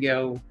 years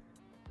ago,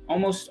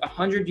 almost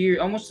 100 years,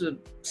 almost a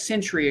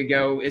century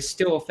ago, is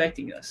still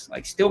affecting us.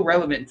 Like still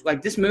relevant.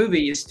 Like this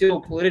movie is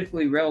still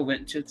politically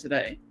relevant to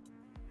today.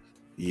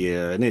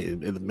 yeah, and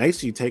it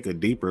makes you take a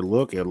deeper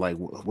look at like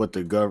what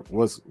the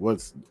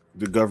what's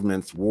the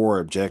government's war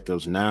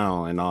objectives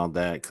now and all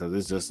that, because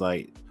it's just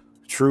like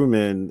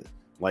Truman,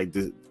 like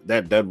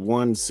that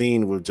one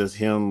scene with just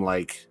him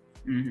like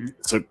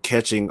so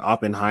catching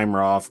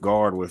Oppenheimer off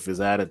guard with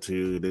his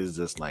attitude is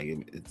just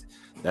like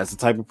that's the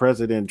type of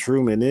president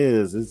Truman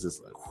is. It's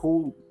just like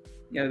who.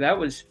 Yeah, that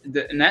was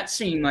and that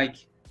scene like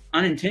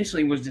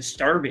unintentionally was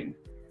disturbing.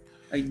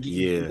 Like,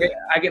 Yeah,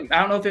 I don't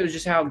know if it was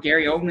just how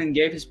Gary Oldman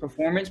gave his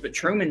performance, but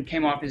Truman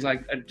came off as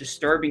like a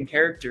disturbing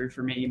character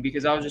for me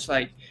because I was just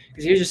like,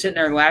 because he was just sitting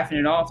there laughing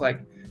it off,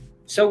 like,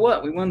 so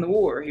what? We won the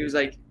war. He was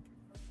like,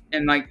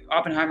 and like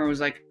Oppenheimer was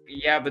like,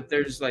 yeah, but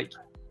there's like,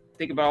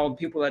 think about all the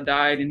people that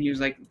died, and he was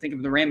like, think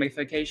of the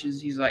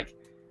ramifications. He's like,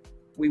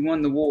 we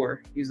won the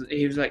war.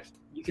 He was like,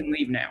 you can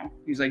leave now.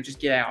 He was like, just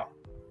get out.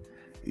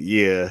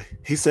 yeah,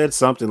 he said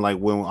something like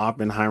when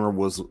Oppenheimer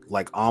was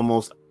like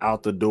almost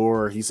out the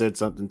door, he said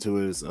something to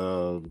his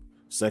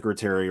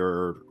secretary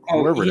or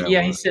whoever that He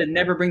was. said,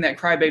 never bring that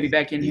crybaby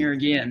back in here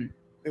again.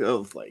 It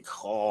was like,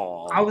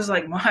 oh, I was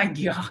like, my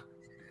God.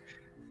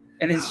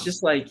 And it's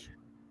just like,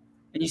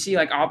 and you see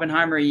like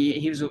Oppenheimer,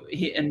 he was a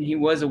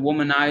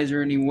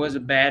womanizer, and he was a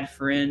bad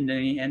friend,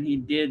 and he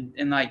did,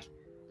 and like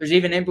there's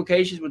even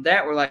implications with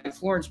that where like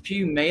Florence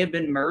Pugh may have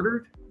been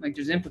murdered. Like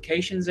there's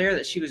implications there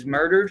that she was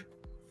murdered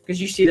because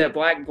you see that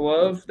black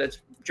glove that's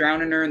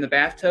drowning her in the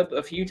bathtub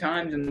a few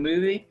times in the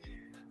movie,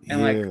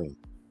 and like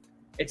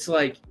it's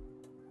like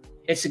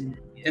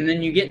and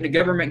then you get into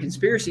government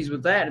conspiracies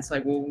with that. It's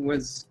like, well,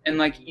 and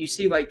like you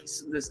see like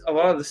this, a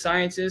lot of the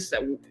scientists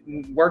that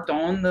worked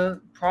on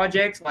the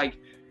project, like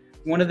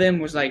one of them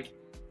was like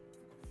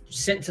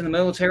sent to the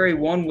military.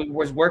 One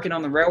was working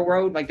on the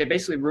railroad. Like they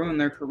basically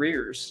ruined their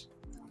careers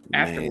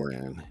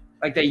afterward.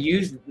 Like they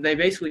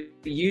basically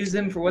used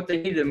them for what they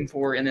needed them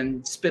for, and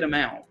then spit them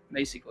out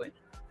basically.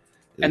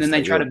 And then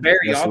they try to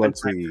bury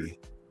Oppenheimer.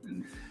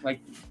 Like,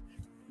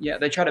 yeah,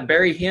 they try to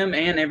bury him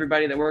and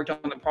everybody that worked on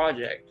the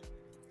project.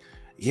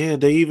 Yeah,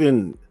 they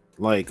even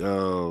like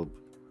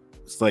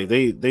it's like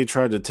they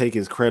tried to take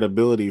his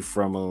credibility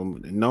from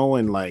him,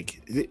 knowing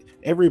like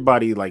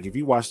everybody, like if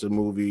you watch the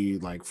movie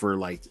like for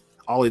like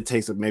all it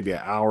takes maybe an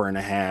hour and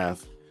a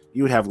half,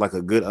 you would have like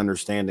a good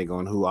understanding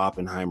on who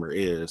Oppenheimer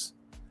is,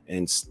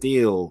 and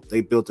still they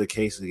built a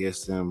case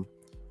against him,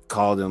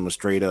 called him a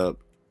straight up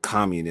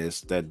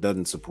communist that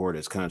doesn't support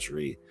his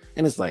country.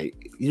 And it's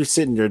like you're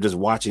sitting there just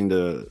watching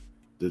the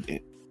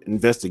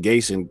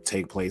investigation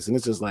take place, and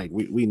it's just like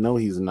we know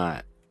he's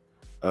not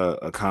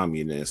a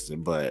communist,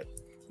 but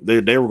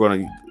they were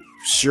going to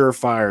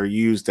surefire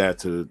use that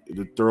to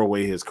throw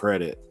away his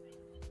credit.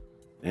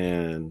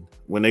 And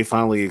when they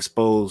finally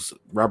exposed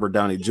Robert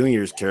Downey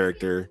Jr.'s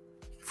character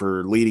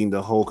for leading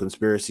the whole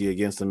conspiracy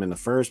against him in the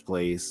first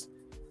place,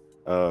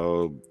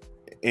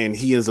 and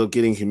he ends up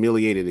getting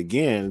humiliated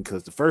again,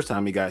 because the first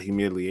time he got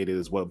humiliated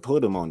is what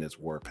put him on this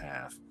war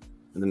path,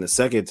 and then the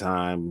second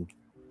time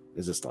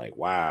it's just like,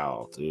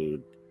 wow,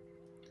 dude.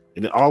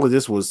 And all of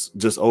this was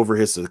just over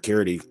his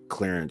security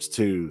clearance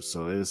too.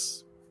 So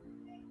it's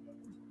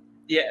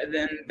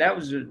then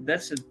that's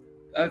the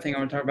other thing I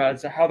want to talk about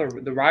is how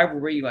the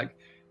rivalry, like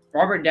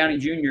Robert Downey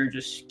Jr.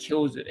 just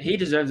kills it. He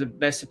deserves the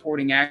best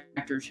supporting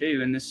actor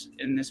too in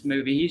this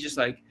movie. He's just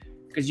like,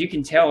 because you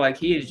can tell like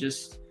he is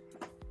just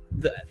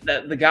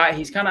the guy.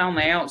 He's kind of on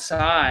the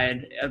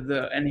outside of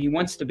and he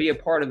wants to be a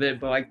part of it,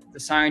 but like the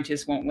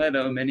scientists won't let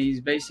him, and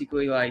he's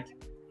basically like,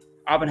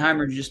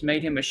 Oppenheimer just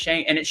made him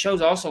ashamed. And it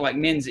shows also like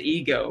men's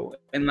ego,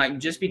 and like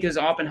just because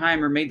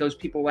Oppenheimer made those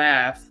people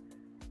laugh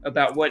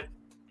about what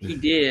he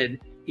did,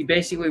 he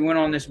basically went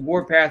on this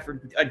warpath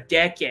for a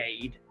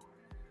decade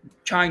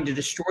trying to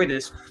destroy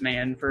this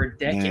man for a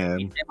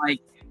decade. And like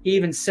he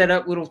even set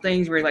up little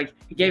things where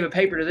he gave a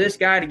paper to this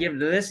guy to give it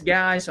to this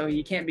guy, so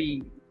it can't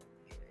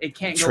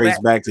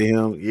go back to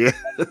him. Yeah.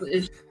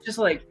 It's just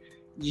like,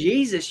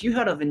 Jesus, you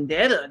had a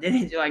vendetta,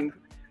 didn't you? Like,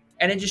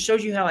 and it just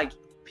shows you how like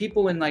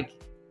people in like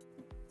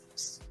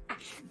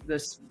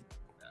this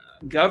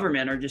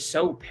government are just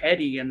so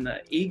petty, and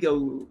the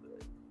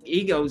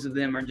egos of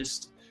them are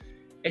just,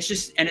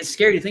 and it's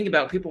scary to think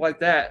about. People like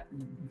that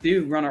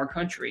do run our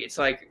country. It's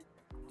like,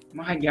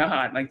 my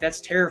God, like that's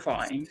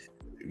terrifying.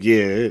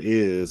 Yeah, it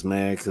is,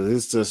 man, because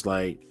it's just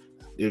like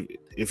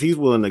if he's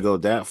willing to go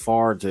that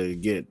far to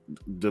get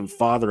the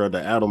father of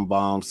the atom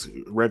bomb's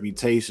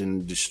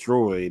reputation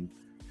destroyed,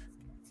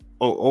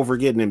 over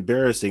getting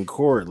embarrassed in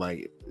court.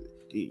 Like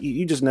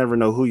you just never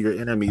know who your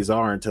enemies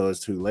are until it's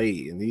too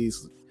late. And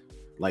he's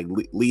like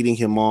leading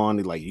him on,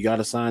 like, you got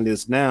to sign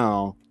this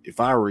now if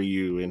I were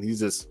you. And he's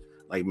just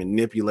like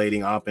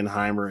manipulating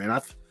Oppenheimer. And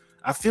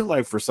I feel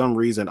like for some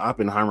reason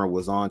Oppenheimer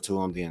was on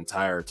to him the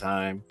entire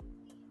time,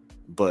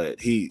 but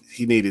he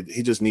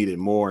just needed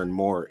more and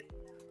more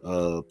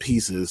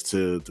pieces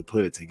to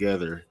put it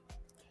together.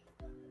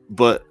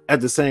 But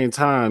at the same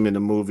time in the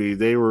movie,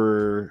 they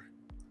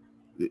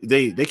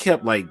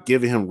kept like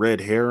giving him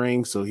red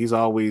herring, so he's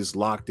always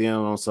locked in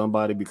on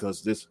somebody,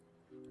 because this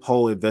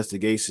whole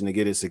investigation to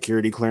get his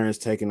security clearance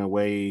taken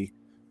away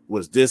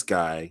was this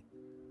guy,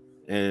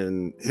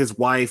 and his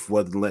wife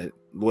wouldn't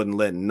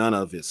let none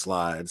of it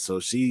slide. So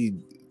she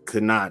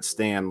could not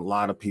stand a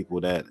lot of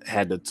people that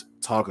had to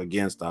talk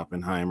against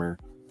Oppenheimer,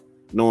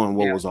 knowing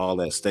what Yeah. was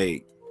all at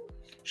stake.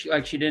 She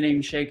didn't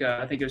even shake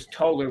I think it was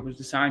Toller was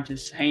the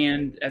scientist's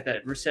hand at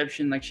that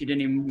reception. Like she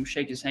didn't even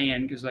shake his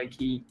hand because like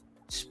he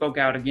spoke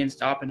out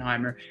against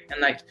Oppenheimer.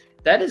 And like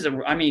that is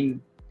I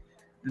mean,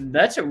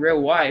 that's a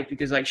real wife,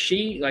 because like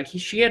she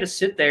had to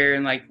sit there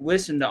and like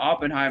listen to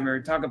Oppenheimer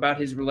talk about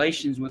his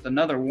relations with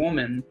another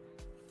woman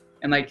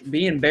and like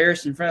be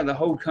embarrassed in front of the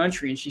whole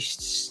country, and she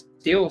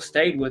still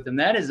stayed with him.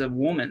 That is a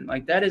woman.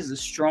 Like that is a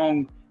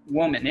strong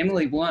woman.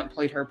 Emily Blunt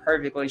played her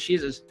perfectly.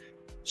 She's a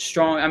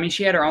strong. I mean,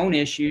 she had her own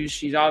issues.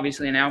 She's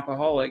obviously an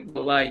alcoholic,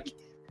 but like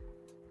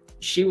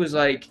she was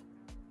like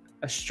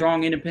a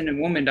strong, independent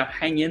woman to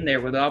hang in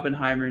there with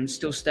Oppenheimer and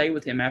still stay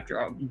with him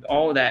after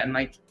all of that. And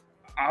like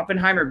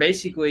Oppenheimer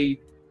basically,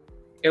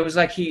 it was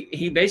like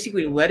he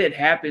basically let it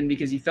happen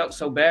because he felt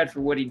so bad for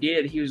what he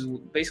did. He was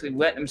basically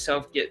letting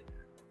himself get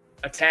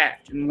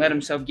attacked and let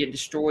himself get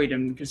destroyed,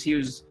 and because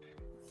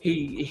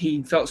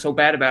he felt so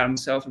bad about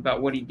himself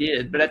about what he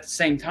did. But at the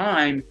same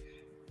time,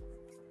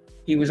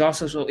 he was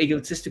also so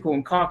egotistical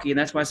and cocky, and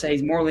that's why I say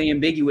he's morally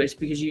ambiguous,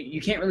 because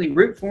you can't really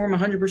root for him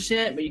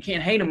 100%, but you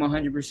can't hate him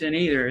 100%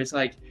 either. It's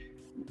like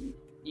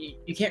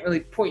you can't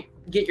really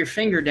get your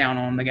finger down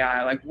on the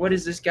guy. Like, what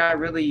does this guy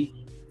really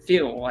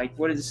feel? Like,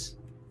 what is?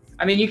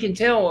 I mean, you can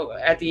tell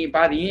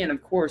by the end,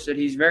 of course, that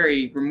he's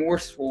very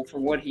remorseful for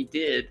what he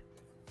did,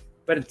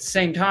 but at the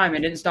same time, it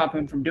didn't stop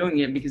him from doing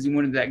it because he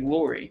wanted that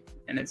glory.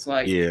 And it's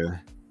like, Yeah.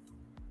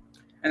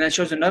 And that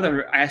shows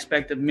another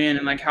aspect of men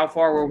and like how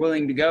far we're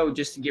willing to go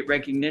just to get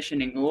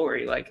recognition and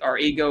glory. Like our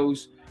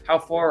egos, how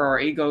far our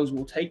egos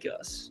will take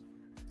us.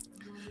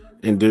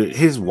 And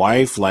his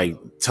wife like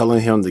telling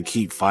him to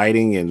keep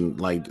fighting, and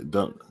like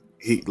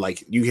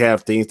you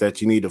have things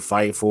that you need to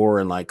fight for,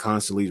 and like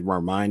constantly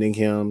reminding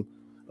him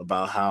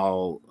about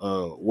how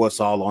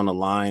what's all on the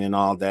line and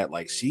all that.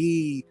 Like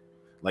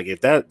if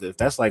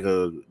that's like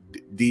a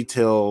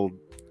detailed,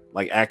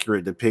 like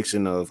accurate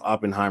depiction of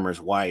Oppenheimer's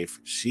wife,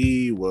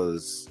 she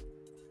was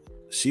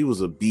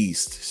a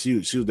beast. She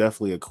was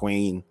definitely a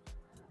queen.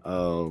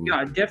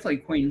 Yeah, definitely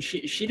queen.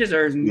 She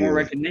deserves more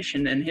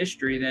recognition in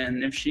history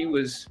than if she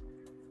was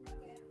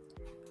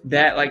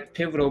that like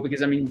pivotal,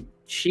 because I mean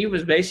she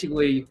was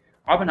basically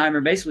Oppenheimer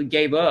basically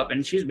gave up,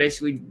 and she was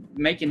basically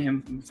making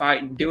him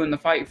fight, doing the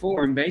fight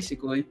for him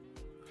basically.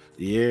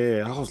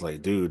 Yeah, I was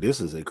like, dude,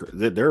 this is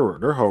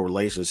their whole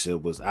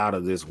relationship was out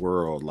of this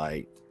world.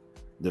 Like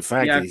the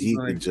fact that he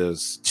could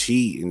just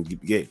cheat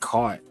and get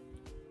caught.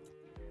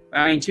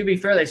 I mean, to be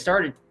fair, they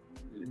started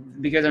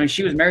because I mean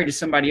she was married to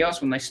somebody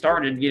else when they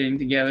started getting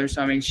together.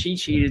 So I mean she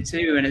cheated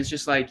too, and it's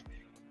just like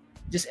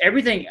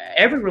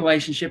every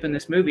relationship in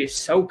this movie is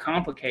so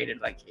complicated.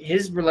 Like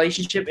his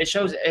relationship, it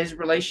shows his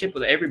relationship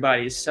with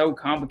everybody is so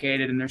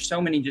complicated, and there's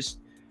so many just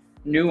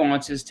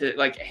nuances to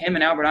like him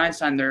and Albert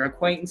Einstein. They're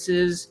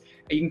acquaintances.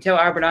 You can tell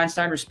Albert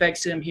Einstein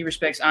respects him. He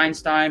respects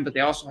Einstein, but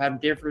they also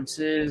have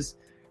differences.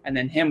 And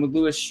then him with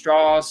Louis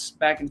Strauss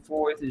back and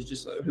forth is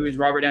just who is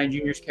Robert Downey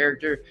Jr.'s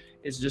character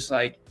is just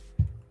like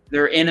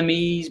they're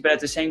enemies, but at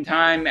the same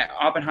time,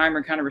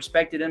 Oppenheimer kind of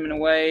respected him in a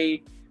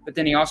way. But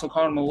then he also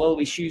called him a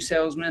lowly shoe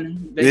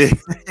salesman.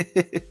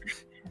 And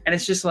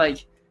it's just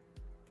like,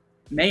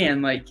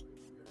 man, like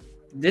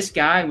this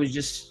guy was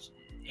just,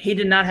 he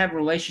did not have a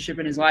relationship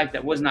in his life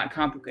that was not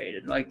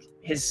complicated. Like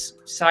his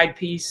side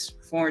piece,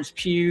 Florence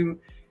Pugh,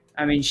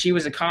 I mean, she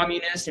was a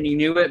communist and he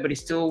knew it, but he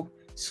still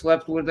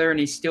slept with her and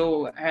he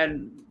still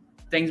had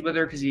things with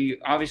her because he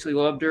obviously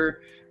loved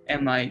her.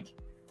 And like,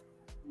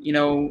 you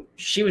know,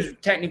 she was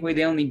technically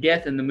the only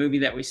death in the movie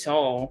that we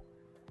saw.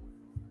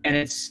 And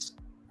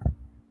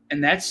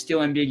that's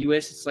still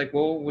ambiguous. It's like,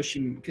 well, was she,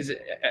 because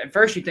at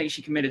first you think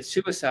she committed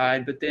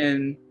suicide, but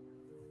then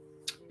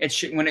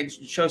when it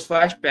shows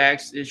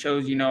flashbacks, it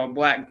shows, you know,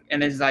 black,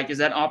 and it's like, is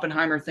that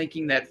Oppenheimer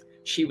thinking that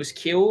she was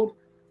killed,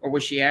 or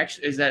was she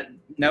actually? Is that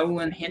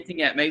Nolan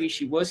hinting at maybe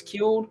she was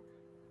killed,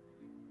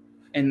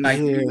 and like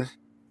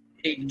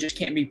it just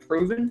can't be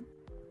proven?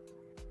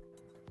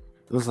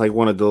 It's like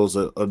one of those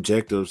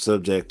objective,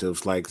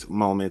 subjective like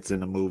moments in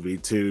the movie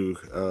too.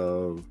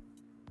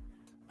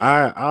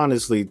 I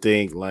honestly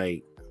think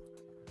like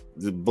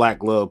the black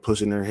glove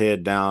pushing her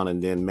head down,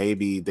 and then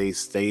maybe they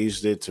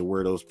staged it to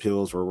where those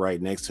pills were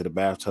right next to the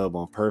bathtub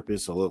on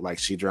purpose, so it looked like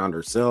she drowned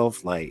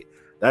herself. Like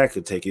that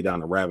could take you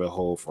down the rabbit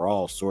hole for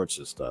all sorts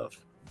of stuff.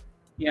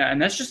 Yeah,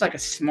 and that's just like a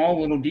small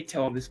little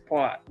detail of this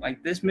plot.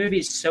 Like this movie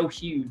is so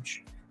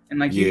huge, and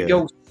like you could Yeah,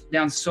 go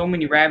down so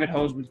many rabbit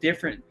holes with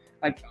different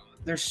like.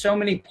 There's so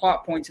many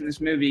plot points in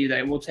this movie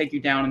that will take you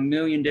down a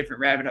million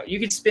different rabbit holes. You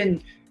could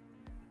spend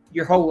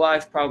your whole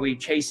life probably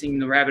chasing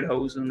the rabbit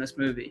holes in this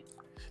movie.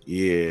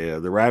 yeah.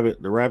 The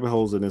rabbit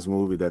holes in this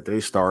movie that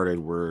they started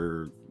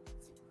were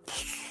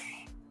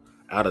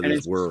out of And this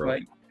it's just world.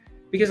 like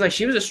because like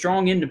she was a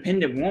strong,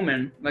 independent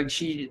woman. Like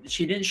she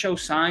didn't show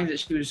signs that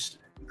she was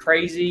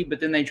crazy, but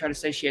then they try to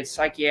say she had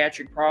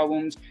psychiatric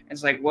problems. And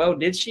it's like, well,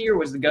 did she, or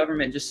was the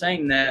government just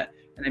saying that,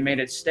 and they made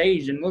it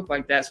staged and look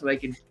like that so they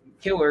could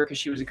kill her because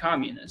she was a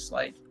communist?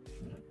 Like,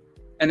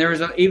 and there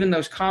was even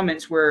those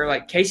comments where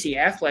like Casey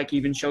Affleck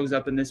even shows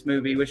up in this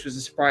movie, which was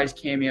a surprise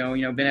cameo.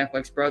 You know, Ben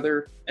Affleck's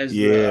brother as the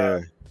Yeah,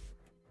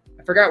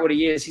 I forgot what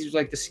he is. He was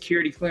like the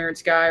security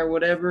clearance guy or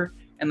whatever.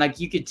 And like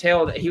you could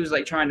tell that he was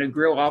like trying to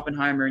grill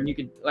Oppenheimer, and you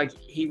could like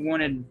he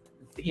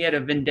had a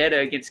vendetta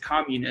against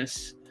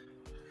communists,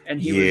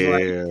 and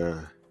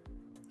yeah,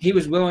 he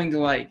was willing to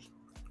like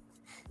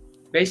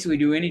basically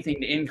do anything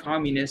to end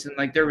communists. And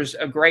like there was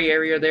a gray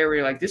area there where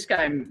you're like, this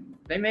guy,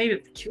 they may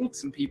have killed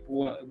some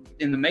people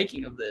in the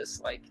making of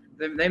this. Like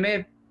they may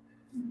have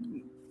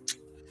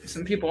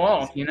some people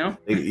off, you know?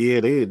 yeah.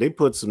 They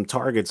put some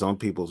targets on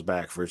people's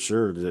back for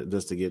sure,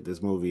 just to get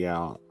this movie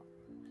out.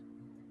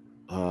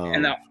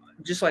 And Um,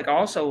 just like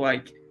also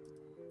like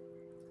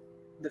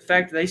the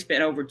fact that they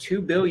spent over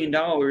 $2 billion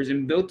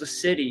and built a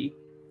city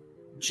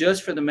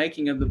just for the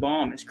making of the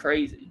bomb is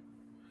crazy.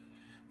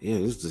 yeah,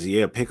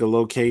 yeah. Pick a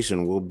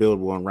location. We'll build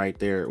one right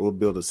there. We'll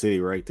build a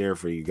city right there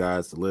for you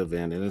guys to live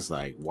in. And it's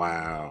like,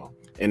 wow.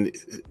 And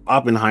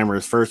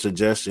Oppenheimer's first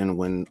suggestion,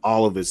 when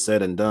all of it's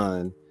said and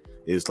done,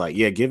 is like,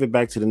 yeah, give it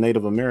back to the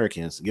Native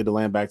Americans. Give the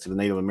land back to the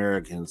Native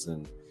Americans.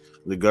 And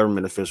the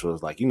government official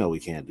is like, we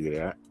can't do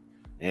that.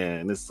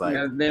 And it's You like,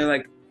 know, they're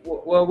like,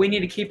 well, we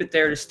need to keep it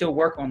there to still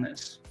work on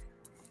this.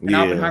 And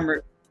yeah,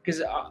 Oppenheimer, because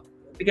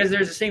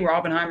there's a scene where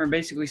Oppenheimer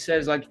basically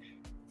says like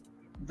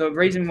the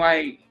reason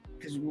why,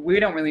 because we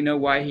don't really know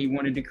why he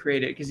wanted to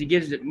create it, because he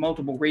gives it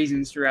multiple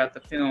reasons throughout the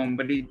film,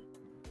 but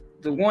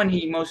the one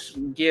he most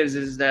gives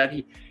is that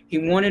he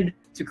wanted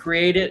to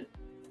create it,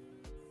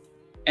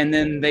 and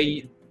then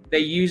they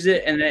use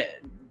it, and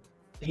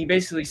he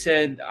basically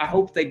said, I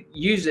hope they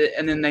use it,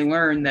 and then they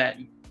learn that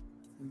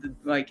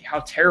like how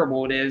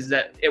terrible it is,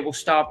 that it will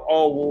stop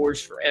all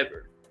wars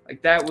forever.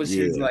 Like that was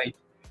his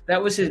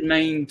yeah,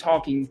 main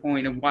talking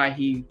point of why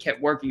he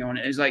kept working on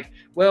it. It's like,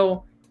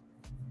 well,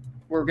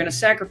 we're going to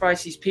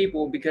sacrifice these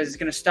people because it's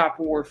going to stop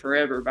war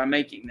forever by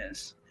making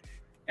this.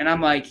 And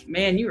I'm like,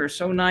 man, you are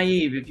so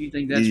naive if you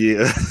think that's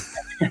yeah,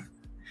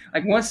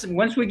 like once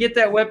we get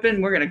that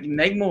weapon, we're going to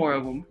make more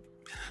of them.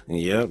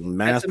 yep.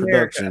 Mass That's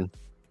America.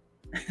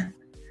 production.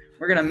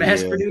 We're going to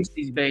mass Yeah, produce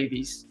these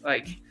babies.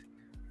 Like,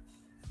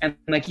 and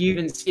like you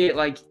even see it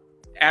like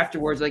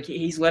afterwards, like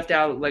he's left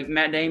out, like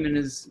Matt Damon,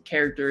 his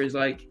character is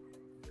like,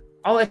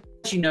 I'll let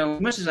you know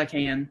as much as I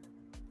can.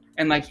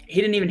 And like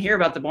he didn't even hear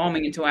about the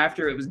bombing until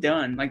after it was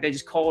done. Like they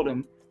just called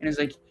him, and it's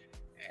like,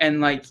 and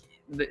like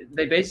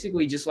they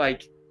basically just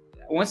like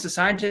once the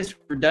scientists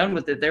were done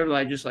with it, they were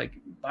like just like,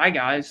 bye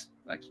guys,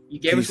 like you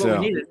gave us peace what we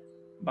out. needed,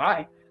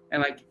 bye.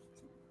 And like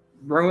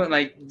ruined,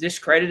 like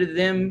discredited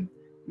them,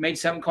 made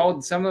something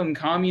called some of them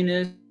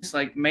communists,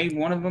 like made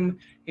one of them,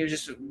 he was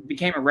just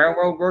became a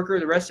railroad worker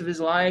the rest of his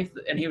life,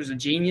 and he was a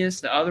genius.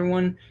 The other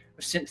one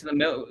was sent to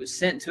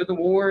the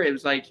war. It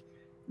was like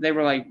they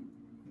were like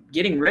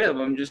getting rid of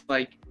him just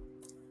like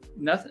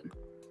nothing.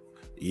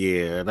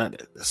 Yeah,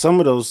 some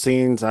of those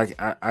scenes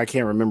I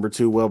can't remember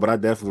too well, but I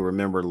definitely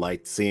remember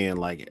like seeing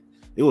like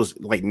it was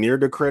like near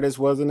the credits,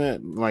 wasn't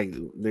it? Like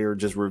they were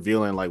just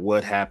revealing like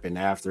what happened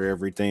after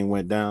everything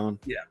went down.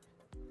 Yeah.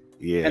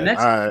 And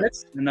Yeah,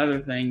 that's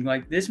another thing.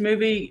 Like this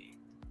movie,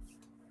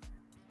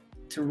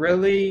 to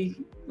really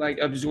like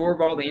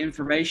absorb all the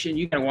information,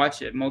 you gotta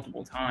watch it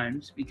multiple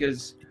times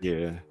because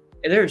yeah,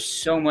 there's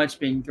so much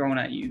being thrown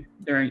at you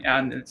during.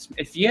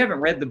 If you haven't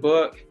read the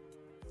book,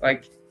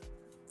 like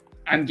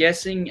I'm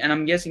guessing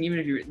even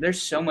if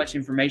there's so much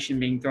information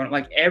being thrown.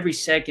 Like every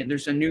second,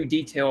 there's a new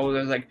detail.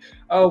 There's like,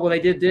 oh well, they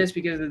did this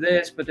because of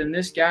this, but then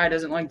this guy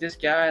doesn't like this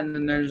guy, and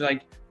then there's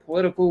like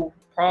political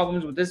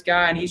problems with this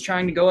guy, and he's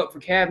trying to go up for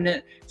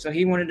cabinet, so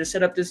he wanted to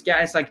set up this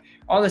guy. It's like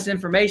all this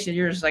information.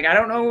 You're just like, I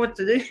don't know what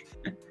to do.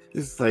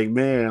 it's like,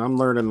 man, I'm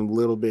learning a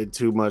little bit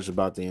too much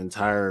about the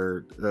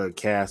entire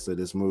cast of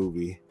this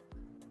movie.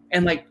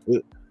 And like,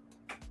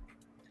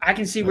 I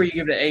can see where you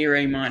give it an A or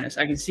A minus.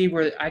 I can see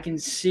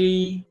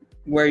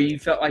where you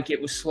felt like it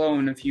was slow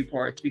in a few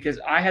parts, because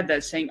I had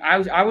that same.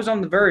 I was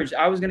on the verge.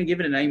 I was going to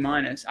give it an A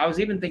minus. I was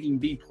even thinking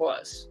B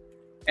plus,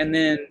 and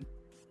then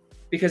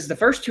because the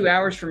first 2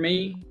 hours for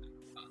me,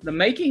 the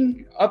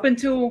making up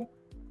until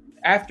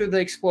after the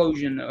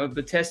explosion of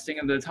the testing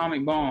of the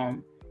atomic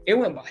bomb, it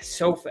went by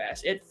so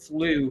fast. It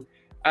flew.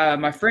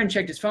 my friend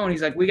checked his phone.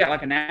 He's like, we got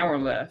like an hour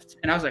left.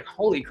 And I was like,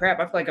 holy crap,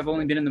 I feel like I've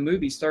only been in the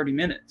movies 30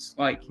 minutes.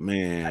 Like,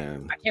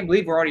 Man. I can't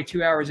believe we're already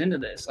 2 hours into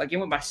this. Like, it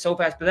went by so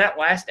fast. But that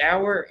last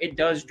hour, it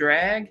does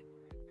drag.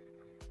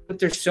 But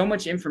there's so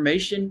much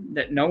information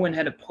that no one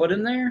had to put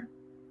in there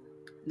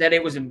that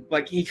it was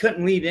like he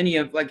couldn't leave any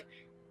of, like,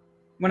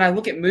 when I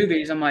look at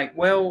movies, I'm like,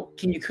 well,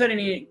 can you cut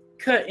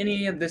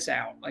any of this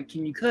out? Like,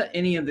 can you cut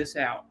any of this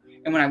out?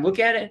 And when I look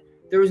at it,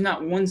 there was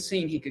not one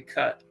scene he could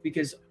cut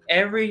because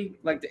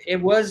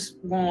it was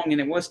long and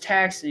it was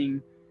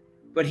taxing,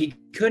 but he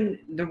couldn't.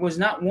 There was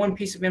not one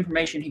piece of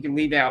information he could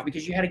leave out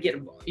because you had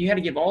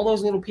to give all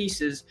those little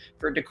pieces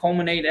for it to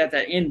culminate at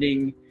that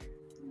ending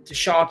to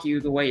shock you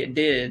the way it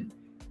did,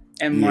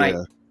 and like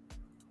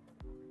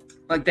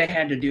they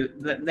had to do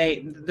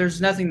that.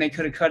 There's nothing they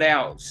could have cut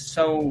out.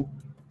 So,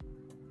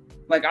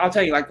 like, I'll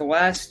tell you, like the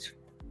last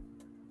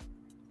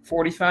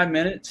 45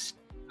 minutes,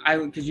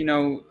 because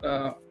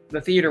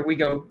the theater we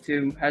go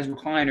to has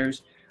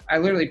recliners. I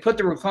literally put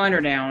the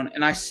recliner down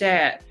and I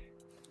sat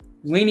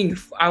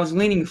I was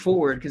leaning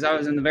forward because I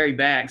was in the very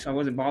back, so I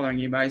wasn't bothering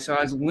anybody. So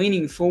I was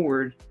leaning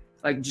forward,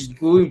 like just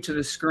glued to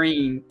the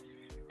screen.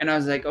 And I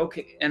was like,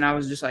 okay. And I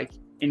was just like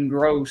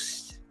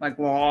engrossed, like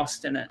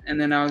lost in it.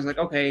 And then I was like,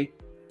 okay,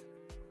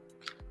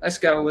 let's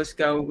go.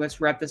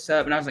 Let's wrap this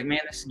up. And I was like, man,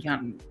 this is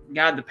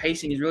God, the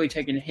pacing is really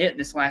taking a hit in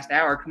this last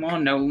hour. Come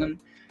on, Nolan.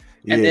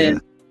 Yeah. And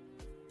then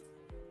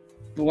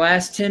the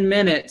last 10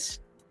 minutes,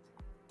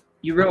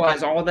 you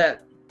realize all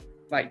that,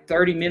 like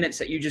 30 minutes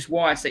that you just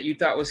watched that you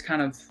thought was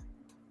kind of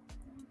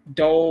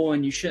dull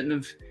and you shouldn't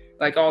have,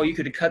 like, oh, you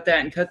could have cut that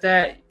and cut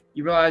that.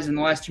 You realize in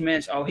the last 2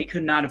 minutes, oh, he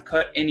could not have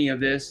cut any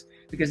of this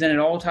because then it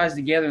all ties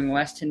together in the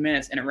last 10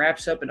 minutes and it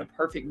wraps up in a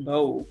perfect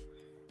bow.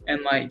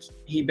 And like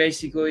he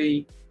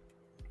basically,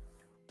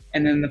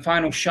 and then the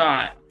final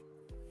shot,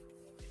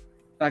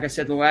 like I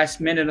said, the last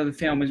minute of the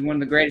film is one of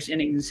the greatest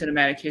endings in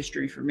cinematic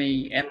history for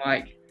me. And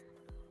like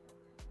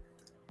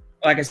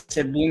I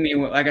said, blew me.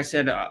 Like I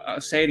said,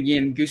 I'll say it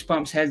again: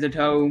 goosebumps head to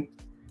toe.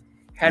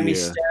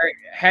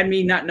 Had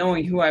me not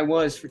knowing who I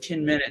was for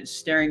 10 minutes,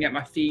 staring at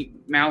my feet,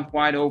 mouth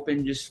wide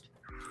open, just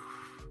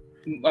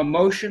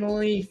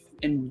emotionally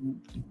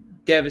and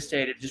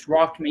devastated. Just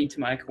rocked me to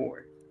my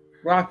core.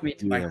 My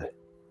core.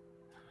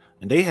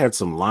 And they had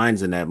some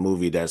lines in that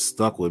movie that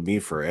stuck with me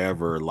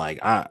forever.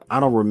 Like I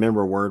don't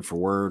remember word for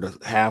word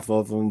half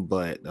of them,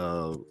 but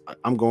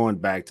I'm going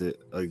back to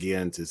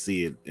again to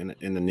see it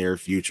in the near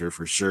future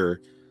for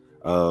sure.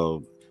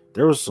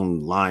 There was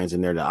some lines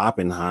in there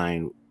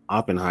that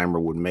Oppenheimer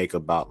would make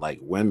about like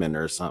women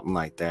or something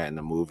like that in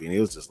the movie, and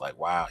it was just like,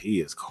 wow,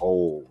 he is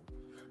cold.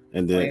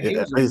 And then he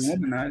was a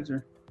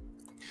womanizer.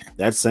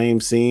 That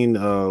same scene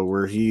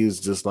where he's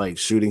just like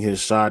shooting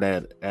his shot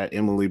at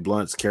Emily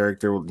Blunt's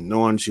character,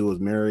 knowing she was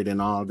married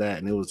and all that,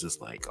 and it was just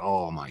like,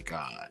 oh my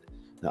god,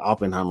 the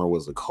Oppenheimer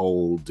was a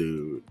cold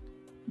dude.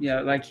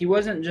 Yeah, like he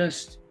wasn't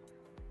just,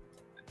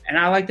 and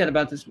I like that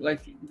about this. Like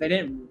they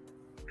didn't,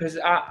 because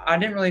I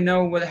didn't really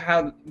know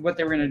what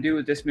they were going to do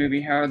with this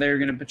movie, how they were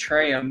going to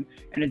portray him,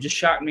 and it just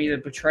shocked me, the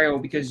portrayal,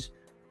 because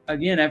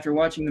again, after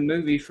watching the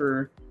movie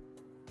for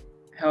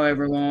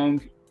however long,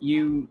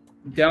 you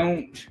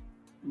don't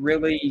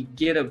really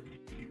get a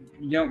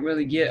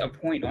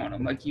point on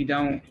him. Like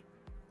the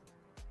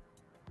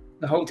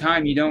whole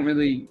time you don't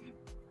really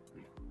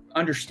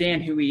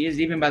understand who he is.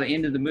 Even by the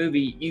end of the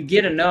movie, you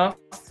get enough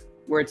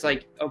where it's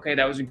like, okay,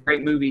 that was a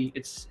great movie.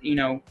 It's,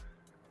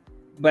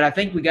 but I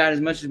think we got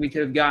as much as we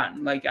could have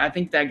gotten. Like, I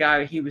think that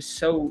guy, he was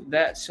so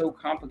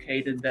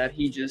complicated that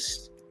he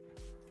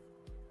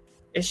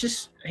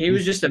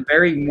was just a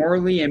very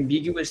morally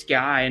ambiguous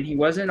guy, and he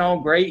wasn't all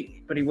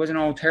great, but he wasn't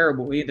all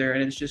terrible either.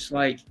 And it's just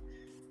like,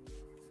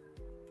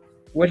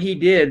 what he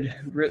did,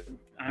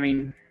 I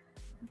mean,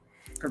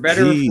 for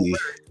better or for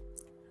worse,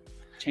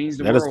 changed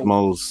the world.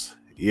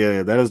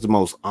 That is the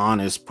most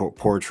honest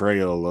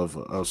portrayal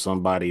of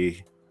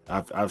somebody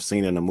I've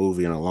seen in a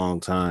movie in a long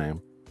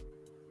time.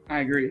 I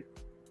agree.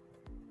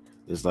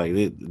 It's like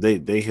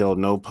they held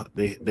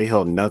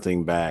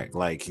nothing back.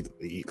 Like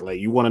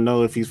you want to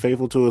know if he's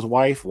faithful to his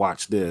wife?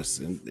 Watch this,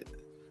 and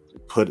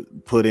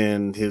put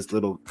in his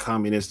little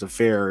communist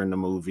affair in the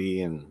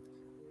movie, and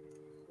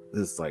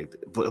it's like,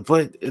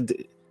 but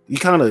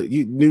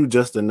you knew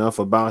just enough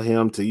about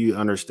him to you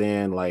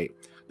understand, like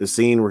the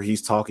scene where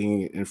he's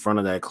talking in front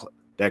of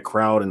that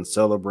crowd and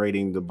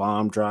celebrating the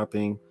bomb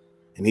dropping,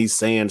 and he's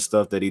saying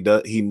stuff that he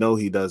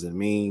doesn't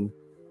mean,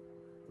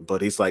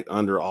 but he's like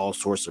under all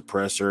sorts of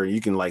pressure.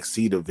 You can like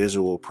see the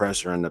visual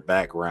pressure in the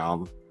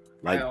background.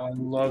 Like, I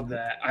love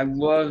that. I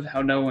love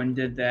how no one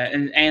did that.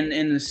 And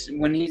in this,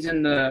 when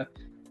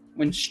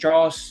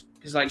Strauss,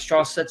 because like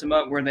Strauss sets him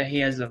up where he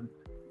has a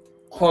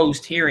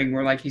closed hearing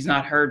where like he's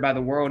not heard by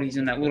the world. He's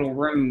in that little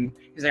room.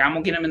 He's like, I'm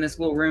gonna get him in this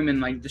little room and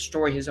like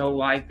destroy his whole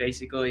life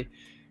basically.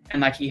 And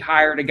like he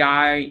hired a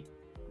guy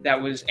that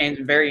was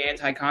very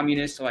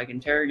anti-communist to like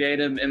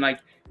interrogate him, and like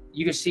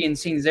you can see in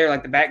scenes there,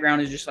 like the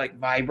background is just like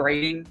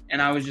vibrating,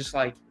 and I was just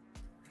like,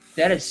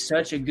 that is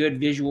such a good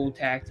visual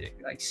tactic,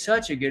 like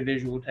such a good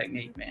visual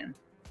technique, man.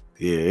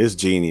 Yeah, it's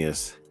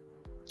genius.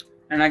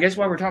 And I guess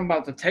while we're talking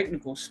about the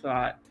technical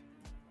spot,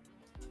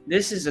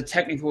 this is a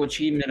technical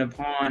achievement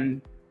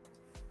upon,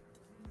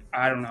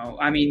 I don't know.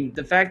 I mean,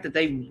 the fact that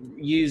they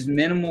used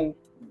minimal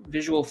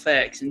visual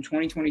effects in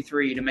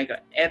 2023 to make an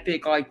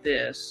epic like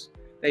this.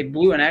 They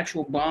blew an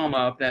actual bomb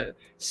up that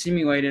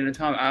simulated an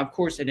atomic. Of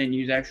course, they didn't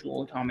use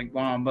actual atomic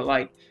bomb, but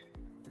like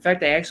the fact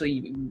they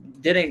actually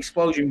did an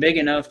explosion big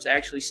enough to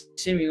actually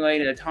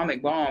simulate an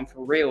atomic bomb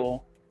for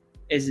real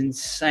is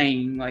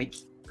insane. Like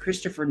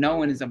Christopher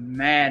Nolan is a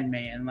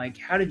madman. Like,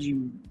 how did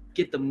you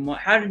get the?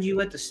 How did you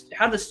let the?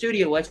 How the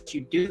studio lets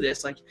you do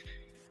this? Like,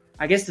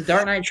 I guess the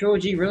Dark Knight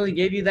trilogy really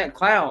gave you that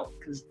clout.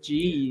 Because,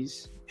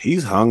 geez.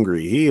 He's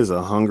hungry. He is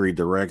a hungry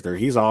director.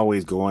 He's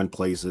always going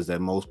places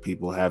that most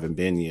people haven't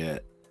been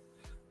yet.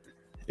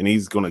 And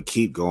he's going to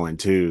keep going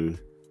too.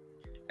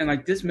 And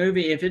like this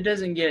movie, if it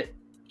doesn't get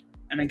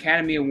an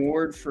Academy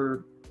Award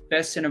for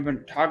Best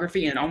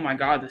Cinematography, and oh my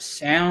God, the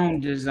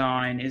sound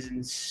design is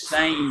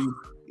insane.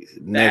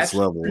 Next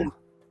level.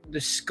 The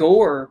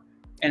score,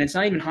 and it's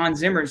not even Hans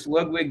Zimmer, it's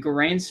Ludwig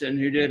Göransson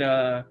who did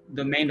the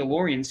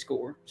Mandalorian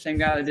score. Same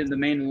guy that did the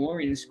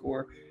Mandalorian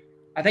score.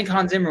 I think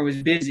Hans Zimmer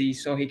was busy,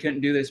 so he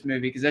couldn't do this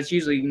movie because that's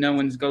usually no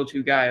one's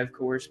go-to guy, of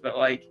course. But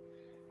like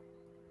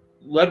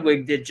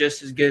Ludwig did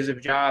just as good of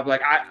a job.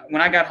 Like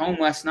when I got home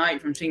last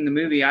night from seeing the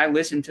movie, I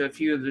listened to a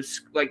few of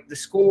the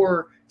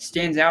score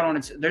stands out on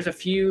its. There's a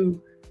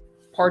few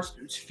parts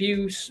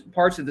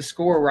of the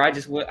score where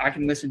I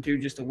can listen to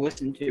just to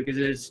listen to because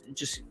it's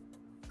just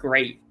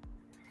great.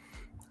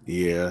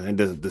 Yeah, and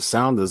the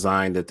sound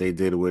design that they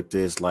did with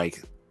this,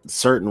 like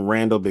certain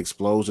random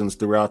explosions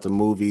throughout the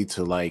movie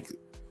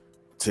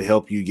to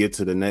help you get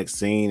to the next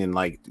scene, and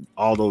like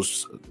all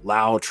those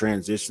loud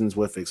transitions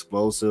with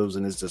explosives,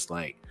 and it's just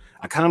like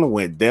I kind of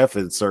went deaf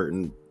in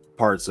certain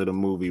parts of the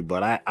movie,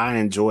 but I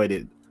enjoyed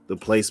it, the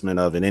placement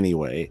of it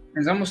anyway.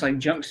 It's almost like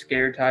jump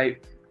scare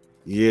type.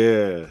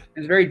 Yeah,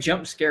 it's very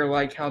jump scare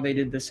like how they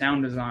did the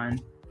sound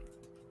design.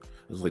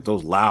 It's like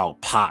those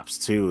loud pops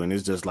too, and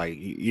it's just like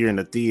you're in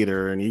the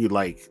theater and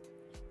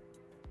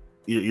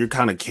you're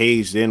kind of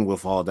caged in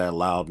with all that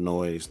loud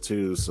noise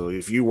too. So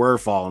if you were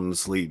falling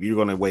asleep, you're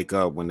gonna wake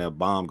up when that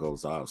bomb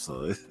goes off.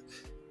 So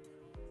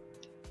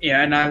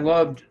yeah, and I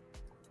loved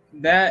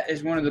that.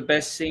 Is one of the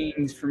best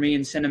scenes for me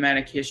in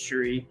cinematic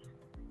history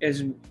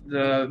is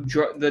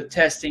the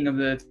testing of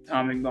the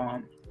atomic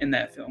bomb in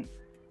that film,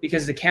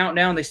 because the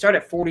countdown, they start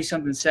at 40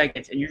 something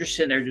seconds and you're just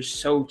sitting there just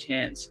so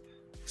tense,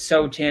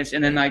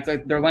 and then like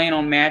they're laying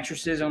on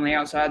mattresses on the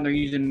outside and they're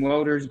using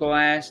welder's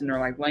glass and they're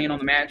like laying on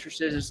the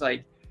mattresses. It's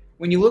like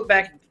when you look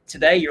back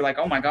today, you're like,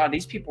 oh my God,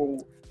 these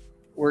people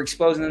were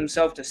exposing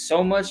themselves to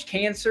so much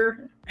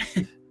cancer.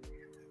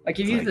 Like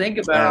if you think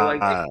about it,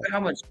 like think about how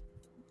much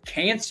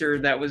cancer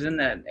that was in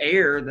that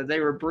air that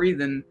they were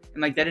breathing,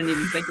 and like they didn't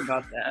even think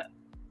about that.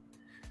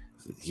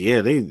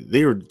 Yeah,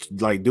 they were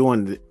like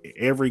doing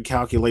every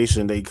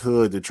calculation they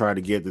could to try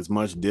to get as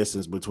much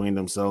distance between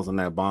themselves and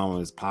that bomb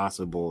as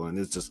possible, and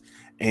it's just,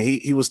 and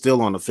he was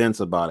still on the fence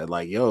about it.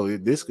 Like, yo,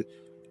 it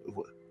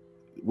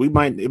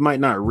might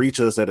not reach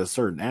us at a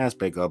certain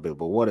aspect of it,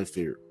 but what if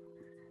it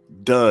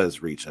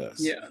does reach us?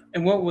 Yeah,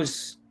 and what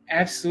was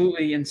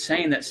absolutely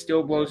insane that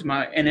still blows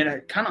my, and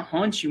it kind of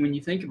haunts you when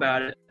you think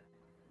about it.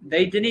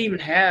 They didn't even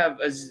have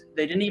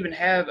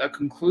a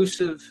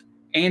conclusive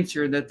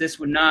answer that this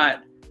would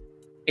not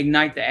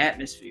ignite the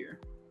atmosphere.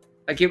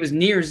 Like it was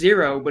near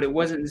zero, but it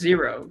wasn't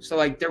zero. So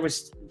like there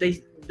was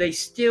they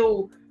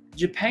still,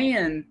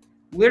 Japan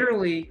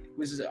literally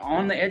was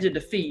on the edge of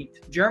defeat.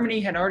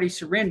 Germany had already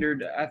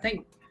surrendered. I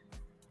think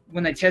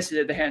when they tested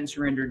it, they hadn't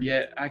surrendered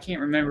yet. I can't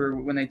remember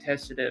when they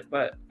tested it,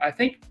 but I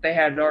think they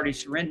had already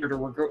surrendered or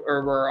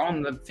were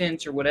on the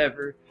fence or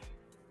whatever.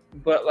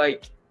 But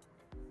like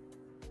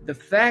the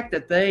fact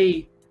that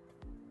they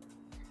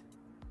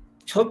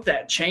took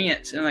that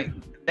chance and like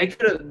they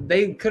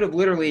could have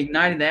literally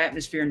ignited the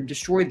atmosphere and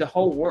destroyed the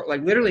whole world,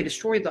 like literally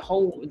destroyed the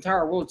whole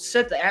entire world,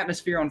 set the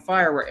atmosphere on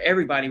fire where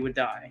everybody would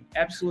die,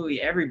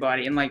 absolutely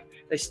everybody. And like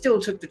they still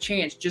took the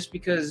chance just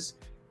because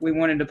we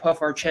wanted to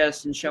puff our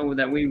chest and show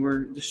that we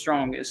were the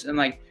strongest. And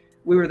like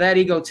we were that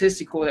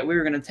egotistical that we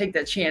were going to take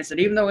that chance that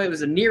even though it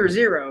was a near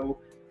zero,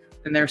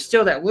 and there's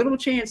still that little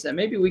chance that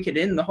maybe we could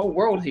end the whole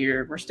world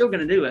here, we're still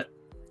going to do it.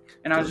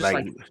 And I was just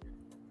like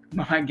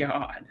my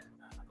God.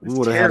 We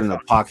would have had an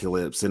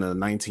apocalypse in the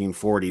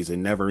 1940s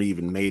and never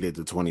even made it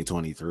to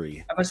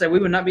 2023. I must say, we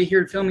would not be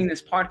here filming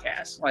this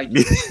podcast. Like,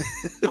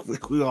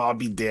 we'd all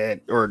be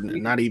dead or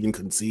not even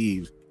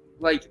conceived.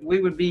 Like, we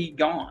would be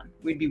gone.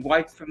 We'd be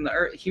wiped from the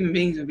earth. Human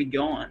beings would be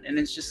gone. And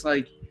it's just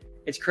like,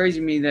 it's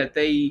crazy to me that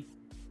they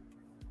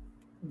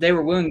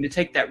were willing to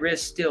take that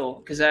risk still.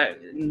 Because, I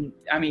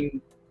mean,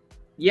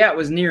 yeah, it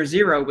was near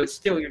zero, but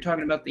still, you're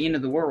talking about the end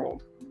of the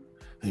world.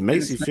 It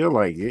makes you feel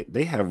like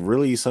they have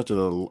really such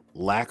a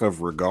lack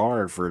of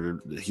regard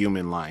for the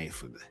human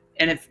life.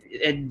 And if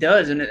it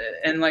does, and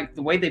like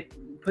the way they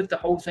put the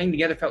whole thing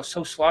together felt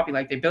so sloppy.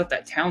 Like they built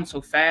that town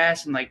so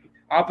fast, and like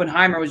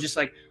Oppenheimer was just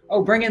like,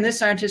 oh, bring in this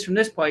scientist from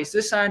this place,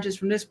 this scientist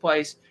from this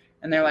place.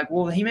 And they're like,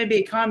 well, he may be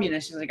a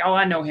communist. He's like, oh,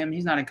 I know him.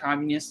 He's not a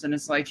communist. And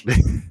it's like,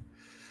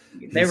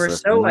 They He's were such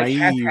a so like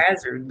naive.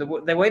 haphazard. The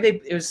way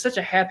it was such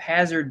a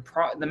haphazard.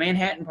 The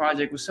Manhattan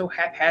Project was so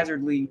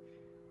haphazardly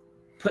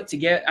put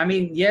together. I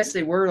mean, yes,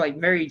 they were like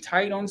very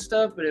tight on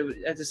stuff, but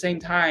at the same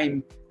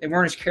time, they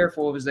weren't as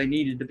careful as they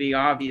needed to be,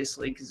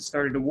 obviously, because it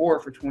started a war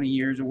for 20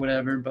 years or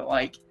whatever. But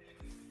like,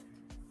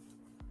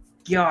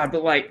 God,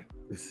 but like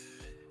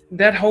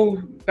back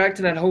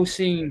to that whole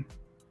scene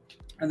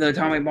of the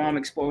atomic bomb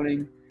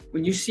exploding.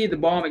 When you see the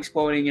bomb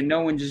exploding and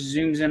no one just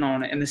zooms in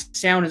on it, and the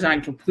sound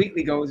design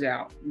completely goes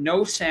out,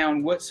 no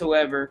sound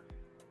whatsoever,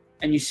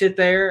 and you sit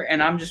there,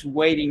 and I'm just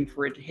waiting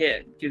for it to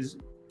hit because,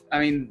 I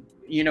mean,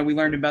 we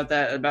learned about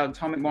that about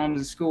atomic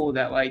bombs in school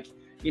that like,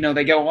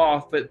 they go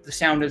off, but the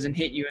sound doesn't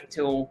hit you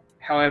until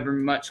however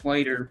much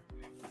later,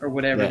 or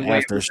whatever the That way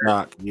it was.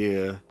 aftershock,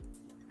 yeah.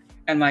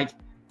 And like,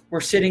 we're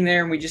sitting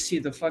there and we just see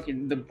the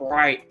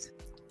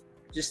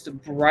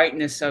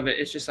brightness of it.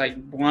 It's just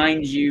like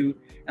blinds you,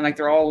 and like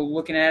they're all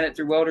looking at it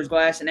through welder's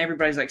glass, and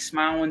everybody's like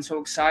smiling, so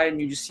excited,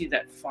 and you just see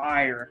that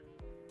fire,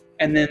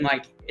 and then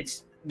like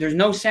there's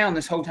no sound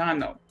this whole time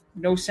though,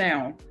 no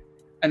sound,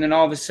 and then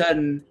all of a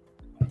sudden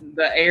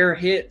the air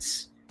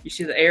hits. You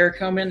see the air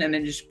coming, and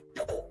then just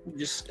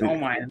oh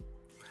my.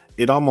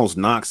 It almost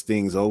knocks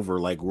things over,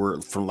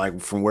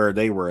 from where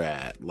they were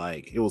at.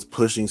 Like it was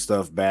pushing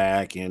stuff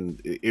back,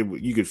 and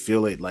you could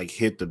feel it like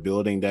hit the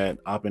building that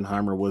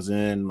Oppenheimer was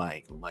in.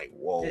 Like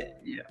whoa.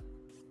 Yeah.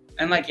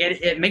 And like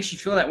it makes you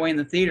feel that way in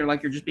the theater,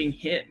 like you're just being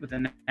hit with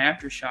an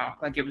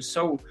aftershock. Like it was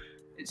so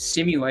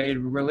simulated,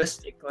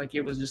 realistic. Like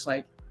it was just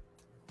like,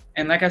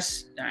 and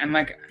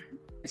like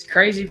it's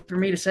crazy for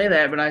me to say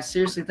that, but I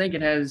seriously think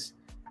it has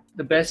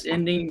the best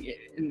ending,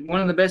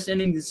 one of the best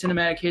endings in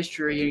cinematic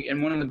history,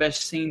 and one of the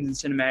best scenes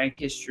in cinematic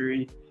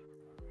history.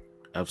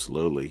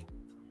 Absolutely.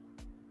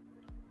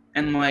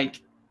 And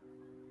like,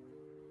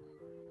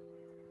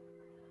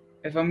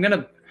 if I'm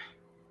gonna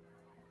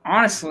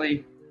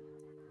honestly,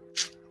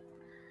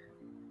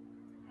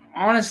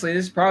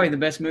 this is probably the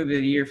best movie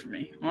of the year for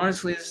me.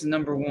 Honestly, this is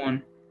number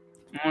one.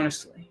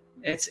 Honestly,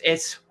 it's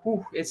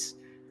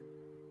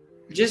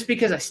just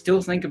because I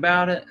still think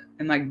about it,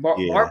 and like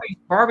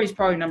Barbie's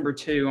probably number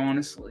two.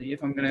 Honestly,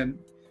 if I'm gonna,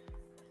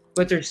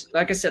 but there's,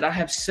 like I said, I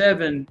have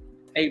 7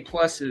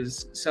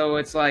 8+s, so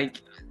it's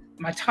like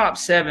my top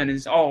 7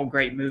 is all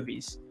great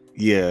movies.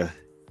 Yeah.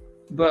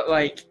 But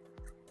like,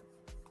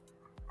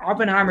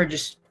 Oppenheimer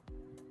just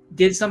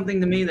did something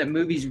to me that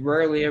movies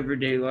rarely ever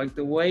do. Like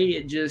the way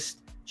it just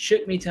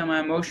shook me to my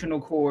emotional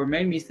core,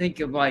 made me think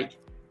of like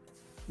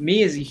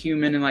me as a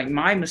human and like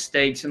my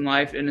mistakes in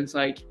life, and it's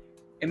like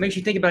it makes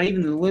you think about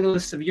even the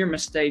littlest of your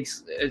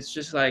mistakes. It's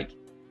just like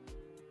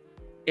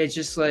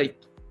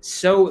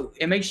so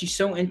it makes you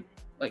so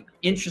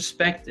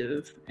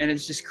introspective, and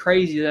it's just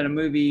crazy that a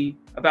movie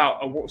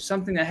about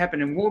something that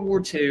happened in World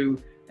War II,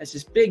 that's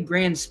this big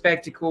grand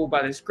spectacle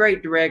by this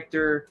great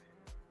director,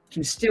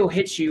 can still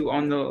hit you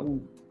on the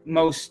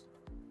most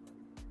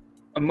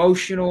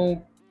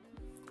emotional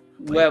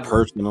level.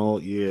 Personal,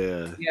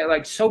 yeah. Yeah,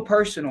 like so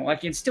personal.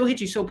 Like it still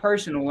hits you so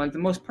personal. Like the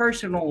most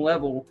personal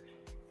level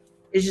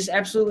is just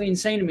absolutely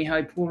insane to me how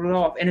he pulled it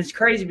off. And it's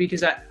crazy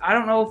because I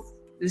don't know if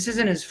this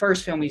isn't his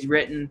first film he's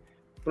written,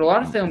 but a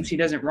lot of films he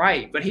doesn't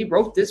write. But he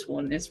wrote this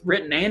one. It's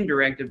written and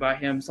directed by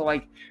him. So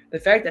like the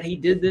fact that he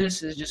did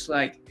this is just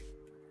like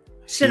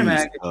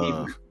cinematic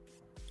achievement.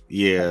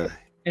 Yeah.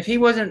 If he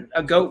wasn't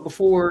a GOAT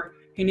before,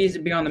 he needs to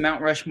be on the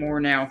Mount Rushmore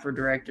now for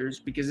directors,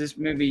 because this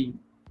movie,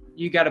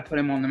 you got to put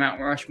him on the Mount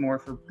Rushmore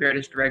for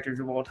greatest directors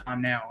of all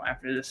time now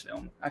after this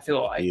film. I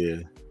feel like. Yeah.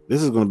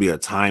 This is going to be a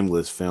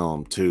timeless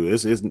film too.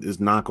 It's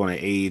not going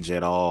to age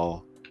at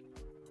all.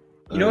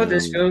 You know what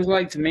this feels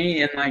like to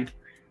me? And like,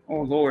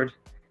 oh Lord,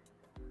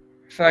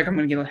 I feel like I'm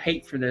going to get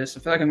hate for this. I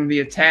feel like I'm going to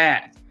be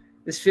attacked.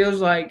 This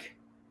feels like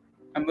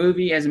a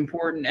movie as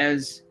important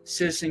as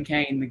Citizen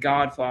Kane, The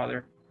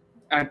Godfather.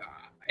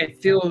 It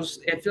feels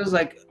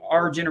like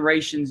our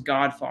generation's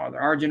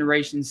Godfather, our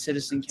generation's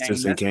Citizen Kane.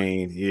 Citizen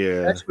Kane,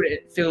 yeah. That's what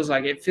it feels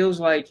like. It feels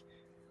like,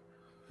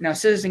 now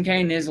Citizen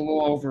Kane is a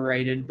little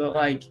overrated, but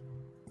like,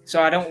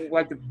 so I don't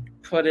like to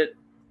put it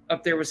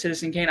up there with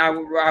Citizen Kane. I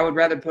would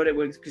rather put it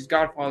with, because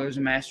Godfather is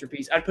a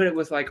masterpiece. I'd put it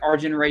with like our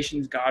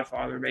generation's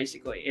Godfather,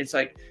 basically. It's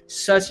like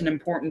such an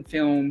important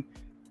film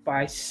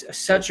by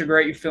such a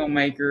great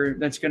filmmaker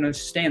that's going to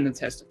stand the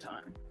test of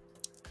time.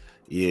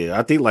 Yeah,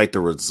 I think like the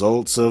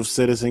results of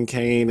Citizen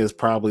Kane is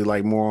probably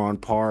like more on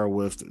par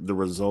with the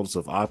results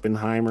of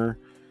Oppenheimer.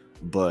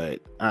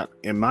 But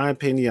in my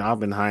opinion,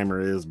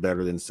 Oppenheimer is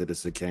better than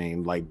Citizen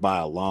Kane, like by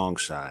a long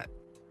shot.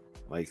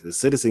 Like the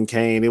Citizen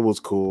Kane, it was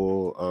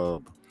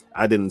cool.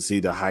 I didn't see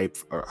the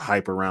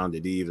hype around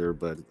it either,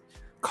 but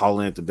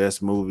calling it the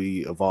best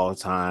movie of all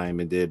time.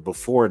 And then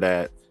before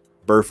that,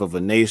 Birth of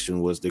a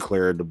Nation was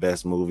declared the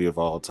best movie of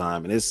all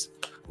time. And it's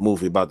a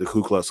movie about the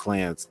Ku Klux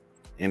Klan.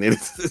 And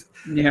it's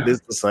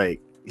just like,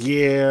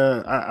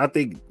 yeah, I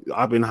think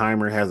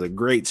Oppenheimer has a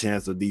great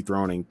chance of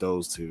dethroning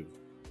those two.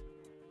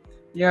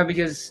 Yeah,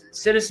 because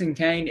Citizen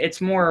Kane, it's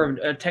more of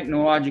a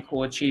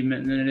technological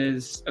achievement than it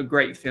is a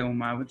great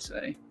film, I would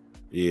say.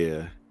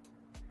 Yeah.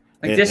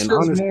 Like this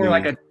feels honestly, more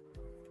like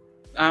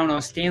I don't know,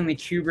 Stanley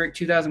Kubrick,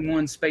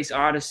 2001 Space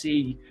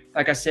Odyssey.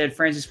 Like I said,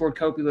 Francis Ford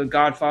Coppola,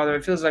 Godfather.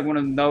 It feels like one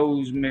of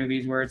those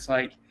movies where it's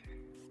like,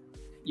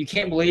 you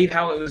can't believe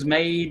how it was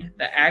made.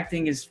 The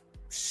acting is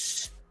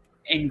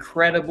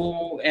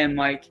incredible, and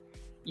like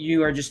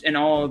you are just in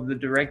awe of the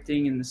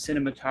directing and the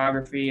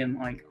cinematography and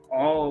like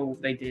all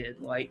they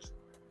did. Like,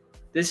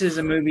 this is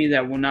a movie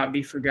that will not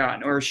be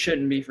forgotten, or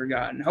shouldn't be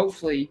forgotten.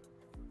 Hopefully,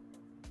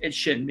 it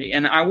shouldn't be.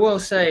 And I will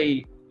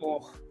say,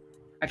 well,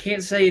 I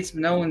can't say it's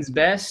Nolan's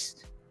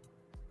best.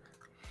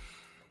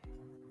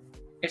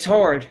 It's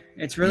hard.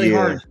 It's really Yeah,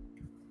 hard.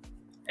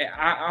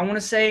 I want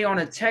to say on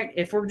a tech,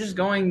 if we're just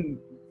going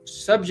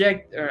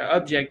subject or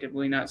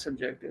objectively, not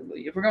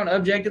subjectively. If we're going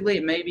objectively,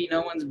 it may be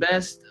Nolan's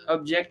best.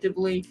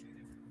 Objectively,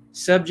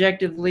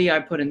 subjectively, I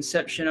put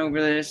Inception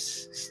over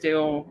this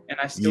still, and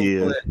I still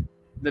yeah. put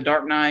The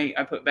Dark Knight.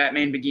 I put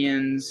Batman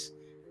Begins.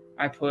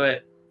 I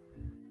put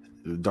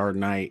The Dark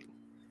Knight.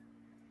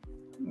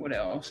 what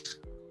else?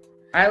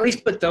 I at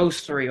least put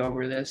those three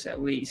over this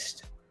at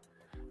least.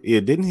 Yeah,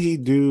 didn't he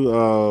do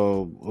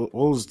what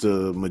was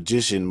the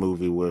magician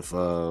movie with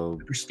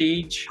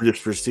Prestige.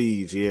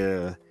 Prestige?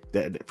 Yeah,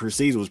 that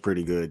Prestige was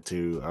pretty good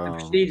too. The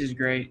Prestige is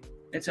great.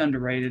 It's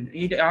underrated.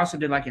 He also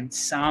did like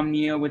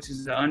Insomnia, which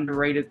is an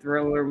underrated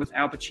thriller with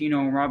Al Pacino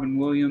and Robin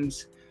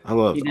Williams. I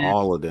loved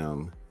all of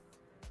them.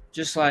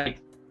 Just like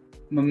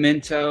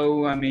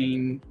Memento. I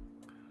mean,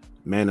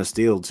 Man of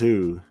Steel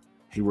too.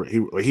 He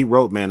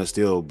wrote Man of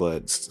Steel,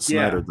 but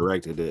Snyder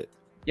directed it.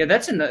 Yeah,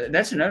 that's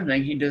another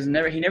thing he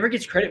never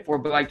gets credit for.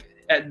 But like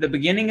at the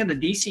beginning of the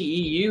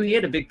DCEU, he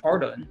had a big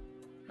part on.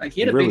 Like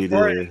he had a big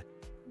part in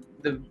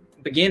the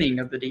beginning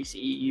of the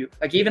DCEU.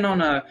 Like even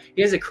on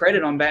he has a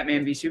credit on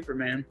Batman v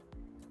Superman.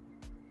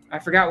 I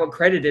forgot what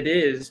credit it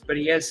is, but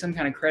he has some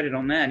kind of credit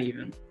on that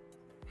even.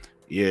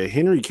 Yeah,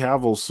 Henry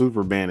Cavill's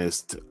Superman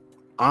is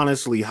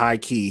honestly high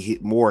key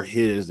more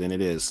his than it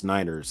is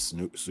Snyder's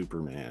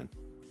Superman.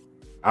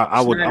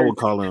 I would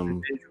call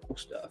him visual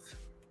stuff.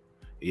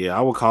 Yeah,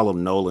 I would call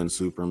him Nolan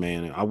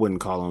Superman. I wouldn't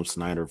call him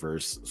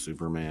Snyderverse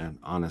Superman,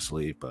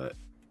 honestly, but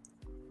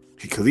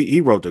because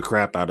he wrote the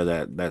crap out of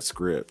that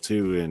script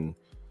too, and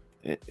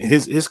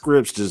his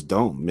scripts just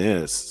don't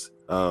miss.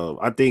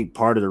 I think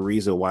part of the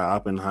reason why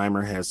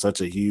Oppenheimer has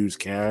such a huge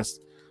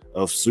cast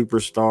of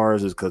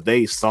superstars is because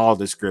they saw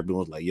the script and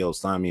was like, "Yo,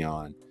 sign me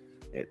on."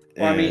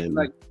 Well, I mean,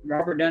 like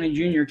Robert Downey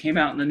Jr. came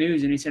out in the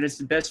news and he said it's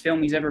the best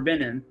film he's ever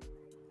been in.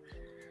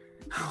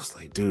 I was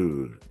like,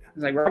 dude.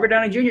 It's like Robert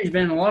Downey Jr. has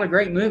been in a lot of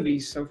great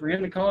movies, so for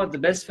him to call it the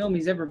best film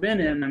he's ever been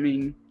in, I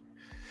mean,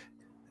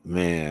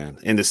 man,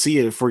 and to see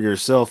it for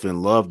yourself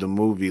and love the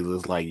movie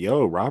was like,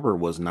 yo, Robert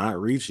was not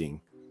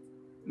reaching.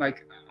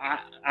 Like,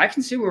 I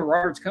can see where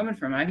Robert's coming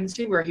from. I can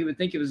see where he would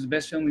think it was the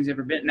best film he's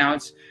ever been. Now,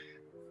 it's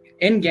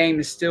Endgame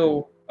is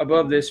still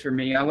above this for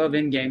me. I love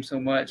Endgame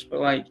so much, but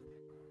like,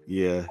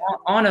 yeah,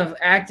 on an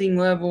acting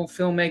level,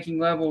 filmmaking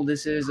level,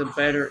 this is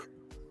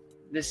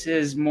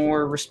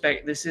more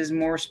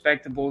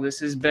respectable.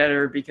 This is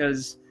better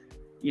because,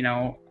 you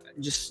know,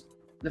 just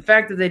the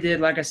fact that they did,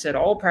 like I said,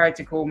 all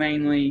practical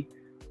mainly.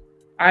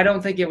 I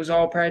don't think it was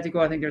all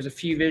practical. I think there's a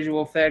few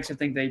visual effects. I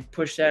think they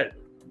pushed that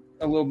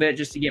a little bit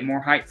just to get more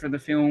hype for the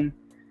film.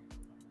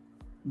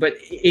 But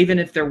even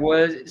if there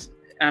was,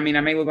 I mean,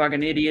 I may look like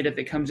an idiot if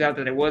it comes out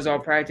that it was all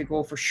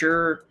practical for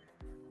sure.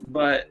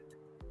 But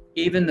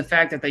even the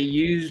fact that they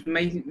used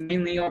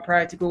mainly all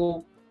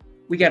practical,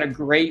 we got a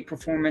great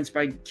performance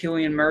by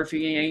Cillian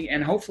Murphy,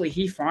 and hopefully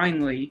he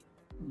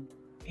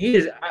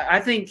is. I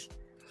think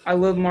I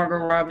love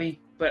Margot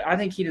Robbie, but I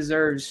think he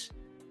deserves,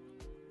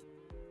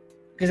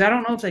 because I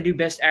don't know if they do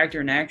Best Actor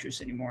and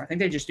Actress anymore. I think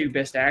they just do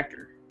Best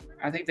Actor.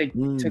 I think they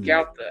took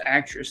out the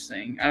actress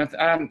thing.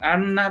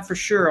 I'm not for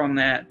sure on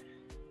that,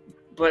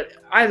 but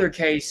either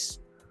case,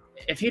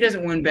 if he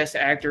doesn't win Best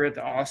Actor at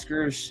the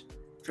Oscars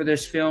for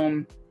this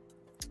film,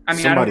 I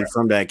mean, somebody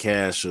from that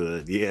cast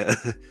should. Yeah,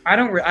 I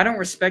don't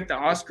respect the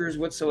Oscars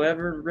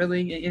whatsoever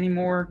really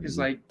anymore, because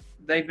like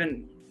they've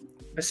been,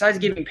 besides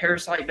giving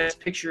Parasite Best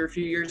Picture a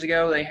few years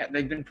ago,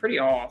 they've been pretty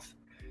off.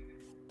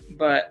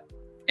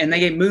 And they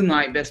gave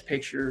Moonlight Best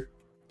Picture.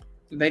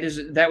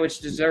 That which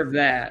deserved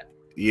that.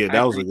 Yeah,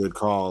 that was a good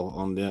call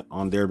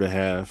on their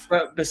behalf.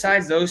 But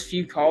besides those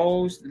few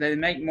calls, they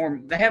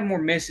have more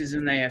misses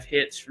than they have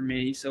hits for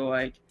me. So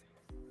like,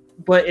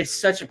 but it's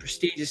such a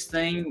prestigious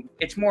thing.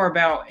 It's more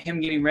about him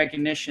getting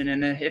recognition,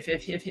 and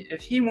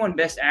if he won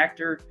Best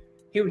Actor,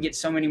 he would get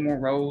so many more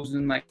roles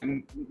and like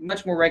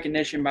much more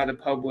recognition by the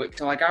public.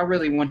 So like, I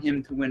really want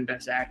him to win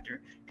Best Actor,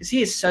 because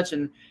he is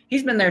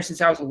he's been there since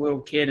I was a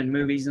little kid in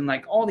movies, and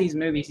like all these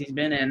movies he's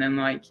been in, and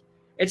like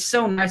it's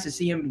so nice to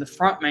see him the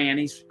front man.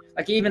 He's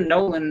like, even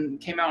Nolan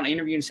came out in an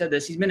interview and said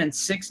this. He's been in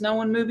 6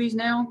 Nolan movies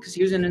now, because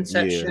he was in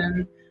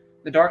Inception,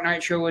 the Dark Knight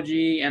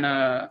trilogy, and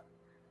I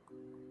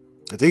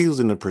think he was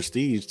in the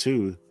Prestige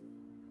too.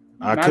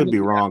 I could be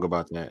wrong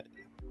about that.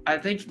 I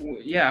think,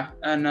 yeah,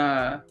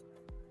 and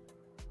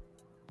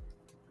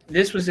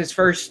this was his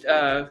first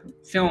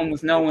film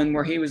with Nolan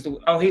where he was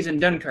he's in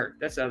Dunkirk.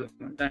 That's the other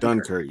one.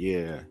 Dunkirk,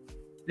 yeah.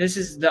 This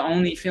is the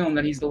only film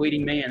that he's the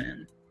leading man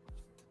in.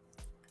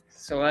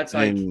 So that's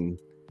like and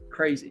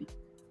crazy.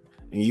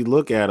 and you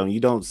look at him, you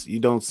don't see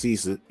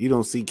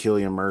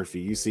Cillian Murphy,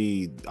 you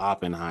see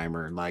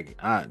Oppenheimer. Like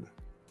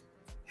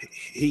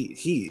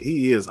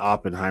he is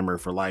Oppenheimer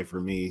for life for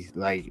me.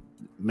 Like,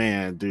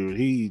 man, dude,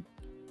 he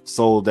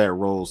sold that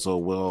role so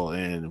well,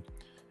 and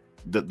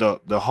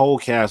the whole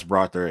cast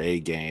brought their A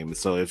game.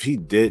 So if he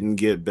didn't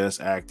get Best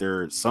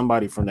Actor,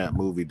 somebody from that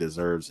movie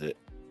deserves it.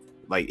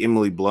 Like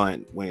Emily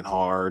Blunt went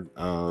hard,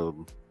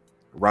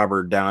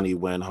 Robert Downey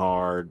went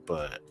hard,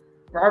 but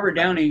Robert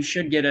Downey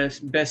should get a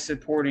Best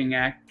Supporting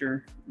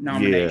Actor yeah,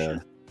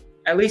 nomination.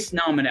 At least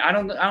nominate. I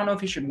don't know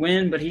if he should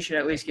win, but he should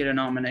at least get a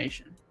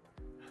nomination.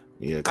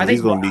 yeah, because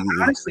he's gonna I be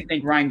honestly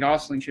think Ryan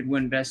Gosling should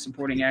win Best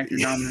Supporting Actor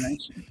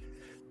nomination.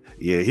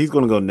 yeah, he's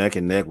gonna go neck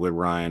and neck with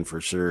Ryan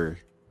for sure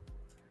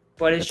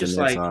But it's at the just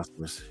next like,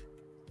 Oscars.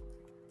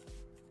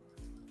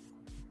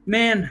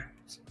 man,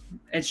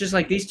 it's just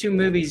like these two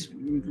movies.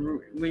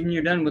 When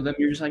you're done with them,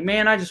 you're just like,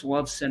 man, I just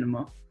love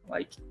cinema.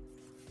 Like,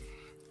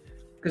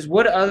 because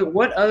what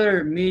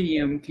other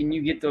medium can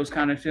you get those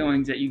kind of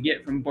feelings that you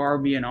get from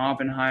Barbie and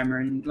Oppenheimer,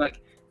 and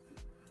like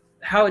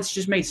how it's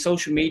just made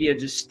social media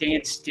just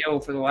stand still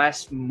for the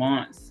last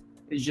month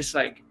is just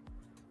like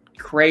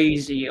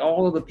crazy.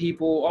 All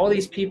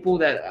these people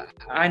that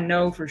I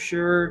know for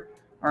sure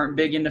aren't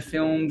big into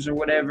films or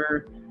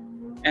whatever,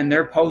 and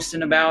they're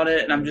posting about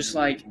it, and I'm just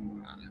like,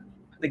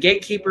 the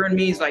gatekeeper in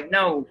me is like,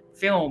 no,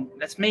 film,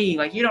 that's me.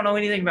 Like, you don't know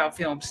anything about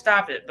film,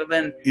 stop it. But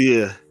then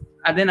Yeah,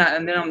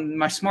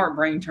 my smart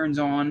brain turns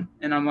on,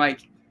 and I'm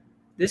like,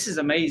 this is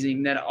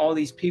amazing that all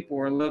these people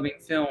are loving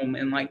film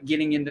and like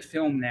getting into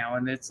film now,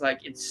 and it's like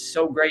it's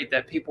so great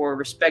that people are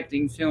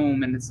respecting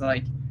film, and it's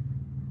like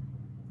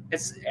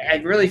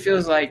it really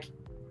feels like,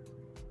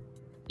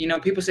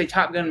 people say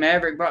Top Gun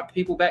Maverick brought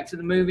people back to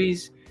the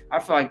movies. I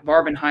feel like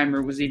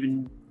Barbenheimer was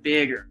even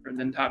bigger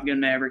than Top Gun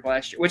Maverick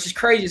last year, which is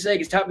crazy to say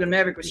because Top Gun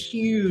Maverick was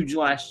huge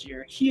last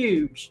year,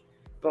 huge,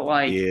 but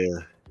like yeah.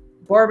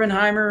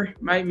 Barbenheimer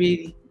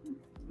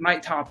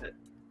might top it.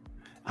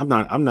 I'm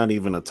not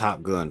even a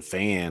Top Gun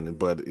fan,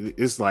 but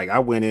it's like I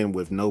went in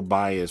with no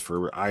bias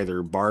for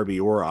either Barbie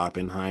or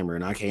Oppenheimer,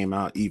 and I came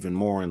out even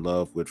more in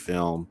love with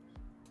film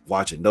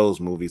watching those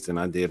movies than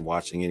I did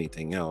watching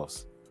anything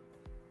else.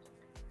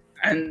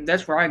 And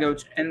that's where I go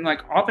to, and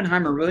like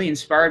Oppenheimer really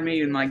inspired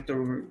me in like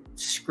the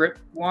script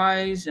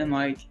wise and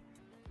like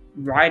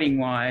writing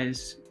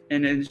wise,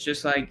 and it's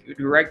just like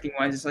directing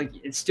wise, it's like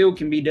it still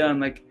can be done,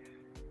 like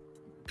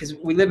because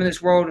we live in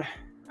this world.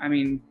 I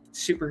mean,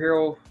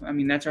 superhero. I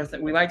mean, that's our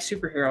thing. We like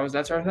superheroes.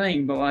 That's our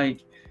thing. But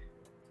like,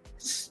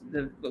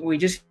 we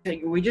just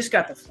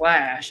got the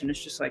Flash, and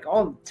it's just like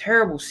all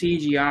terrible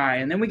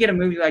CGI, and then we get a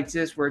movie like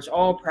this where it's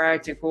all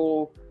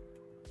practical.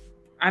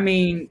 I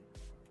mean,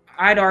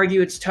 I'd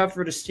argue it's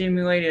tougher to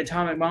stimulate an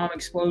atomic bomb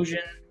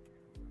explosion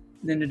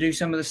than to do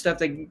some of the stuff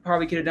they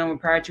probably could have done with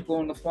practical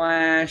in the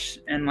Flash,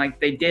 and like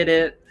they did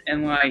it,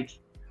 and like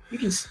you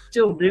can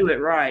still do it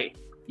right.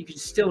 You can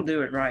still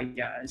do it right,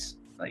 guys.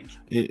 Like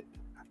It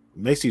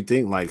makes you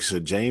think, like,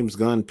 should James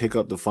Gunn pick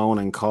up the phone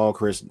and call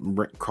Chris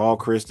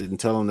and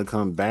tell him to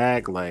come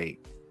back? Like,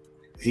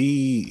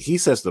 he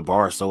sets the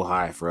bar so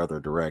high for other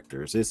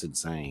directors. It's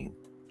insane.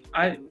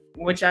 I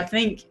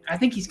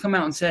think he's come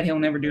out and said he'll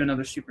never do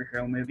another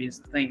superhero movie is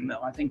the thing,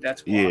 though. I think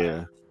that's why.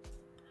 Yeah,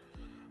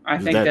 I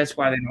think that that's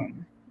why they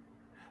don't.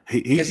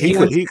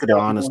 he could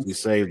honestly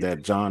save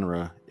that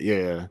genre.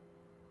 Yeah.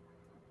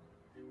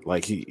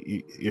 Like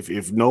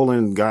if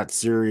Nolan got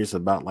serious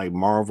about like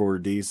Marvel or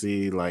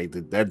DC, like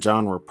that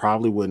genre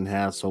probably wouldn't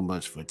have so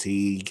much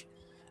fatigue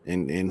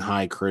and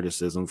high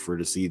criticism for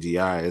the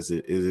CGI as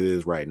it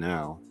is right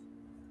now.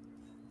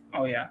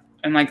 Oh yeah,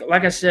 and like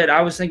I said,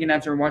 I was thinking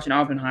after watching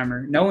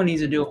Oppenheimer, Nolan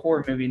needs to do a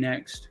horror movie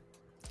next.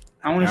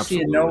 I want to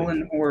see a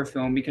Nolan horror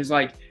film because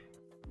like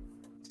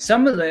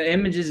some of the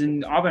images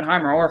in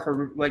Oppenheimer are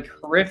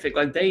horrific.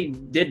 Like they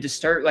did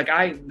disturb. Like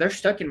they're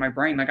stuck in my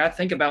brain. Like I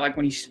think about like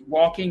when he's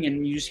walking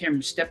and you just hear him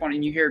step on it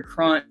and you hear a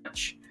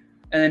crunch,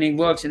 and then he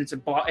looks and it's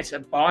a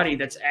body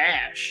that's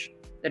ash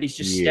that he's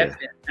just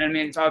stepped in. And I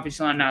mean, it's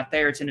obviously not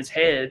there. It's in his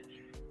head.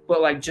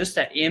 But like just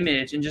that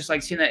image and just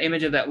like seeing that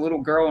image of that little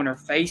girl and her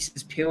face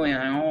is peeling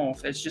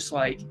off. It's just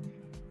like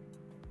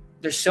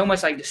there's so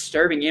much like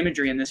disturbing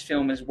imagery in this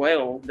film as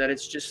well that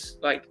it's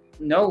just like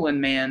Nolan,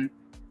 man.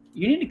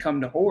 You need to come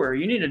to horror.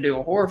 You need to do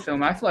a horror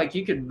film. I feel like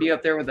you could be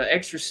up there with The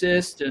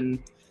Exorcist and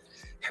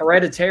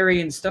Hereditary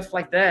and stuff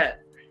like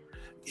that.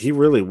 He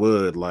really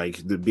would,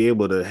 like, to be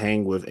able to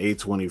hang with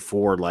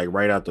A24 like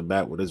right out the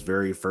bat with his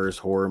very first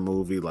horror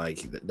movie.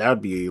 Like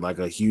that'd be like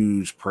a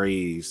huge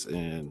praise,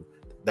 and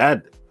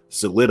that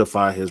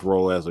solidify his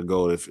role as a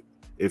GOAT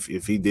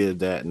if he did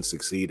that and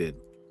succeeded.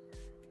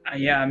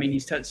 Yeah, I mean,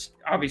 he's touched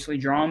obviously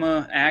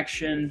drama,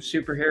 action,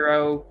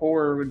 superhero,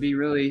 horror would be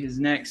really his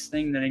next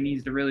thing that he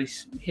needs to really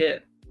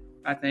hit.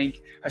 I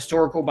think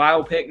historical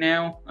biopic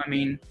now. I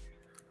mean,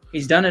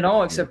 he's done it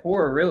all except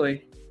horror,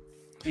 really.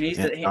 He needs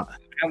to.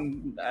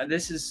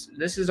 This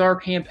is our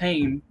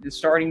campaign. It's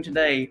starting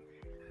today.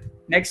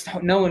 Next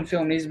Nolan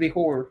film needs to be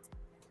horror.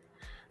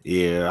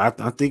 Yeah,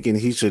 I'm thinking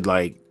he should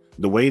like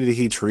the way that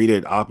he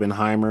treated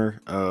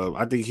Oppenheimer,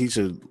 I think he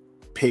should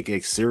pick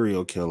a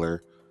serial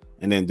killer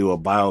and then do a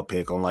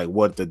biopic on like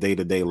what the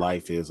day-to-day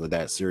life is of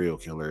that serial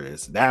killer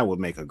is. That would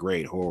make a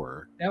great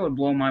horror. That would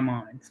blow my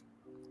mind.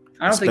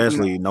 I don't think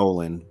Especially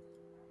Nolan.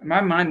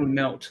 my mind would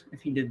melt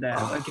if he did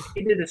that. Like if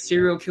he did a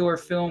serial killer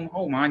film,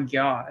 oh my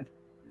god.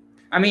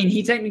 I mean,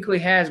 he technically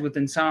has with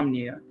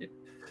Insomnia,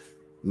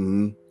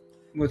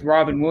 with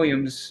Robin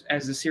Williams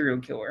as the serial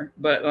killer,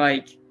 but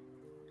like,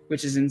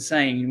 which is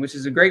insane. Which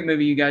is a great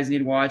movie you guys need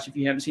to watch if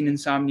you haven't seen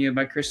Insomnia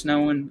by Chris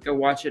Nolan. Go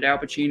watch it. Al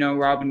Pacino,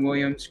 Robin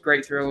Williams,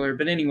 great thriller.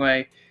 But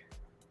anyway,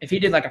 if he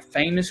did like a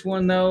famous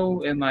one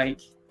though, and like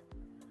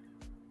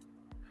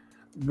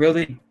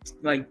really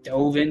like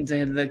dove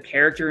into the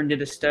character and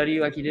did a study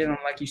like he did on,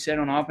 like you said,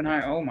 on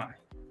Oppenheimer. Oh my,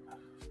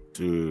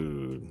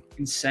 dude,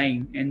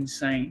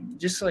 insane.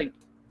 Just like,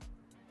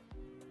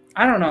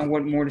 I don't know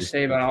what more to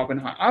say about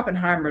Oppenheimer.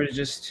 Oppenheimer is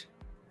just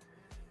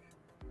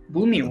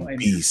blew me away.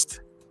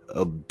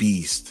 A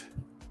beast,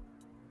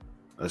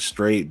 a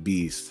straight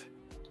beast.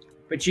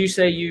 But you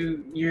say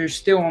you're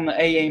still on the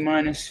AA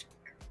minus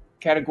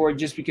category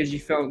just because you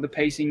felt the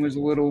pacing was a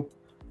little.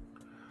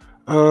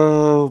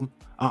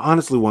 I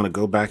honestly want to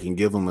go back and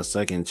give him a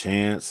second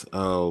chance.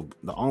 The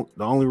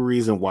only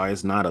reason why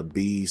it's not a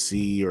B,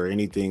 C, or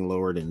anything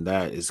lower than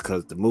that is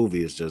because the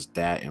movie is just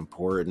that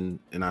important,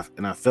 and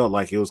I felt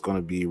like it was going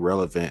to be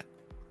relevant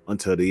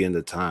until the end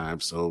of time.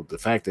 So the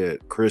fact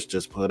that Chris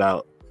just put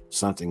out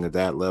something at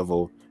that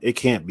level, it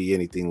can't be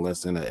anything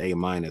less than an A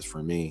minus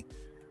for me.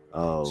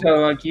 So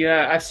like,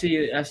 yeah, I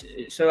see.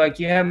 So like,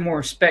 you have more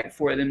respect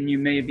for it than you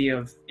maybe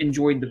have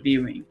enjoyed the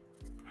viewing.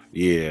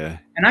 Yeah.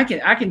 And I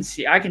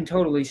can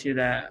totally see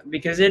that,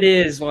 because it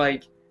is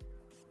like,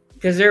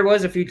 because there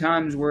was a few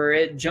times where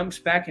it jumps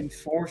back and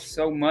forth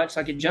so much,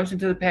 like it jumps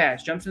into the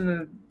past, jumps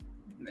into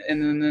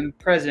the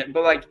present,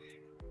 but like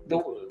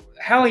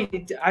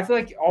I feel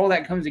like all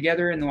that comes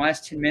together in the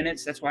last 10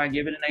 minutes. That's why I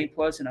give it an A+,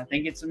 and I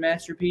think it's a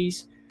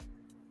masterpiece.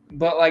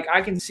 But like,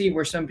 I can see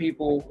where some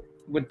people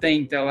would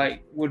think that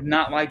like would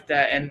not like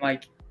that and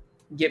like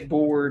get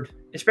bored,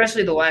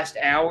 especially the last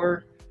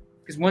hour,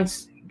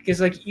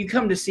 because like you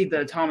come to see the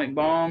atomic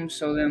bomb,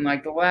 so then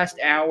like the last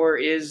hour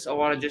is a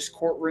lot of just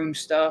courtroom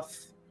stuff.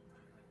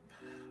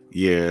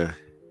 Yeah.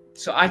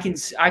 So I can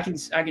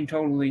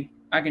totally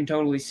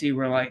see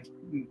where like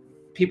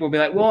people will be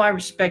like, well, I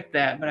respect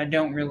that, but I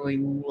don't really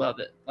love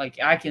it. Like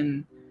I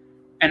can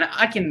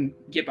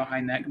get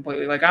behind that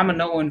completely. Like I'm a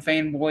Nolan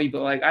fanboy,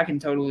 but like I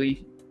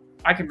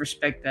can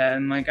respect that,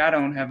 and like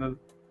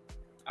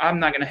I'm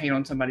not gonna hate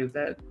on somebody with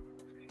that.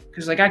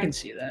 Because, like, I can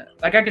see that.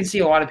 Like, I can see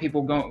a lot of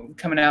people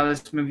coming out of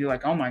this movie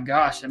like, oh, my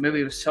gosh, that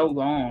movie was so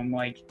long.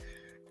 Like,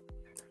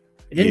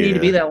 it didn't need to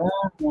be that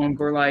long.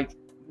 Or, like,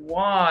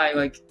 why?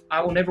 Like, I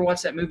will never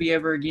watch that movie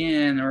ever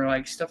again. Or,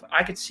 like, stuff.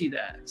 I could see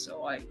that.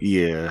 So, like.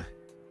 Yeah.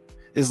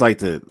 It's like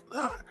to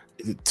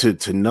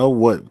know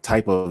what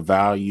type of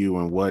value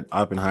and what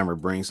Oppenheimer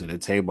brings to the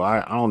table.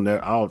 I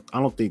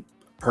don't think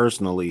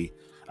personally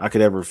I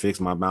could ever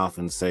fix my mouth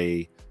and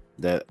say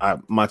that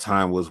my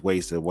time was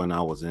wasted when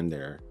I was in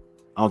there.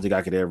 I don't think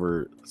I could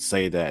ever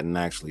say that and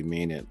actually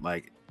mean it.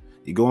 Like,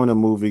 you go in a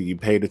movie, you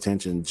paid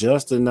attention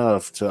just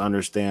enough to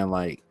understand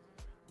like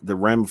the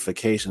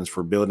ramifications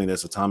for building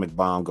this atomic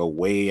bomb go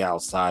way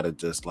outside of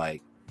just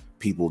like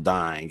people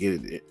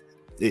dying.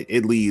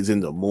 It leads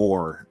into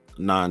more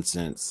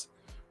nonsense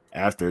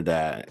after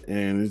that,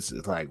 and it's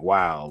like,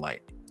 wow.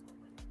 Like,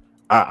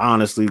 I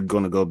honestly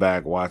gonna go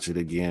back, watch it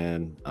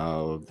again,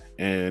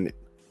 and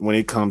when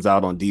it comes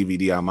out on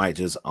DVD, I might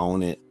just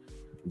own it,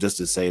 just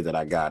to say that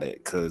I got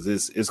it, because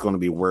it's going to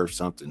be worth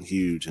something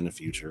huge in the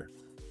future.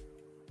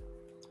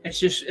 It's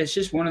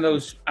just one of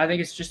those. I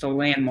think it's just a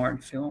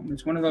landmark film.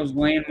 It's one of those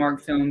landmark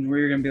films where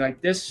you're going to be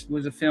like, this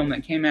was a film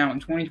that came out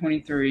in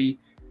 2023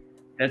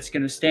 that's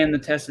going to stand the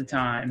test of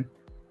time.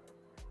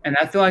 And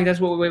I feel like that's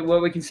what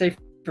we can say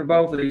for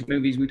both of these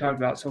movies we talked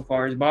about so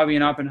far. Is Barbie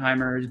and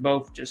Oppenheimer is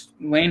both just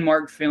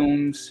landmark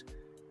films.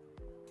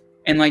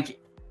 And like,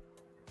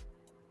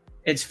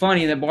 it's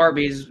funny that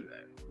Barbie is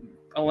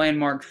a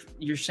landmark.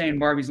 You're saying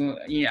Barbie's,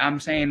 I'm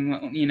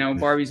saying,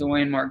 Barbie's a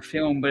landmark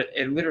film, but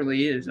it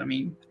literally is. I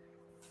mean,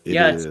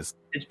 it's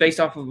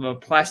based off of a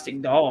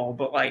plastic doll,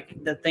 but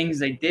like the things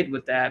they did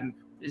with that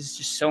is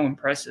just so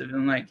impressive.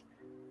 And like,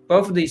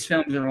 both of these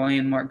films are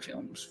landmark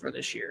films for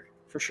this year,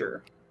 for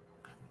sure.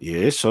 Yeah,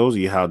 it shows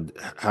you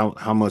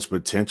how much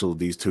potential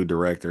these two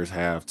directors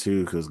have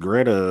too, because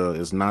Greta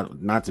is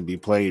not to be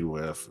played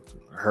with.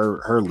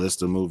 Her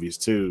list of movies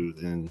too,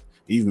 and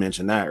you've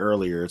mentioned that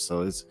earlier.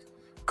 So it's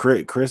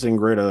Chris and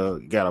Greta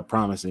got a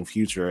promising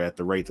future at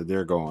the rate that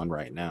they're going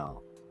right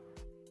now.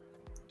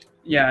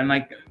 Yeah, and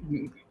like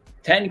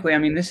technically, I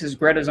mean, this is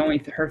Greta's only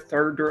her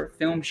third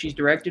film she's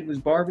directed was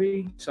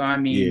Barbie. So I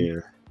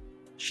mean,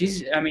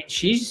 she's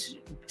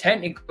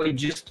technically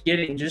just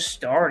getting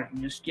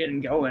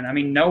going. I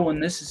mean, Nolan,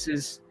 this is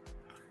his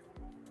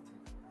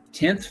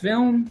 10th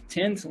film,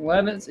 10th,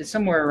 11th, it's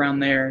somewhere around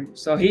there.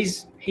 So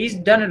he's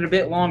done it a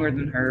bit longer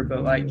than her,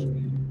 but like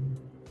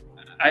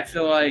I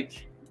feel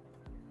like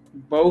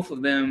both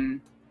of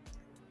them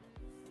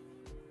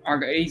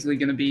are easily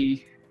going to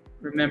be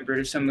remembered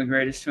as some of the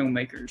greatest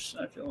filmmakers,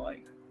 I feel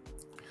like.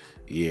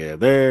 Yeah,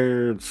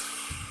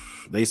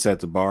 they set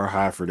the bar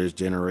high for this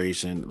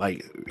generation.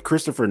 Like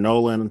Christopher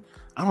Nolan,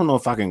 I don't know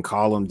if I can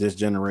call him this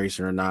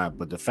generation or not,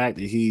 but the fact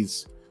that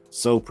he's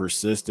so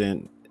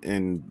persistent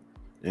and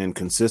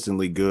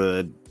consistently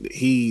good,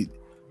 he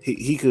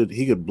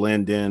could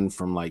blend in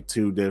from like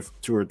two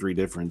or three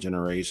different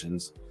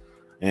generations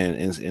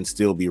and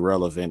still be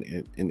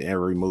relevant in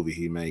every movie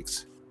he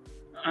makes.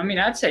 I mean,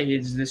 I'd say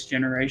he's this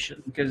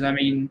generation because I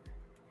mean,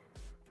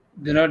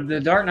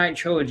 the Dark Knight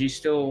trilogy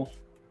still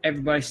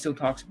everybody still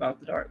talks about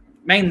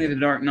mainly the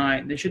Dark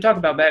Knight. They should talk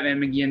about Batman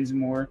Begins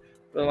more,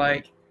 but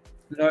like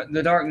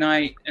the Dark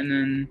Knight and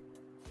then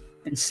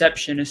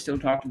Inception is still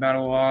talked about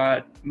a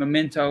lot.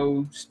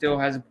 Memento still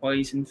has a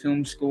place in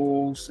film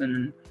schools,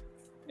 and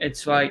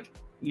it's like,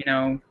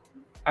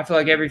 I feel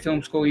like every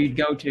film school you'd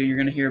go to, you're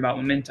going to hear about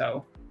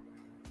Memento.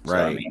 So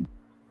I Right. mean,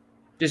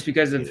 just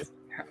because of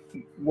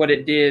what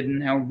it did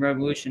and how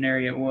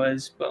revolutionary it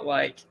was, but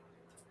like,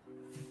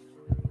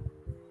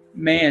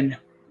 man,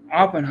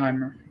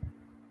 Oppenheimer.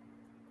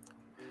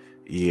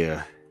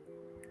 Yeah.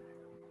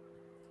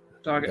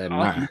 That not.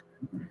 Oppenheimer.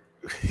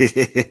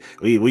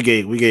 we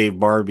gave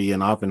Barbie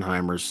and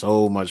Oppenheimer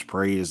so much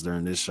praise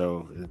during this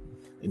show, and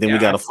then we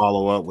got Yeah, to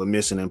follow up with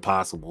Mission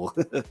Impossible.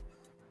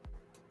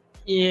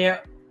 yeah.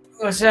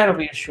 Well, so that'll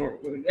be a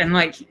short one. And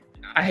like,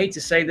 I hate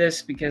to say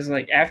this because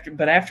like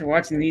after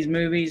watching these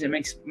movies, it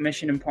makes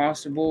Mission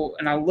Impossible,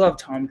 and I love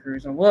Tom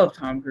Cruise. I love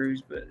Tom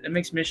Cruise, but it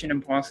makes Mission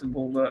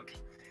Impossible look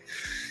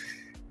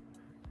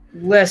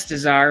less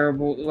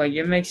desirable. Like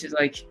it makes it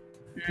like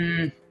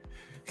Can't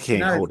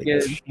not as hold a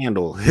good.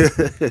 candle.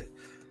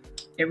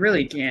 It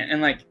really can't.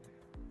 And like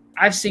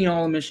I've seen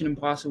all the Mission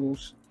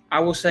Impossibles. I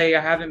will say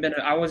I've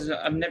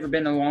never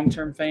been a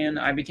long-term fan.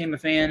 I became a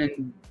fan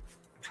in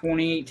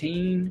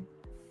 2018.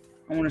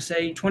 I want to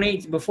say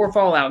 2018 before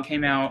Fallout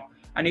came out.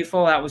 I knew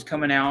Fallout was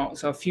coming out,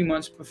 so a few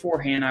months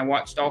beforehand, I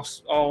watched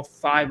all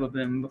five of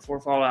them before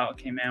Fallout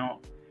came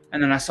out,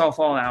 and then I saw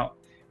Fallout.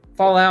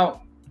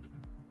 Fallout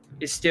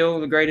is still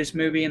the greatest action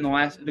movie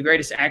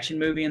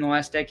in the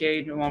last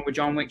decade, along with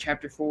John Wick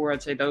Chapter 4.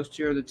 I'd say those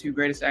two are the two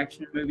greatest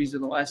action movies of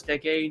the last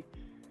decade.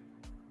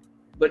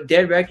 But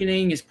Dead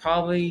Reckoning is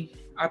probably,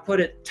 I put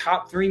it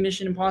top 3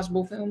 Mission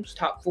Impossible films,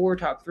 top 4,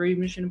 top 3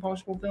 Mission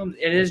Impossible films.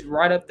 It is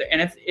right up there.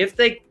 And if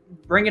they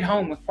bring it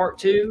home with part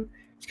 2,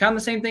 it's kind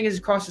of the same thing as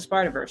Across the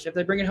Spider-Verse. If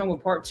they bring it home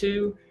with part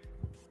 2,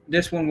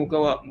 this one will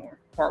go up more.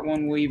 Part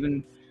 1 will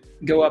even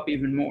go up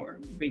even more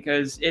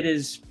because it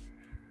is.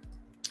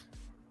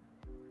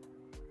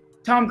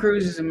 Tom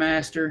Cruise is a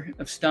master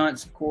of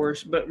stunts, of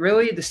course, but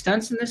really the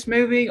stunts in this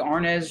movie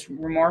aren't as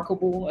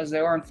remarkable as they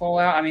are in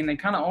Fallout. I mean, they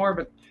kind of are,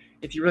 but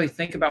if you really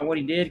think about what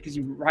he did, because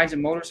he rides a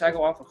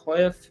motorcycle off a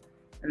cliff,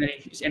 and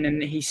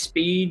then he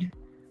speed.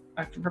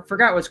 I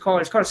forgot what it's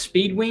called. It's called a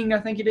speed wing, I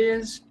think it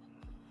is,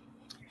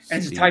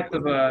 and it's a type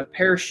of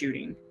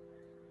parachuting.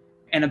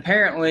 And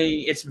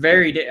apparently, it's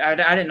very. I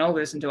didn't know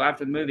this until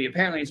after the movie.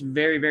 Apparently, it's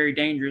very, very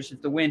dangerous.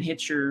 If the wind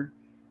hits your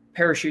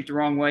parachute the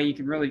wrong way, you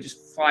can really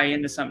just fly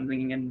into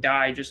something and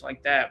die just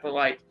like that. But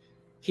like,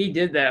 he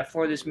did that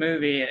for this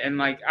movie, and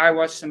like I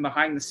watched some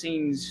behind the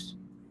scenes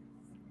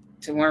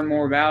to learn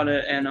more about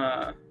it, and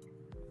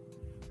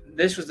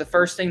this was the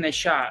first thing they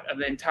shot of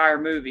the entire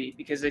movie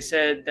because they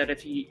said that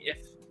if he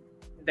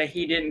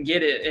didn't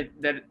get it,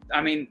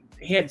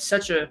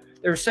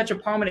 there was such a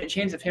prominent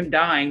chance of him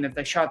dying that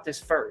they shot this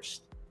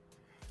first,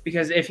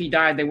 because if he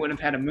died they wouldn't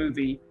have had a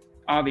movie,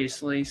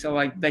 obviously. So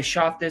like they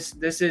shot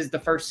this is the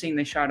first scene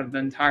they shot of the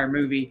entire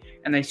movie,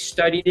 and they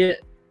studied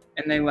it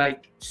and they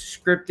like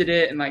scripted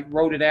it and like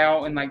wrote it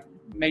out and like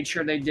made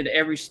sure they did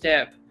every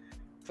step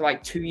for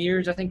like 2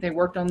 years. I think they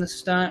worked on this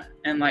stunt,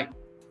 and like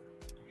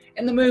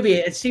in the movie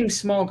it seems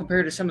small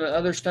compared to some of the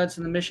other stunts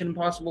in the Mission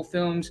Impossible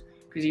films,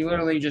 because he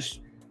literally just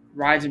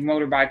rides a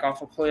motorbike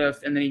off a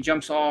cliff and then he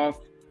jumps off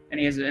and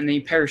then he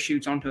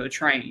parachutes onto a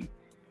train.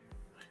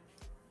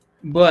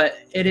 But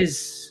it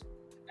is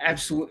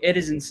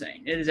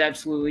insane. It is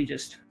absolutely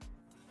just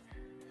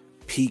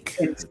Peak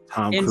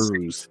Tom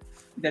Cruise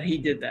that he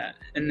did that.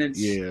 And it's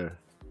Yeah.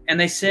 And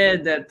they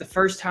said that the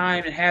first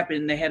time it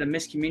happened, they had a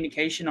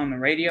miscommunication on the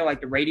radio, like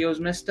the radio's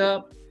messed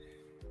up,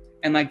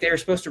 and like they were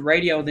supposed to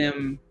radio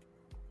them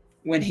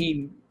when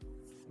he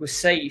was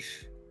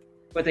safe,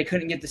 but they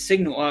couldn't get the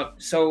signal up.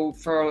 So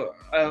for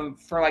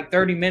like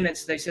 30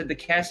 minutes, they said the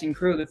cast and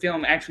crew of the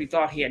film actually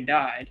thought he had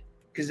died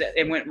because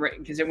it went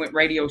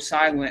radio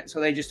silent. So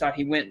they just thought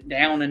he went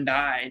down and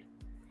died.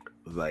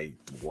 Like,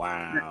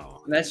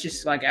 wow. That's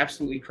just like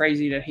absolutely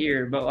crazy to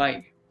hear. But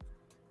like,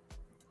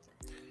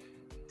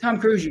 Tom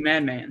Cruise, you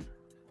madman.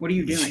 What are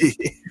you doing?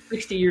 You're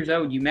 60 years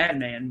old, you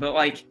madman. But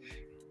like,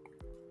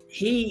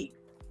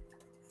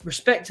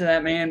 respect to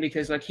that man,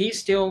 because like he's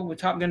still with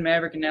Top Gun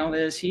Maverick and now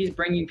this, he's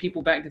bringing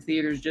people back to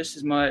theaters just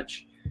as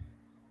much.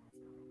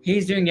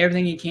 He's doing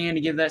everything he can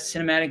to give that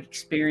cinematic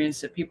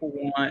experience that people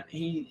want.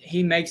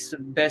 He makes the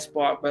best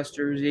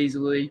blockbusters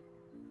easily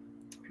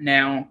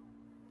now.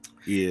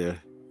 Yeah.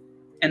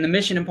 And the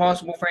Mission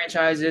Impossible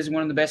franchise is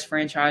one of the best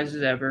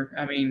franchises ever.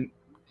 I mean,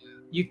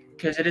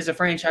 because it is a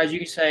franchise, you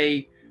could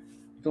say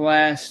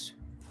the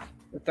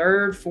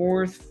third,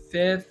 fourth,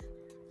 fifth,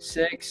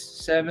 sixth,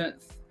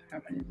 seventh.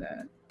 How many is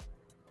that?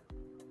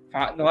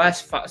 The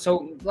last five.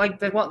 So, like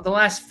the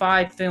last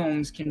 5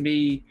 films can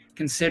be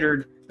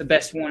considered the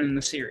best one in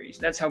the series.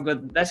 That's how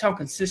good. That's how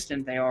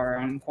consistent they are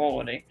on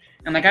quality.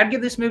 And like, I'd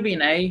give this movie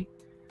an A,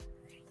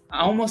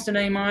 almost an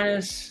A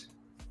minus.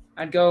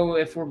 I'd go,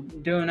 if we're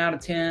doing out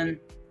of 10,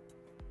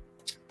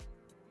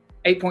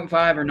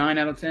 8.5 or 9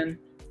 out of 10.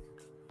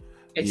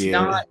 It's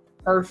not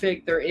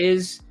perfect. There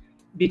is,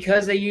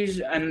 because they use,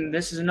 and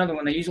this is another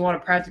one, they use a lot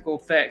of practical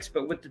effects,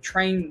 but with the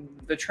train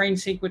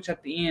sequence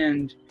at the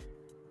end,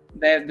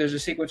 there's a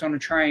sequence on a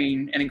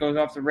train and it goes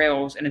off the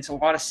rails and it's a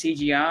lot of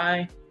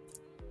CGI.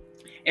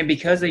 And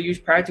because they use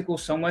practical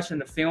so much in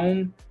the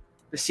film,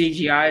 the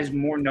CGI is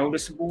more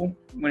noticeable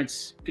when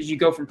it's, because you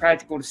go from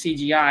practical to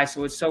CGI,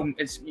 so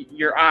it's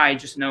your eye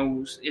just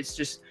knows, it's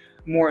just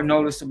more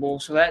noticeable.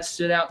 So that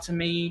stood out to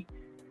me.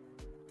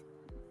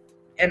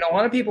 And a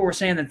lot of people were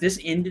saying that this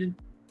ended,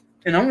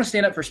 and I'm going to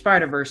stand up for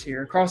Spider-Verse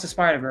here, Across the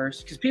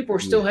Spider-Verse, because people are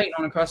still hating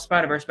on Across the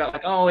Spider-Verse about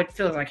like, oh, it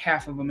feels like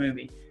half of a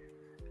movie.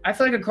 I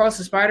feel like Across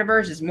the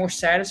Spider-Verse is more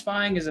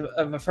satisfying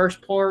of a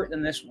first part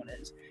than this one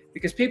is,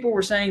 because people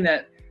were saying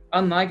that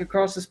unlike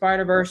Across the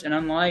Spider-Verse and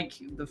unlike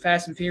the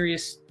Fast and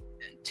Furious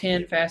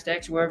 10, Fast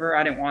X, whoever,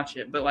 I didn't watch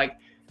it, but like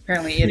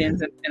apparently it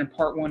ends up in a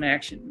part one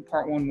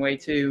way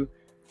too,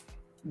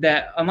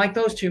 that unlike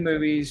those two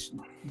movies,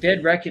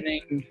 Dead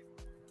Reckoning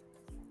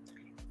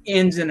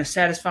ends in a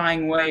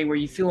satisfying way where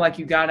you feel like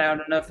you got out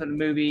enough of the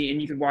movie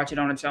and you could watch it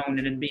on its own and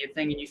it'd be a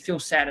thing and you feel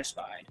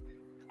satisfied.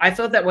 I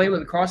felt that way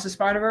with Across the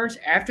Spider-Verse.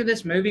 After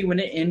this movie, when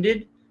it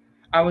ended,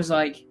 I was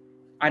like,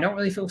 I don't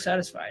really feel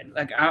satisfied.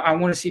 Like, I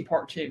want to see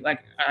part 2.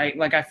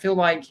 I feel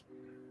like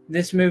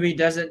this movie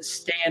doesn't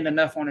stand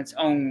enough on its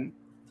own.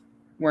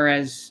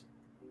 Whereas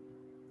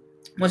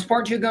once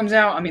part 2 comes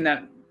out, I mean,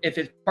 that if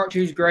part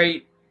 2 is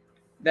great,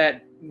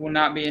 that will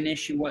not be an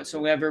issue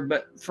whatsoever.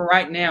 But for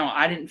right now,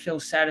 I didn't feel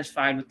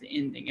satisfied with the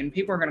ending. And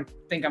people are going to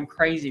think I'm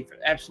crazy,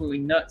 absolutely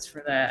nuts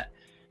for that.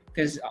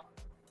 Because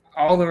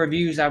all the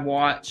reviews I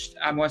watched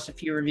a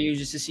few reviews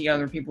just to see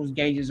other people's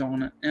gauges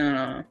on it.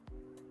 And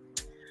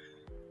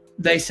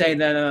they say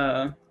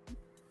that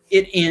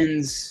it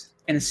ends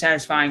in a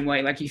satisfying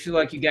way. Like, you feel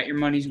like you got your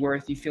money's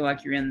worth. You feel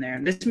like you're in there.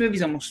 This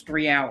movie's almost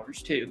 3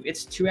 hours, too.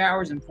 It's 2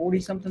 hours and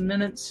 40-something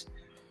minutes.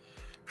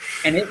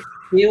 And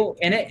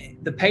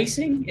the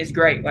pacing is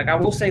great. Like, I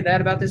will say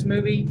that about this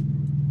movie.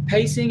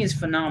 Pacing is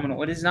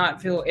phenomenal.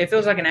 It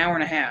feels like an hour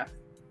and a half.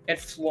 It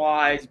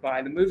flies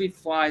by. The movie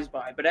flies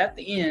by. But at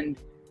the end,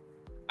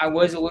 I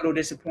was a little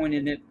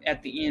disappointed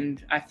at the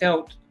end. I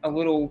felt a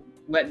little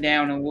let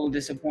down, a little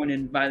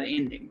disappointed by the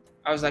ending.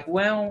 I was like,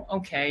 well,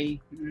 okay.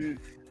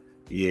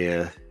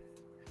 Yeah.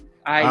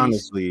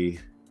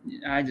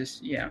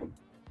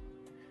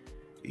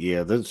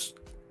 Yeah. That's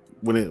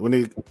when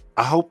it.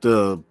 I hope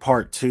the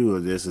part 2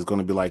 of this is going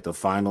to be like the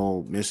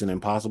final Mission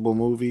Impossible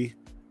movie.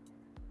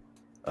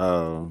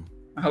 I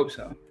hope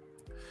so.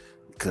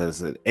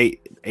 Because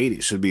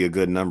 8 should be a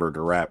good number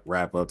to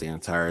wrap up the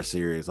entire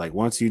series. Like,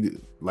 once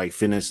you like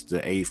finish the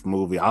 8th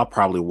movie, I'll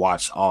probably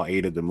watch all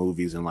 8 of the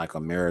movies in like a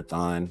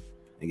marathon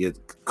and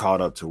get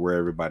caught up to where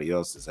everybody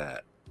else is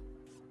at.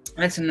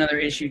 That's another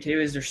issue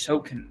too, is they're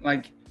so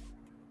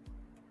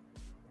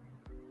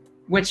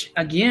which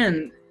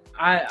again,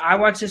 I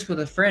watched this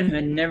with a friend who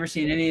had never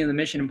seen any of the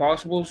Mission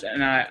Impossibles,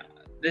 and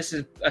this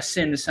is a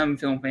sin to some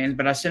film fans,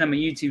 but I sent him a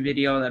YouTube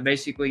video that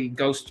basically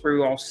goes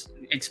through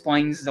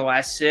explains the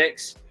last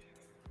 6,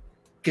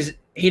 because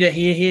he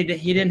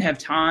didn't have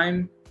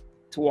time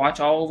to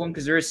watch all of them,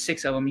 because there is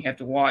 6 of them you have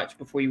to watch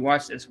before you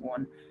watch this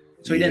one.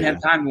 So he didn't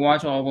have time to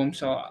watch all of them.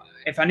 So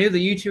if I knew the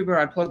YouTuber,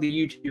 I'd plug the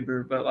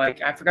YouTuber. But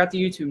like, I forgot the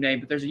YouTube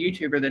name, but there's a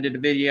YouTuber that did a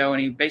video,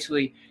 and it's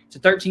a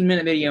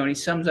 13-minute video, and he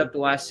sums up the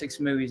last 6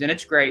 movies, and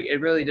it's great.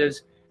 It really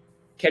does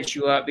catch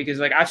you up, because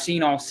like, I've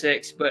seen all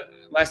 6, but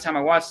last time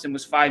I watched them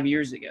was 5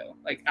 years ago.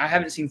 Like, I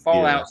haven't seen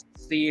Fallout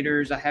since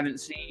theaters. I haven't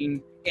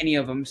seen any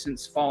of them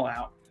since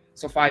Fallout.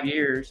 So 5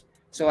 years.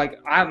 So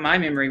like, my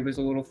memory was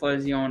a little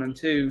fuzzy on them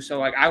too. So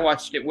like, I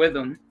watched it with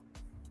them,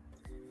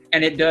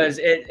 and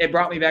it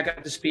brought me back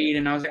up to speed,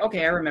 and I was like,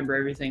 okay, I remember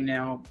everything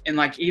now. And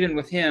like, even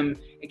with him,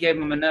 it gave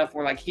him enough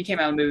where like, he came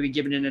out of the movie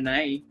giving it an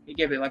A. He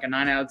gave it like a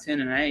 9 out of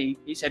 10 and an A.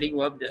 He said he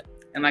loved it.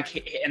 And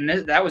like,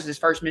 that was his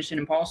first Mission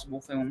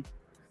Impossible film.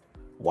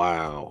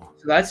 Wow.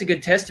 So that's a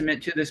good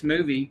testament to this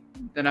movie,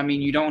 that, I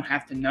mean, you don't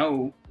have to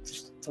know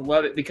to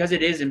love it, because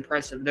it is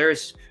impressive.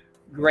 There's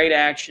great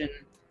action.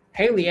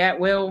 Haley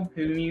Atwell,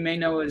 whom you may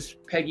know as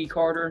Peggy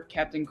Carter,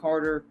 Captain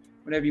Carter,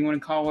 whatever you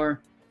want to call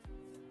her,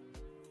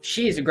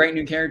 she is a great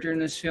new character in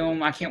this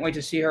film. I can't wait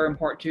to see her in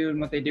part 2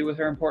 and what they do with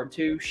her in part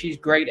 2. She's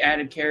great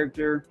added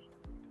character.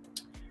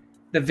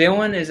 The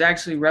villain is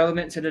actually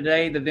relevant to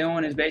today. The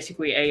villain is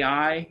basically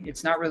AI.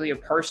 It's not really a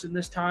person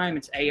this time.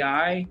 It's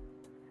AI.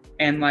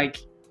 And like,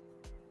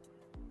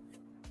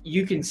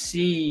 you can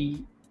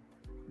see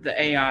the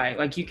AI.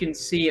 Like you can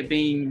see it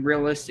being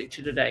realistic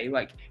to today.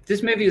 Like if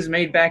this movie was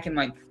made back in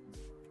like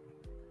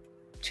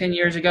 10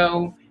 years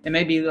ago, it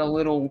may be a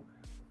little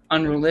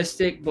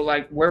unrealistic, but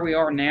like where we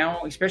are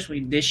now,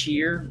 especially this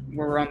year,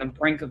 where we're on the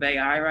brink of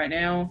AI right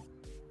now,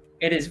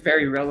 it is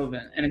very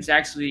relevant. And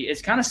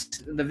it's kind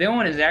of, the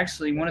villain is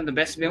actually one of the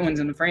best villains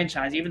in the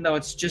franchise, even though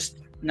it's just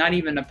not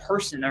even a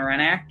person or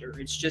an actor.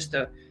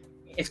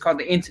 It's called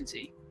the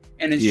Entity.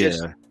 And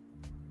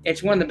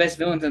it's one of the best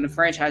villains in the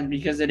franchise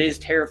because it is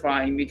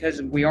terrifying,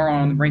 because we are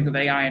on the brink of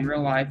AI in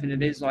real life. And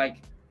it is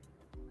like,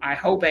 I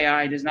hope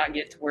AI does not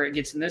get to where it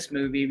gets in this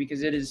movie,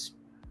 because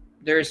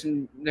there's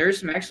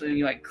some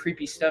actually like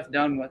creepy stuff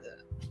done with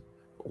it.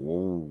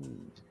 Ooh.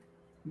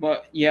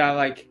 But yeah,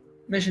 like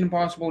Mission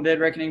Impossible Dead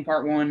Reckoning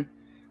Part 1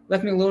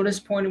 left me a little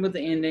disappointed with the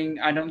ending.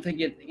 I don't think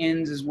it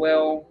ends as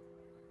well.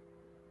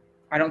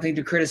 I don't think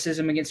the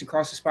criticism against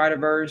Across the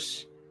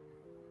Spider-Verse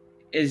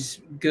is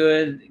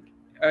good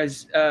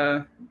as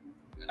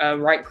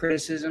right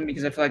criticism,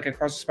 because I feel like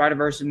Across the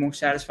Spider-Verse is more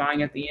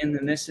satisfying at the end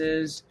than this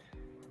is.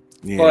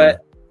 Yeah.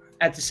 But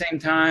at the same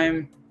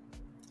time,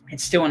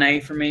 it's still an A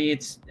for me.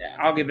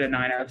 I'll give it a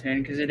 9 out of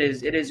 10 because it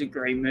is a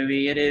great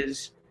movie. It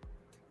is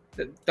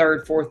the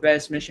third, fourth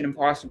best Mission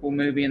Impossible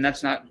movie, and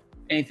that's not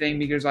anything,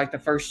 because like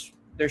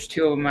there's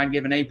two of them I'd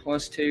give an A+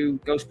 to.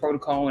 Ghost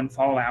Protocol and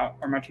Fallout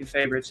are my two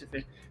favorites if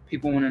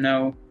people want to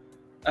know.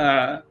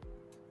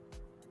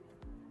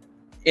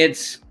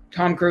 It's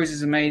Tom Cruise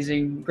is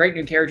amazing. Great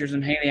new characters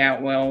in Haley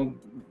Atwell.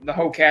 The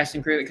whole cast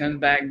and crew that comes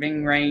back: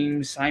 Ving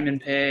Rhames, Simon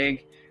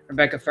Pegg,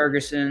 Rebecca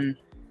Ferguson,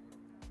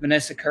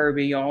 Vanessa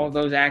Kirby. All of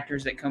those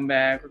actors that come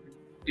back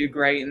do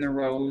great in the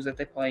roles that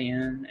they play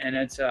in, and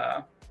it's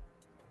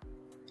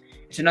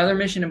another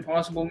Mission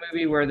Impossible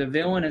movie where the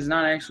villain is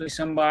not actually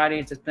somebody;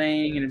 it's a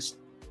thing, and it's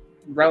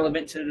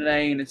relevant to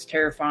today, and it's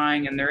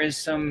terrifying, and there is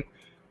some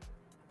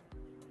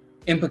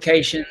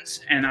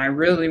implications, and I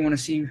really want to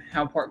see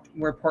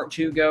where part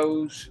 2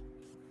 goes.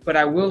 But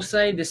I will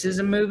say this is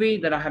a movie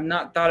that I have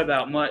not thought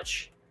about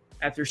much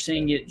after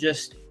seeing it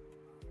just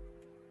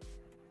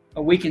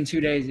a week and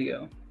 2 days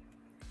ago.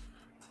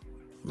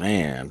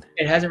 Man,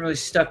 it hasn't really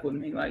stuck with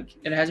me. Like,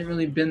 it hasn't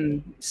really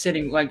been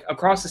sitting. Like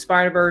Across the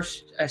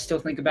Spider-Verse, I still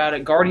think about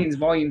it. Guardians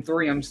Volume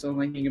 3, I'm still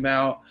thinking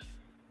about.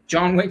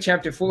 John Wick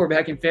Chapter 4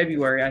 back in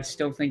February, I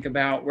still think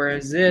about.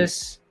 Whereas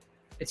this,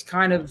 it's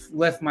kind of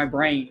left my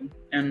brain,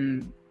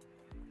 and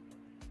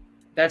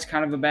that's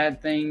kind of a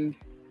bad thing.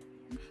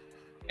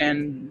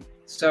 And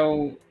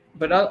so,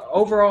 but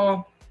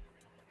overall,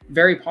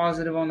 very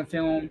positive on the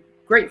film.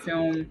 Great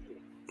film.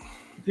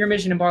 If you're a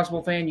Mission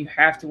Impossible fan, you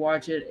have to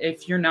watch it.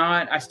 If you're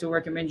not, I still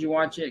recommend you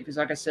watch it, because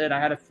like I said, I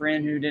had a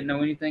friend who didn't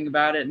know anything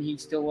about it, and he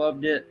still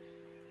loved it.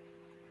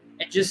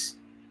 And just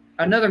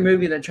another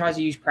movie that tries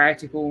to use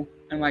practical,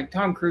 and like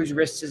Tom Cruise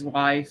risks his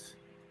life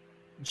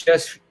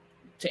just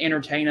to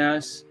entertain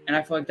us, and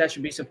I feel like that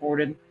should be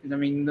supported, because I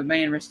mean, the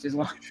man risked his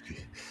life.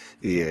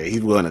 Yeah,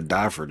 he'd willing to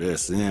die for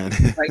this, man.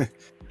 Like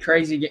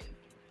crazy,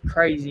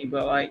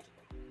 but like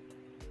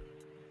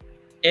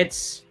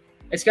it's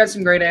got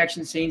some great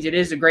action scenes. It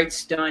is a great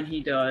stunt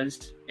he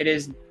does. It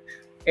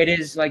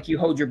is like you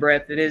hold your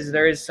breath.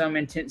 There is some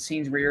intense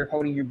scenes where you're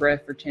holding your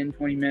breath for 10,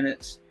 20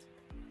 minutes.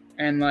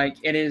 And like,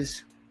 it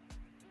is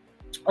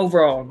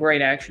overall a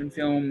great action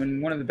film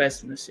and one of the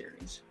best in the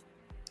series.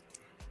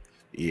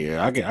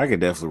 Yeah, I could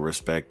definitely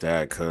respect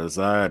that, because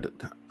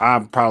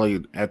I'm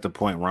probably at the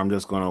point where I'm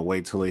just going to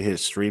wait till it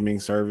hits streaming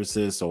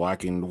services so I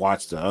can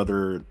watch the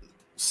other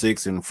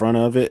 6 in front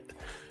of it,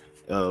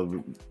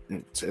 and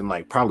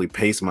like probably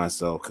pace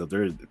myself, because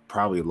they're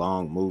probably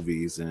long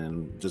movies,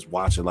 and just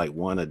watch it like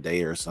one a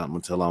day or something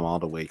until I'm all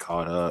the way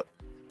caught up.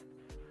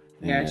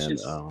 Yeah, it's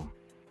just,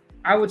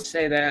 I would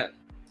say that.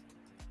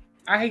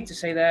 I hate to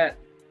say that,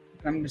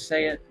 but I'm going to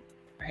say it.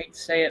 I hate to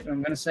say it, but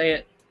I'm going to say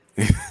it.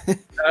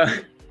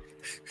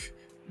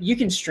 You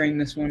can stream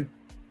this one.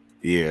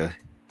 Yeah.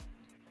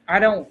 I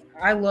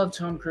love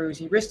Tom Cruise.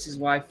 He risked his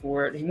life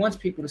for it. He wants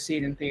people to see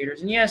it in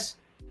theaters. And yes,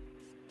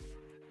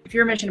 if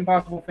you're a Mission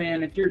Impossible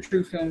fan, if you're a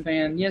true film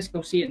fan, yes,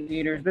 go see it in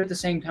theaters. But at the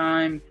same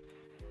time,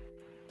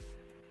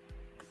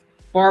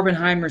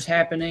 Barbenheimer's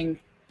happening.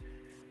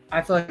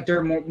 I feel like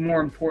they're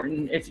more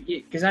important.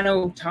 Because I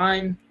know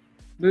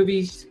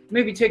movie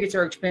tickets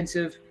are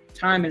expensive.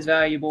 Time is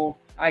valuable.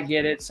 I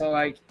get it. So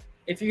like,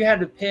 if you had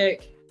to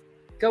pick,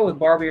 go with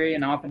Barbie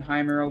and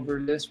Oppenheimer over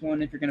this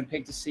one if you're going to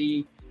pick to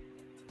see,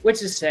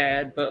 which is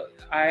sad, but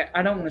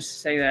I don't want to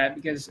say that,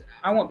 because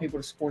I want people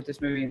to support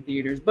this movie in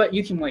theaters, but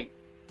you can wait.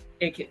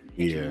 It's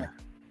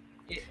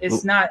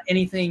not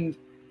anything.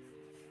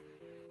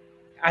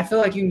 I feel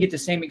like you can get the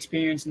same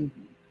experience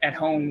at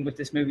home with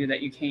this movie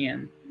that you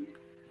can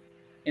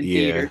in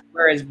theaters,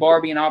 whereas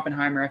Barbie and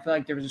Oppenheimer, I feel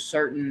like there was a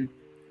certain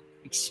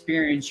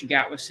experience you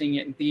got with seeing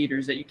it in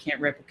theaters that you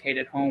can't replicate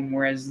at home,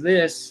 whereas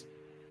this,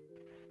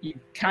 you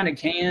kind of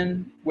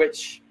can,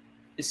 which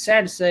is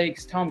sad to say,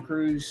 because Tom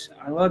Cruise,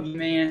 I love you,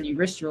 man. You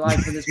risked your life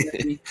for this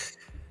movie.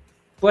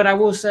 But I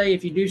will say,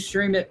 if you do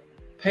stream it,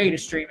 pay to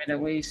stream it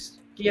at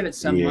least. Give it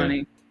some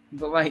money.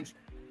 But, like,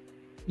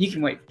 you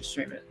can wait to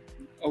stream it.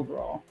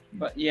 overall.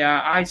 But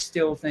yeah, I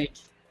still think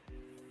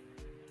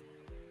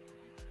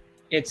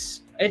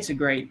it's a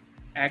great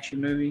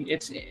action movie.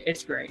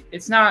 It's great.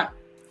 It's not.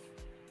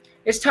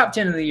 It's top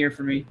 10 of the year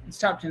for me. It's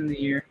top 10 of the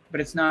year, but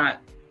it's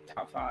not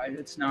top five.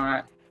 It's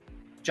not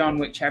John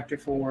Wick Chapter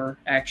 4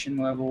 action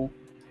level.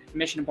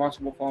 Mission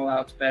Impossible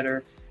Fallout's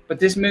better, but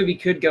this movie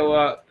could go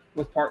up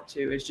with part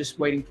two. It's just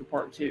waiting for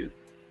part two.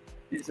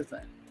 Is the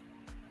thing.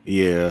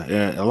 Yeah,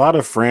 and a lot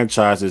of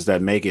franchises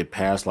that make it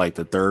past like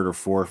the third or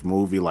fourth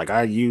movie, like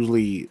I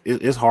usually,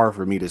 it's hard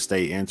for me to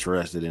stay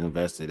interested and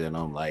invested in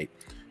them. Like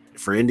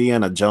for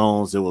Indiana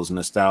Jones, it was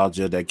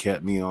nostalgia that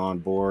kept me on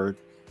board,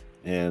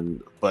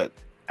 and but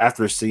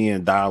after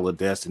seeing Dial of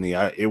Destiny,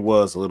 it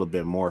was a little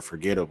bit more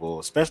forgettable,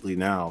 especially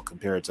now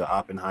compared to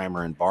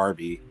Oppenheimer and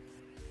Barbie.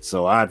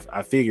 So I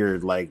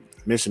figured like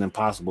Mission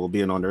Impossible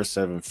being on their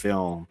seventh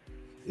film,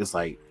 it's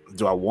like,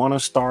 do I want to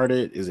start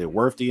it? Is it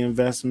worth the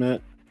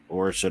investment,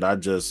 or should I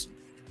just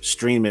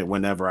stream it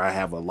whenever I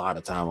have a lot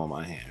of time on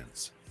my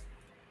hands?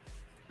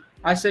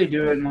 I say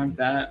do it like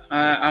that.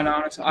 I'd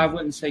honestly, I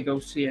wouldn't say go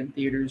see it in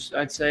theaters.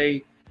 I'd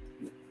say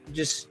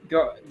just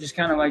go, just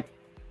kind of like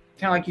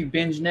you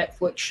binge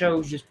Netflix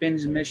shows, just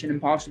binge the Mission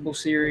Impossible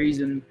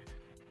series and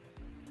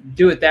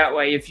do it that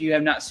way if you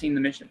have not seen the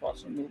Mission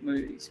Impossible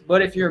movies.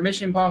 But if you're a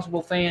Mission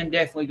Impossible fan,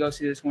 definitely go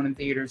see this one in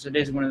theaters. It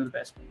is one of the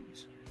best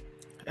movies.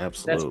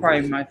 That's Absolutely.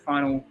 probably my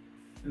final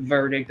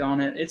verdict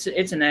on it.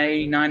 It's an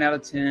A, 9 out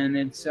of 10.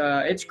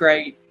 It's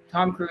great.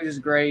 Tom Cruise is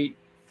great.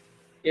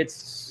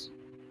 It's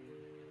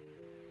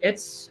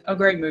it's a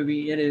great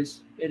movie. It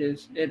is. It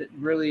is. It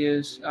really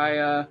is.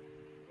 I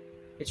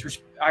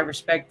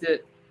respect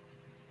it.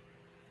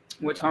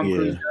 What Tom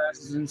Cruise Yeah, does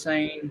is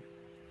insane.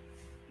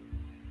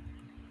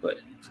 But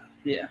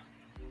yeah,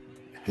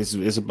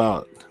 it's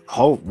about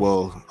hope.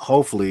 Well,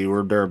 hopefully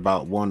they're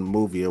about one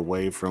movie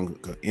away from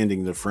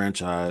ending the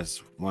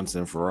franchise once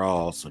and for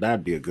all. So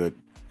that'd be a good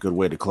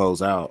way to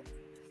close out.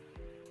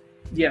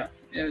 yeah,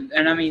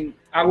 and I mean,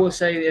 I will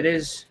say it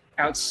is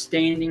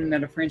outstanding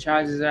that a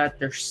franchise is at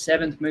their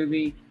seventh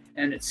movie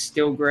and it's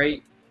still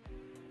great.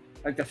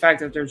 Like the fact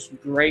that there's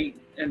great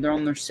and they're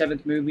on their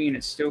seventh movie and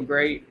it's still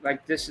great.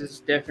 Like this is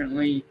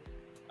definitely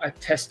a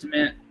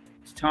testament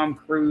to Tom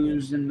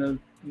Cruise and the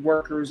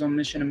workers on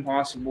Mission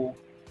Impossible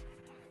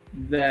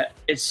that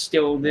it's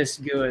still this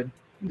good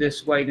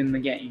this late in the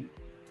game.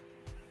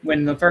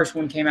 When the first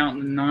one came out in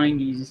the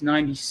 90s,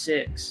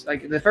 96.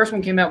 Like the first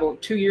one came out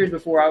about 2 years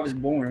before I was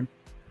born.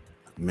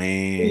 2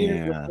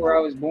 years Man, before I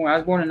was born. I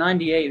was born in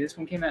 98. This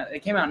one came out, it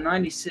came out in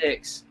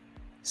 96.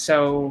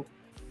 So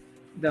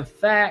the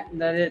fact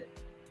that it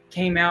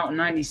came out in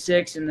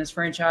 96 and this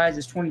franchise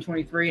is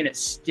 2023 and it's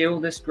still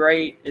this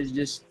great is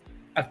just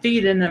a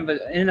feat in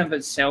of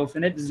itself,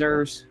 and it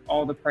deserves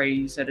all the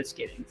praise that it's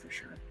getting for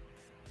sure.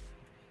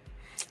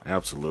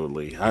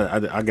 absolutely.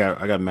 I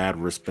got mad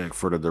respect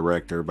for the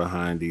director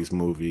behind these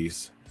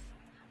movies,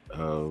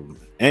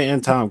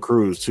 and Tom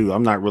Cruise too.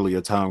 I'm not really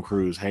a Tom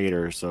Cruise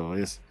hater, so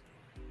it's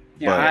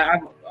Yeah,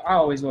 but I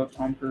always love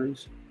Tom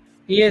Cruise.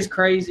 He is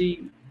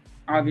crazy.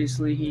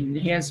 Obviously, he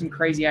has some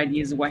crazy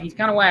ideas of why he's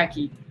kind of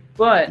wacky,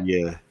 but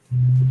yeah,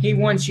 he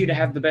wants you to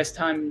have the best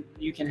time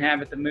you can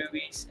have at the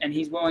movies, and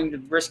he's willing to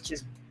risk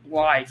his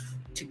life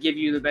to give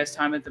you the best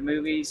time at the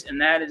movies.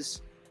 And that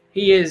is,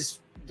 he is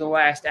the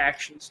last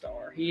action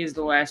star. He is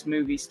the last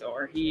movie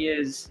star. He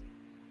is.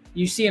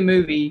 You see a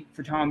movie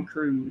for Tom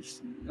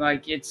Cruise,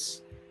 like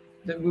it's.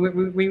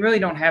 We really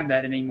don't have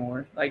that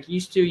anymore. Like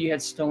used to, you had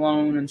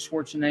Stallone and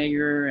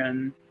Schwarzenegger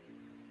and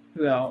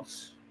who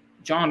else?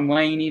 John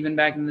Wayne, even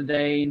back in the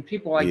day, and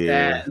people like yeah,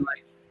 that. And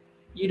like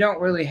you don't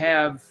really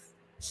have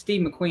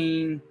Steve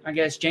McQueen, I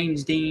guess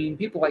James Dean,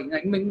 people like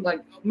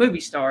movie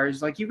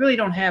stars. Like you really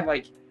don't have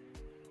like.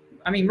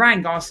 I mean,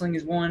 Ryan Gosling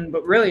is one,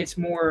 but really it's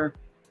more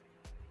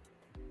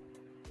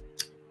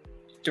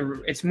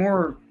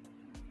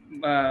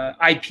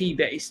IP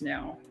based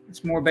now.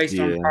 It's more based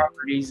on yeah,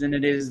 properties than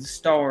it is the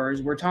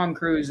stars. Where Tom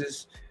Cruise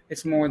is,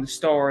 it's more the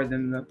star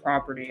than the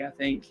property, I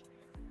think.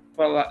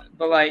 But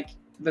like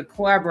the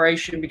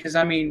collaboration, because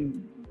I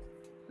mean,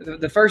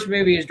 the first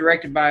movie is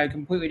directed by a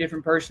completely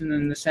different person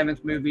than the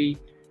seventh movie.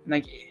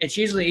 Like it's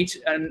usually each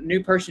a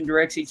new person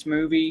directs each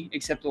movie,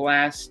 except the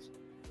last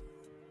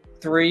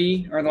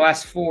three or the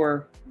last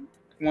four.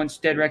 Once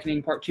Dead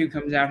Reckoning Part Two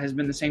comes out, has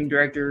been the same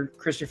director,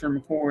 Christopher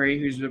McQuarrie,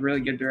 who's a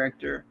really good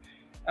director.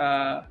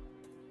 Uh,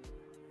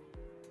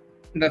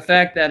 the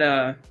fact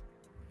that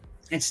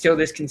it's still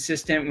this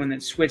consistent when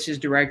it switches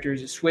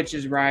directors, it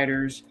switches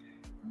writers,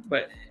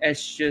 but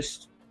it's a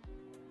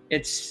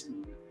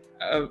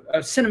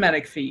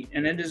cinematic feat,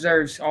 and it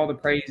deserves all the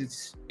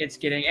praise it's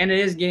getting, and it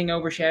is getting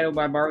overshadowed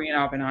by Barbie and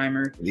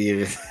Oppenheimer.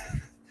 yeah,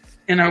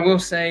 And I will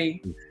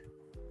say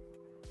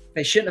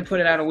they shouldn't have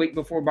put it out a week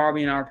before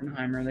Barbie and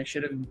Oppenheimer. They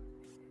should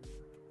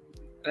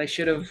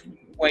have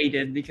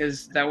waited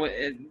because that was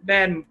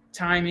bad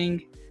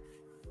timing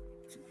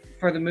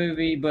for the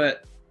movie.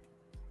 But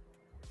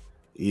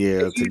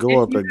yeah. To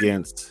go if up you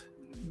against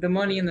have the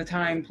money and the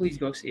time, please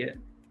go see it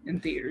in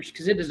theaters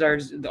because it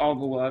deserves all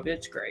the love.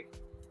 It's great.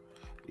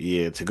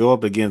 Yeah, to go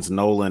up against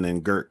Nolan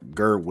and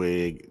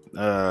Gerwig,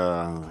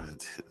 I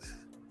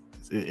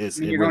mean, it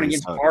you're going really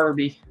against sucks.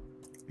 Barbie,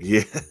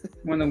 Yeah,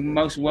 one of the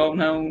most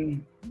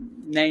well-known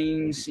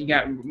names. You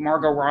got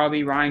Margot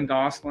Robbie, Ryan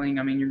Gosling.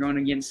 I mean, you're going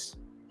against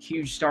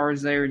huge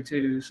stars there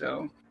too.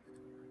 So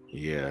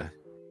yeah.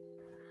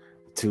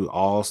 Two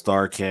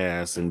all-star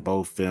casts in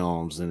both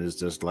films, and it's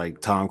just like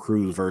Tom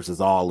Cruise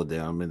versus all of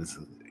them, and it's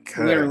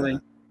God. literally,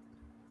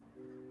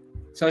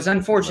 so it's But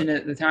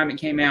unfortunate the time it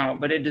came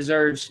out, but it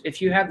deserves.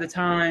 If you have the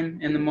time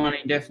and the money,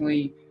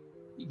 definitely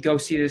go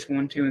see this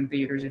one too in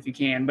theaters if you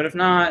can. But if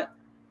not,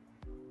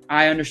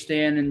 I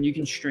understand, and you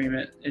can stream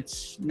it.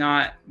 It's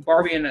not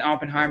Barbie and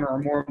Oppenheimer are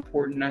more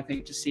important, I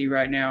think, to see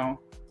right now.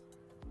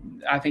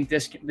 I think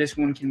this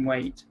one can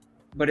wait,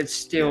 but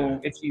it's yeah, still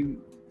if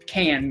you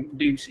can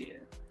do see it.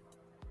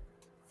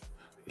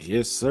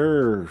 yes,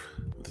 sir.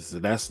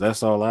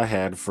 That's all I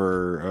had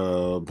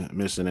for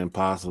Mission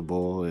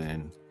Impossible,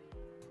 and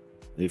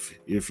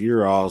if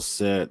you're all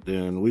set,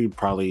 then we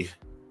probably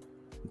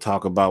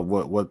talk about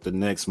what the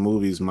next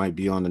movies might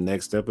be on the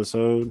next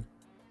episode.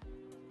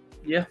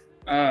 Yeah.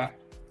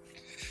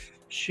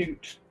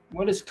 Shoot,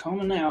 what is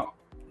coming out?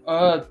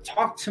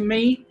 Talk to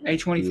Me, Yeah,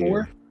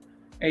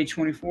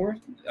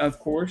 A24, of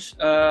course.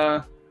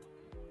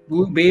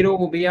 Blue Beetle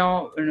will be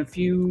out in a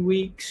few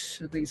weeks.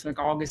 I think it's like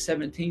August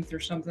 17th or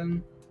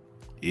something.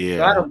 So I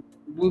yeah, don't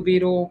Blue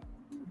Beetle,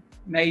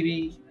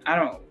 maybe. I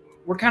don't.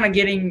 We're kind of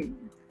getting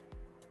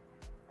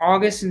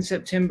August and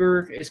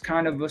September is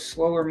kind of a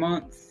slower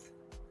month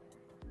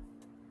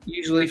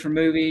usually for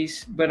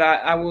movies, but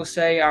I will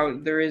say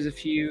there is a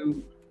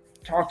few.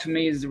 Talk to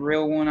Me is the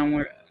real one.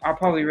 I'll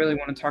probably really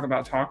want to talk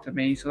about Talk to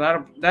Me, so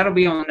that'll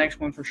be on the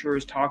next one for sure.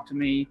 Is Talk to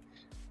Me,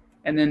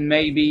 and then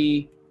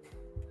maybe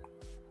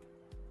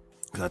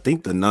 'Cause I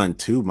think the Nun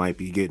 2 might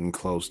be getting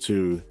close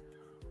too,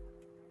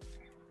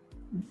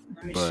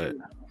 let me see but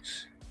what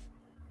else.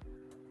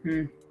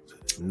 Hmm.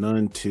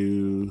 Nun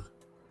 2.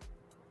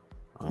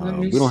 Let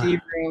me We don't. see.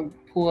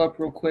 Pull up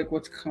real quick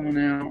what's coming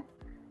out.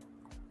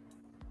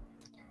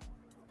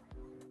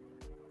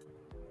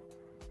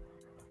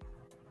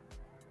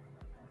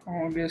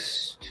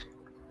 August.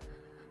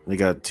 They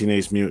got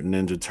Teenage Mutant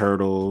Ninja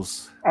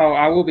Turtles. Oh,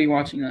 I will be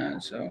watching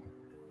that. So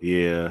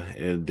Yeah,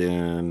 and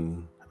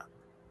then I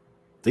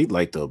think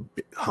like the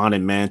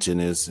Haunted Mansion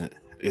is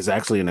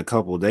actually in a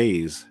couple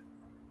days.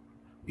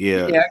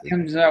 Yeah, yeah, it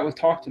comes out with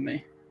Talk to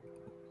Me.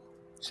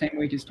 Same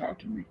week as Talk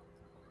to Me.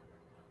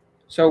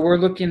 So we're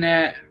looking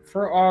at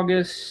for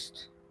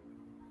August.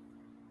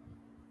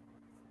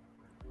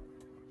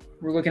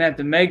 We're looking at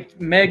the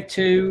Meg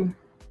 2.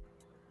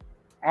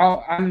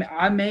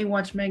 I may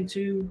watch Meg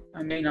 2.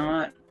 I may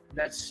not.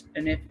 That's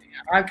and if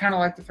I kind of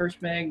like the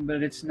first Meg,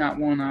 but it's not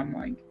one I'm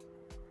like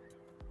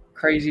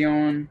crazy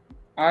on.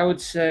 I would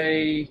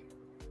say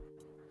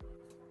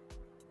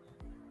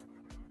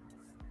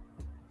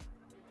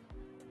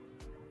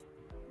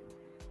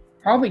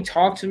probably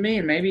Talk to Me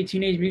and maybe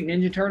Teenage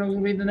Mutant Ninja Turtles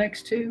will be the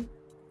next two.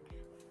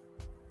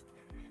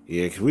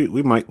 yeah. 'Cause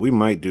we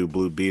might do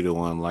Blue Beetle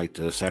on like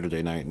the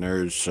Saturday Night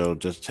Nerds show.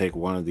 Just take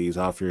one of these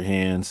off your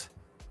hands,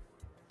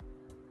 Yeah,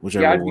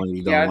 whichever one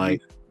you don't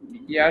like.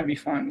 I'd be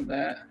fine with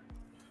that.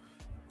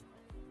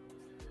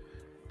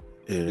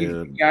 And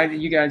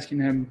You guys can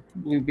have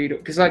Blue Beetle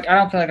because like I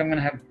don't feel like I'm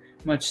gonna have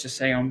much to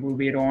say on Blue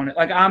Beetle on it.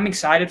 Like I'm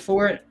excited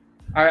for it.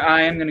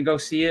 I am gonna go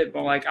see it,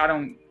 but like I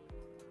don't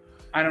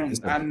it's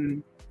a,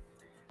 I'm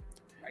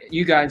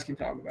you guys can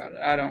talk about it.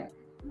 I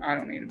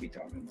don't need to be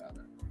talking about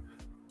it.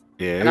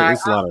 yeah, And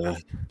it's a lot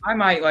of. I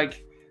might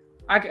like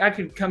I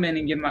could come in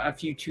and give a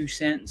few 2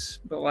 cents,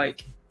 but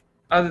like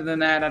other than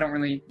that, I don't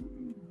really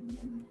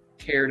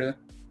care to.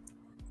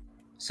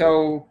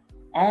 So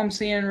all I'm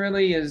seeing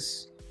really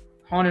is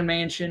Haunted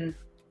Mansion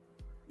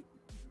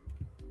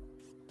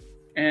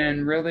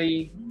and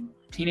really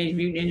Teenage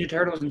Mutant Ninja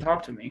Turtles and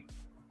Talk to Me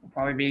will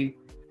probably be.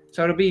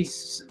 So it'll be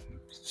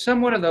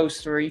somewhat of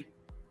those three.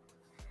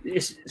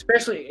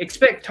 Especially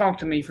expect Talk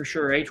to Me for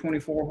sure.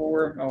 A24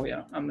 horror. Oh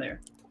yeah, I'm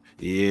there.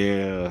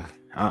 Yeah,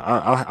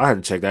 I had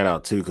to check that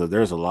out too because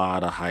there's a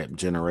lot of hype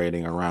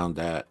generating around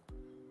that.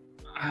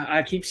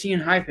 I keep seeing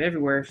hype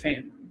everywhere.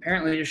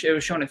 Apparently, it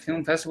was shown at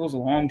film festivals a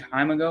long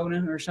time ago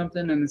or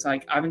something, and it's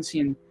like I've been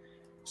seeing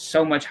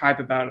so much hype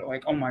about it.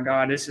 Like, oh my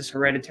god, this is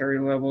Hereditary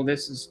level.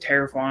 This is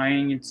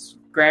terrifying. It's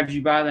grabs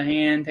you by the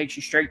hand, takes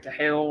you straight to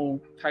hell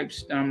type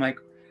stuff. I'm like,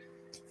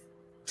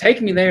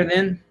 take me there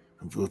then.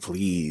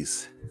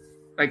 Please,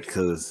 Like,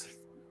 because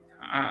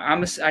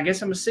I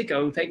guess I'm a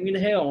sicko. Take me to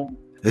hell.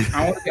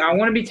 I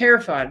want to be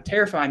terrified.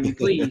 Terrify me,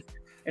 please.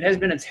 It has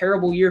been a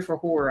terrible year for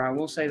horror. I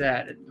will say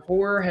that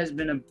horror has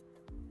been a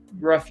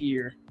rough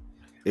year.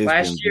 it's been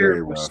Last very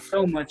year was rough.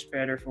 so much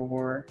better for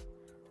horror.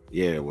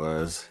 Yeah, it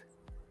was.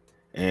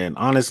 And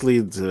honestly,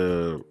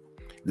 the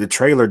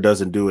trailer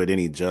doesn't do it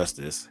any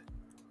justice.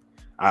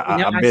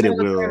 I I bet saw it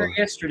the trailer will.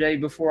 yesterday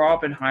before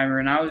Oppenheimer,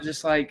 and I was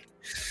just like,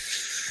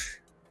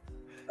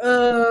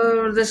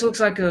 this looks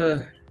like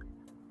a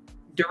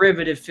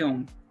derivative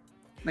film.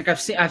 Like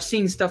I've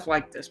seen stuff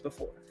like this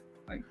before.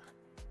 Like,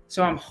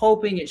 so I'm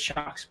hoping it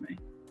shocks me.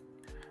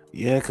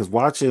 Yeah, because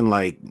watching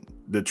like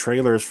the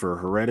trailers for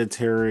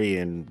Hereditary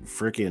and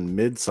freaking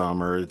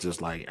Midsummer, it's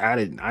just like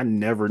I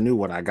never knew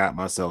what I got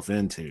myself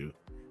into,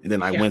 and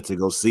then I Yeah, went to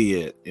go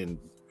see it, and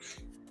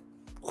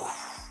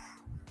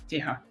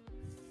yeah.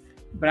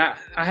 But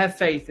I have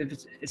faith. If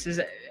it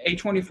says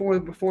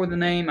A24 before the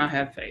name, I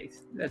have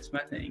faith. That's my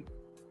thing.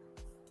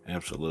 I'm at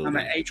absolutely,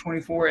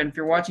 A24, and if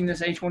you're watching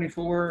this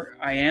A24,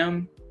 I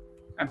am.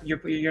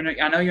 You're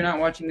not, I know you're not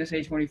watching this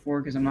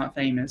A24 because I'm not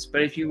famous,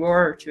 but if you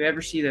are to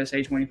ever see this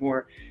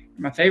A24,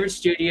 my favorite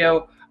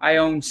studio. I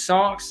own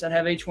socks that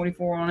have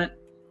A24 on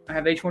it. I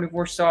have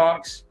A24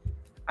 socks.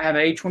 I have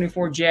an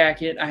A24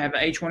 jacket. I have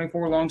an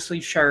A24 long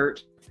sleeve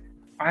shirt.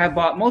 I have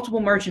bought multiple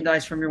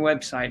merchandise from your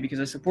website because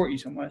I support you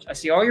so much. I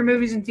see all your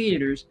movies in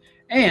theaters,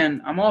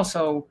 and I'm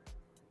also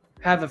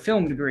have a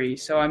film degree.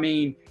 So I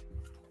mean,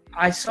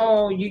 I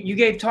saw you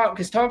gave Talk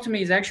because Talk to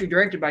Me is actually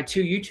directed by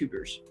two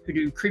YouTubers who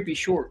do creepy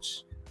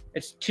shorts.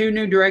 It's two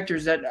new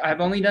directors that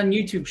have only done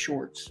YouTube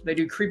shorts. They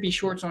do creepy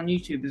shorts on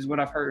YouTube, is what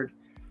I've heard.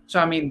 So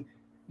I mean,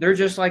 they're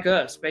just like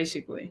us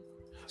basically.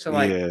 So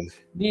like yeah.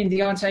 me and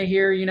Deante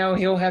here,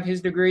 he'll have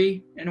his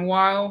degree in a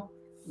while.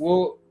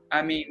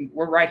 I mean,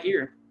 we're right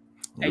here.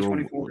 We'll,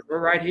 A24, we're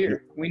right we'll,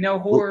 here. We know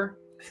we'll horror.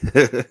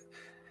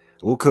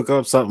 we'll cook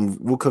up something.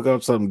 We'll cook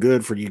up something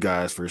good for you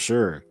guys for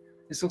sure.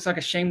 This looks like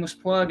a shameless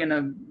plug and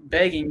a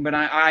begging, but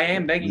I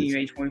am begging you,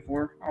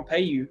 A24. I'll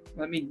pay you.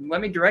 Let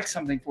me direct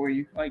something for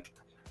you. Like,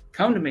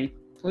 come to me,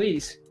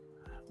 please.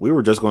 We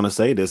were just going to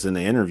say this in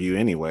the interview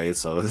anyway,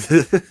 so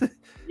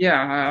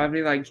Yeah, I'd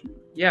be like,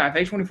 yeah,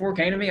 if A24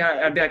 came to me,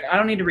 I'd be like, I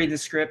don't need to read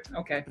this script.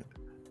 Okay.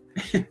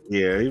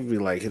 yeah, he'd be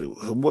like,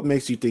 "What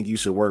makes you think you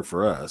should work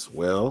for us?"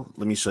 Well,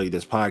 let me show you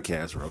this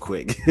podcast real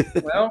quick.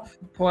 Well,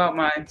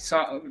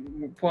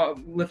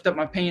 lift up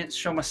my pants,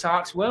 show my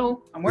socks.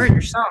 Well, I'm wearing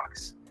your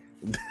socks.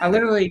 I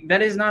literally,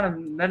 that is not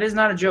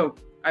a joke.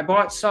 I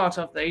bought socks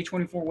off the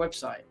A24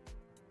 website.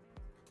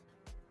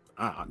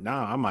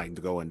 Now I might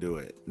go and do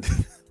it.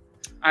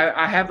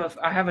 I have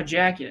a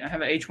jacket. I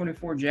have an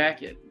A24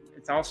 jacket.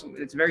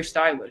 It's very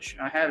stylish.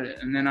 I have it,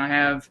 and then I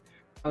have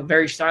a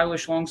very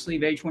stylish long sleeve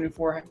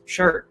A24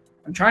 shirt.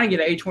 I'm trying to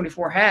get an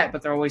A24 hat,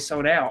 but they're always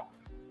sold out.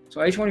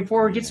 So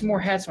A24, get some more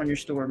hats on your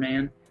store,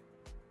 man.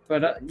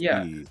 But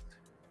yeah, Jeez.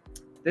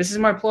 this is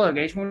my plug.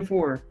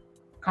 A24,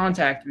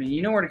 contact me.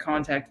 You know where to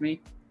contact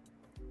me.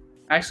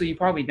 Actually, you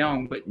probably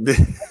don't, but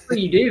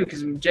you do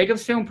because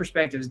Jacob's Film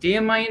Perspectives.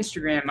 DM my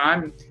Instagram.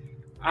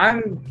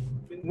 I'm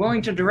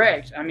willing to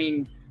direct. I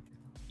mean,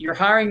 you're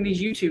hiring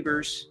these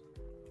YouTubers.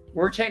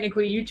 We're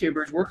technically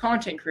YouTubers. We're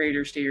content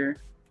creators here.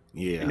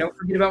 Yeah. And don't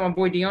forget about my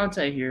boy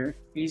Deante here.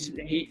 He's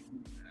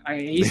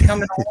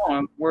coming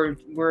along.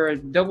 We're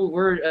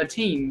a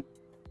team.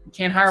 You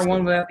can't hire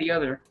one without the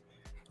other.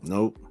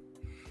 Nope.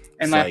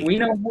 And like we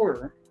know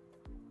horror.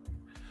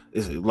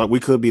 It's like we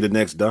could be the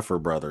next Duffer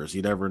Brothers.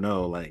 You never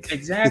know. Like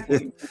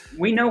Exactly.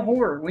 We know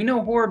horror. We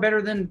know horror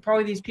better than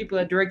probably these people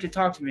that directed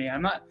Talk to Me.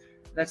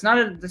 That's not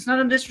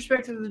a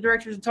disrespect to the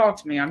directors that Talk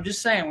to Me. I'm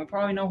just saying we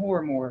probably know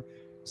horror more.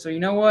 So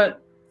you know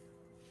what?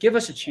 Give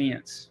us a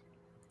chance.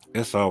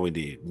 That's all we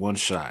did. One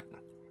shot.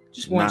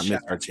 Just one Not shot.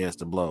 miss our chance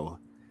to blow.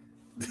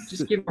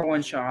 Just give her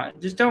one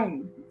shot. Just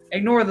don't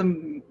ignore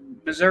the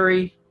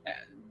Missouri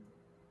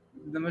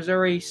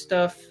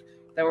stuff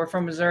that we're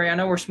from Missouri. I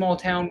know we're small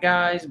town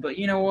guys, but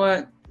you know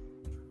what?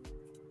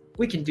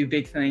 We can do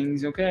big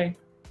things, okay?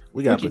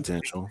 We got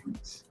potential.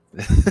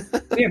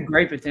 We have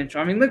great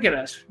potential. I mean, look at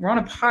us. We're on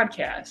a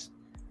podcast.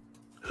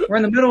 We're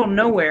in the middle of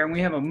nowhere, and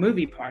we have a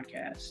movie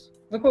podcast.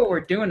 Look what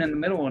we're doing in the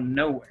middle of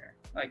nowhere.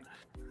 Like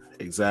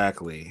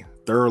exactly.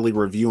 Thoroughly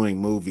reviewing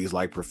movies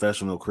like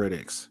professional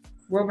critics.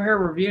 We're over here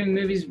reviewing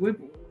movies.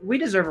 We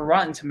deserve a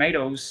Rotten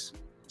Tomatoes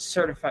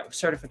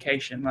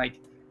certification. Like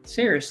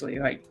seriously,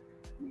 like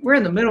we're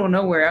in the middle of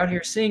nowhere out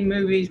here seeing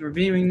movies,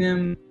 reviewing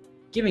them,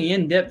 giving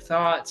in-depth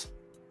thoughts.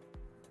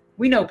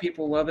 We know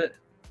people love it.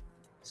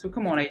 So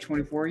come on,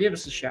 A24, give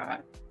us a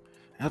shot.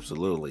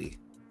 Absolutely.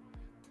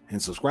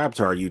 And subscribe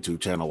to our YouTube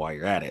channel while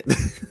you're at it.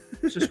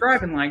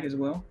 Subscribe and like as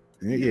well.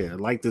 Yeah,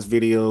 like this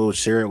video,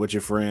 share it with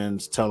your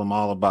friends, tell them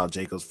all about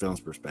Jacob's Films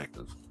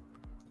Perspective.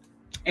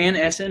 And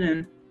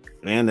SNN.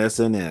 And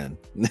SNN.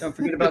 Don't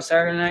forget about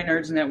Saturday Night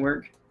Nerds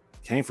Network.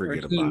 Can't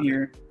forget about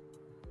it.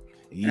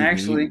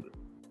 Actually,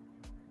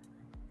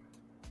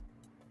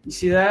 you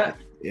see that?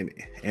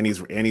 And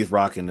he's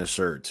rocking this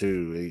shirt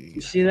too.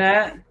 You see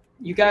that?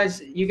 You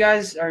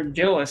guys are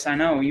jealous. I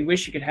know. You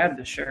wish you could have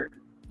this shirt.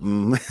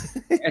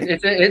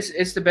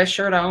 It's the best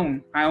shirt I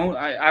own.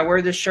 I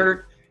wear this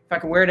shirt. If I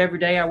could wear it every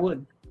day, I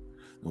would.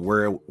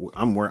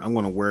 I'm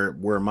gonna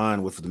wear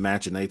mine with the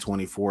matching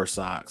A24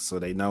 socks, so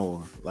they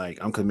know like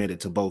I'm committed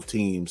to both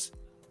teams.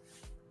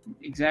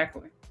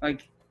 Exactly.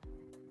 Like,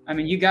 I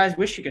mean, you guys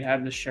wish you could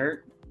have this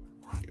shirt.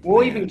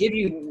 We'll even give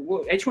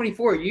you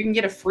A24. You can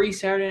get a free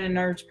Saturday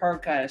Night Nerds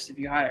podcast if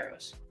you hire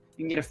us.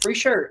 You can get a free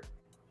shirt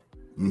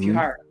if you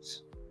hire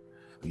us.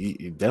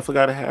 You definitely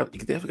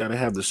gotta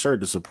have the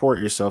shirt to support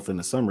yourself in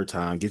the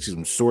summertime. Get you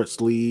some short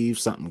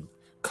sleeves, something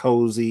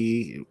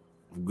cozy.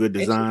 Good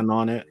design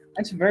on it.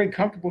 It's a very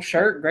comfortable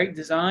shirt, great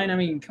design. I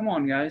mean, come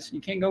on, guys,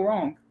 you can't go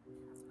wrong.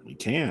 You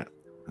can't.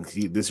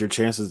 This is your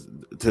chances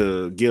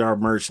to get our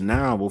merch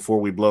now before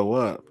we blow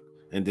up,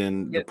 and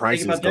then the Think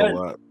prices about that.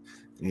 go up.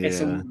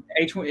 It's Yeah,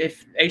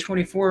 if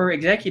A24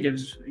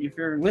 executives, if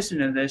you're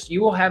listening to this,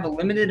 you will have a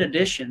limited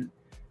edition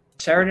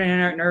Saturday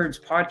Night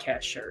Nerds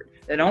podcast shirt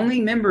that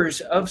only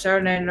members of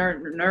Saturday Night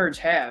Nerds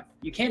have.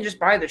 You can't just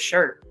buy the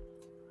shirt.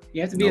 You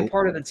have to be a nope.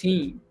 part of the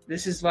team.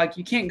 This is like,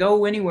 you can't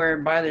go anywhere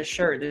and buy this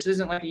shirt. This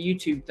isn't like a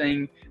YouTube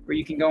thing where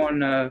you can go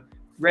on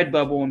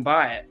Redbubble and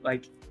buy it.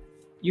 Like,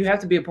 you have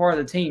to be a part of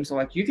the team. So,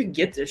 like, you could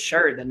get this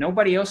shirt that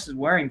nobody else is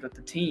wearing but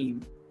the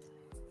team.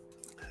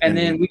 And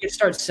then we could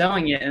start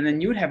selling it, and then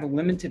you would have a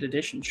limited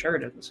edition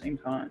shirt at the same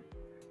time.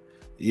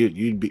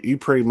 You'd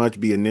pretty much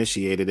be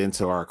initiated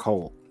into our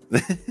cult.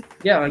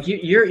 Yeah, like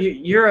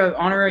you're an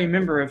honorary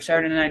member of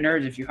Saturday Night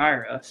Nerds if you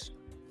hire us.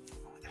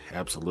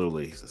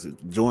 Absolutely.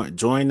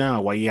 Join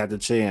now while you have the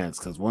chance,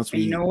 because once we,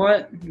 and you know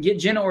what, get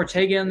Jenna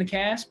Ortega in the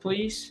cast,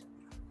 please.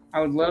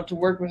 I would love to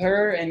work with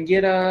her and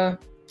get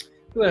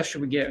who else should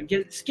we get?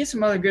 Get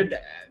some other good.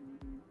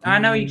 I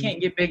know you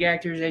can't get big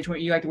actors.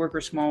 You like to work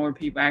with smaller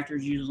people,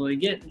 actors usually.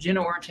 Get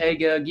Jenna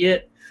Ortega.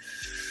 Get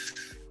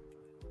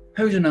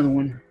who's another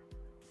one?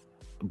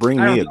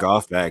 Bring Mia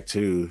Goth back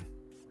too.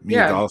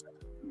 Mia Goth.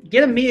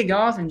 Get a Mia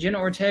Goth and Jenna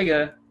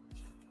Ortega.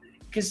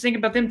 Because think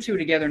about them two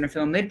together in a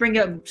film. They bring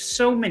up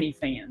so many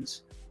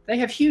fans. They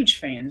have huge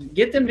fans.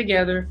 Get them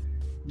together.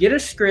 Get a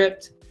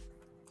script,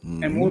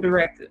 and we'll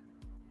direct it.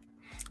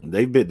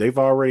 They've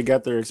already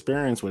got their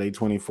experience with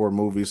A24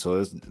 movies, so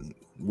it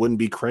wouldn't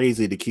be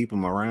crazy to keep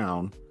them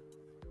around.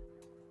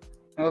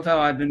 I love how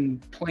I've been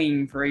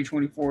playing for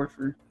A24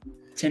 for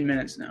 10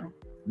 minutes now.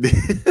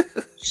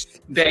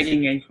 Just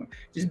begging,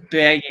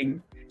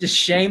 just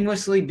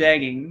shamelessly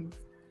begging.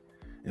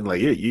 And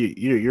like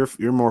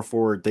you're more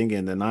forward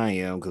thinking than I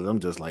am, because I'm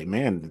just like,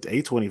 man,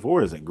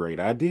 A24 is a great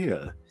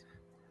idea.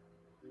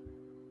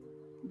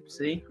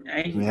 See,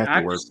 we have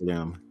to work for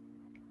them.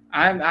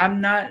 I'm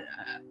not.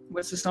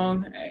 What's the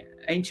song?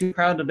 Ain't too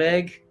proud to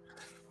beg.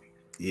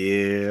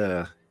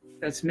 Yeah,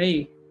 that's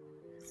me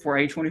for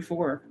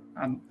A24.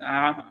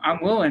 I'm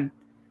willing.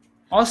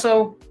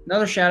 Also,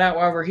 another shout out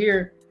while we're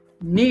here.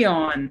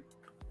 Neon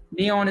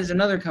is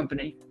another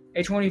company.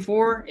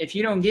 A24. If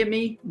you don't get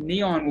me,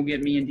 Neon will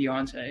get me and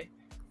Deante.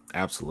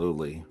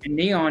 Absolutely. And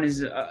Neon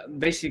is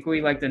basically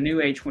like the new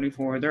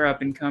A24. They're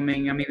up and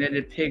coming. I mean, they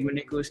did Pig with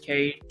Nicolas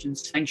Cage and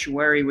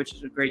Sanctuary, which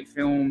is a great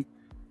film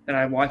that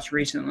I watched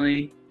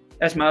recently.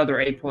 That's my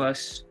other A+.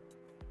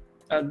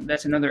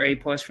 That's another A+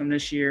 from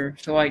this year.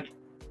 So, like,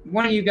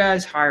 one of you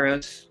guys hire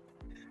us.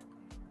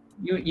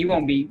 You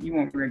won't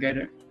regret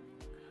it.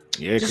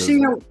 Yeah.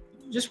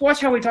 Just watch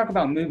how we talk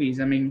about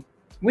movies. I mean,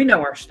 we know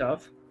our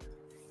stuff.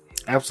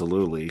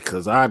 Absolutely,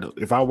 because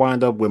if I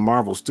wind up with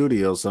Marvel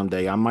Studios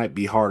someday, I might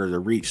be harder to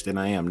reach than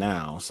I am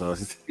now. So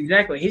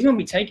exactly, he's gonna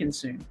be taken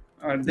soon.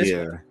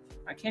 Yeah.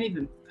 I can't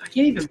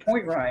even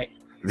point right.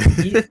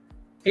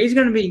 He's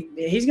gonna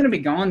be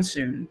gone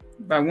soon.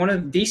 By one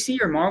of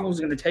DC or Marvel's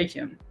gonna take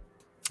him.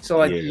 So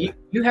like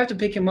you have to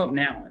pick him up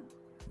now.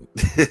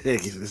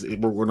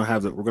 we're gonna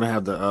have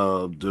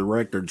the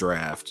director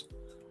draft.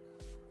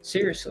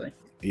 Seriously.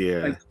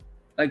 Yeah.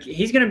 Like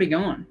he's gonna be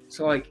gone.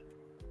 So like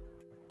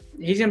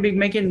he's gonna be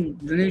making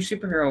the new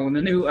superhero and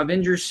the new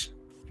Avengers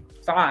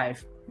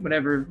 5,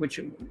 whatever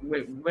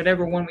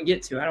one we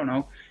get to. I don't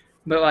know,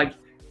 but like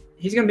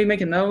he's gonna be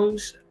making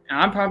those. And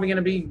I'm probably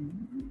gonna be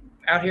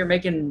out here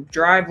making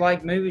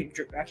Drive-like movies.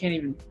 I can't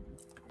even.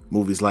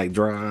 Movies like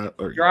Drive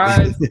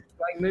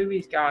like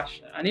movies.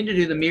 Gosh, I need to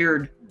do the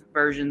mirrored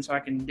version so I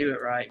can do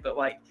it right. But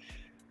like,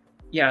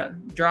 yeah,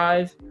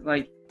 Drive.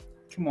 Like,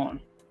 come on.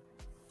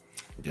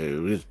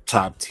 Dude, it's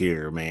top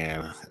tier,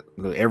 man.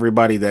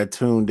 Everybody that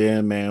tuned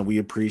in, man, we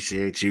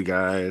appreciate you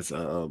guys.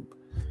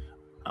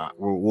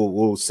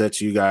 We'll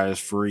set you guys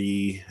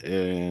free,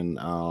 and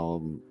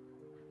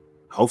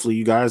hopefully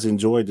you guys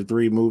enjoyed the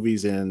 3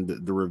 movies and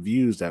the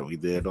reviews that we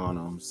did on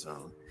them.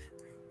 So,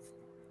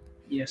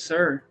 yes,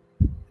 sir.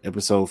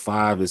 Episode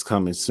 5 is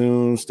coming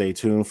soon. Stay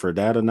tuned for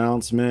that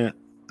announcement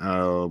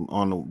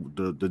on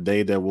the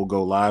day that we'll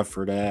go live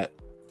for that.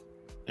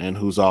 And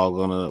who's all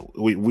gonna?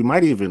 We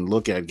might even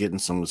look at getting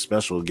some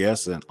special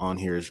guests on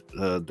here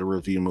to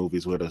review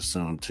movies with us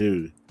soon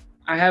too.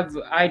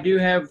 I do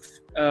have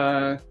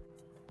a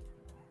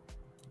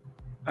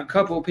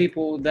couple of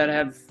people that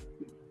have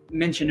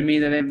mentioned to me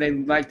that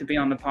they'd like to be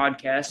on the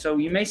podcast. So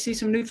you may see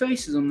some new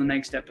faces on the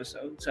next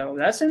episode. So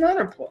that's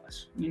another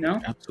plus, you know?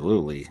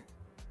 Absolutely.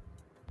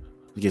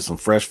 We get some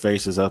fresh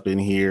faces up in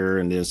here,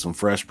 and then some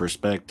fresh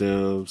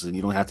perspectives, and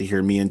you don't have to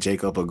hear me and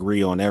Jacob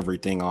agree on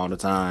everything all the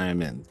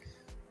time. And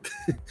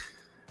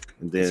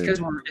then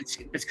it's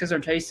because our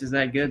taste is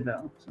that good,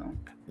 though. So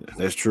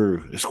that's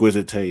true.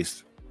 Exquisite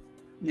taste.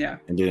 Yeah.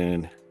 And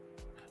then,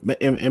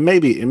 and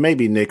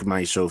maybe Nick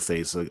might show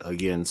face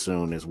again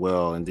soon as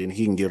well, and then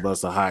he can give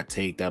us a hot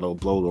take that'll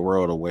blow the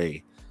world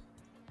away.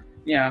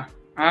 Yeah,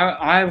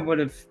 I would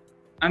have.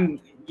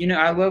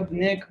 I love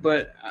Nick,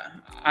 but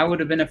I would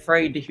have been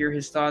afraid to hear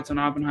his thoughts on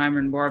Oppenheimer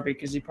and Barbie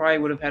because he probably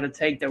would have had a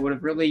take that would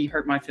have really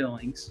hurt my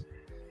feelings.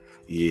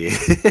 Yeah.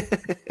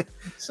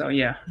 So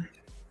yeah,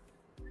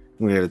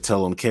 We had to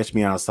tell him, catch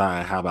me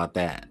outside. How about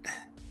that?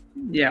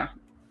 yeah.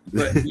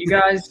 But you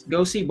guys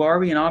go see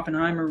Barbie and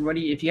Oppenheimer.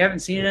 If you haven't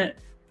seen it,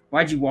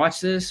 why'd you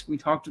watch this? We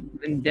talked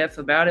in depth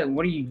about it.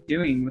 What are you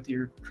doing with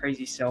your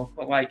crazy self?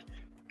 But like,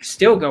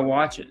 still go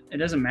watch it. It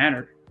doesn't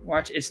matter.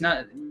 Watch. It's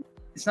not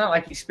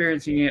like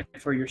experiencing it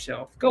for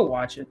yourself. Go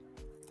watch it.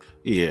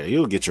 Yeah,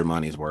 you'll get your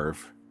money's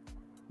worth.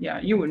 Yeah,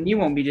 you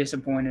won't be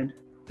disappointed.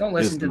 Don't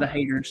listen It's to the not.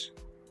 haters.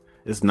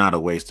 It's not a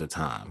waste of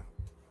time.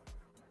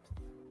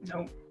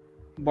 No,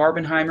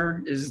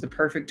 Barbenheimer is the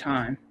perfect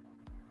time.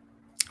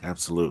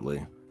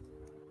 Absolutely.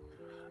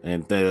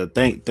 And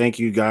thank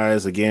you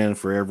guys again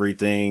for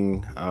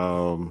everything.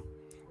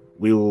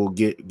 We will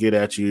get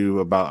at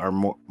you about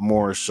our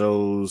more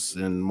shows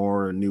and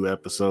more new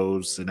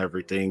episodes and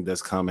everything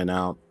that's coming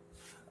out.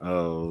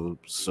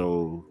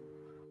 So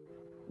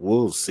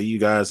we'll see you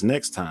guys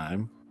next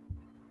time.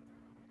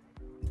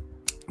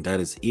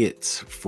 That is it for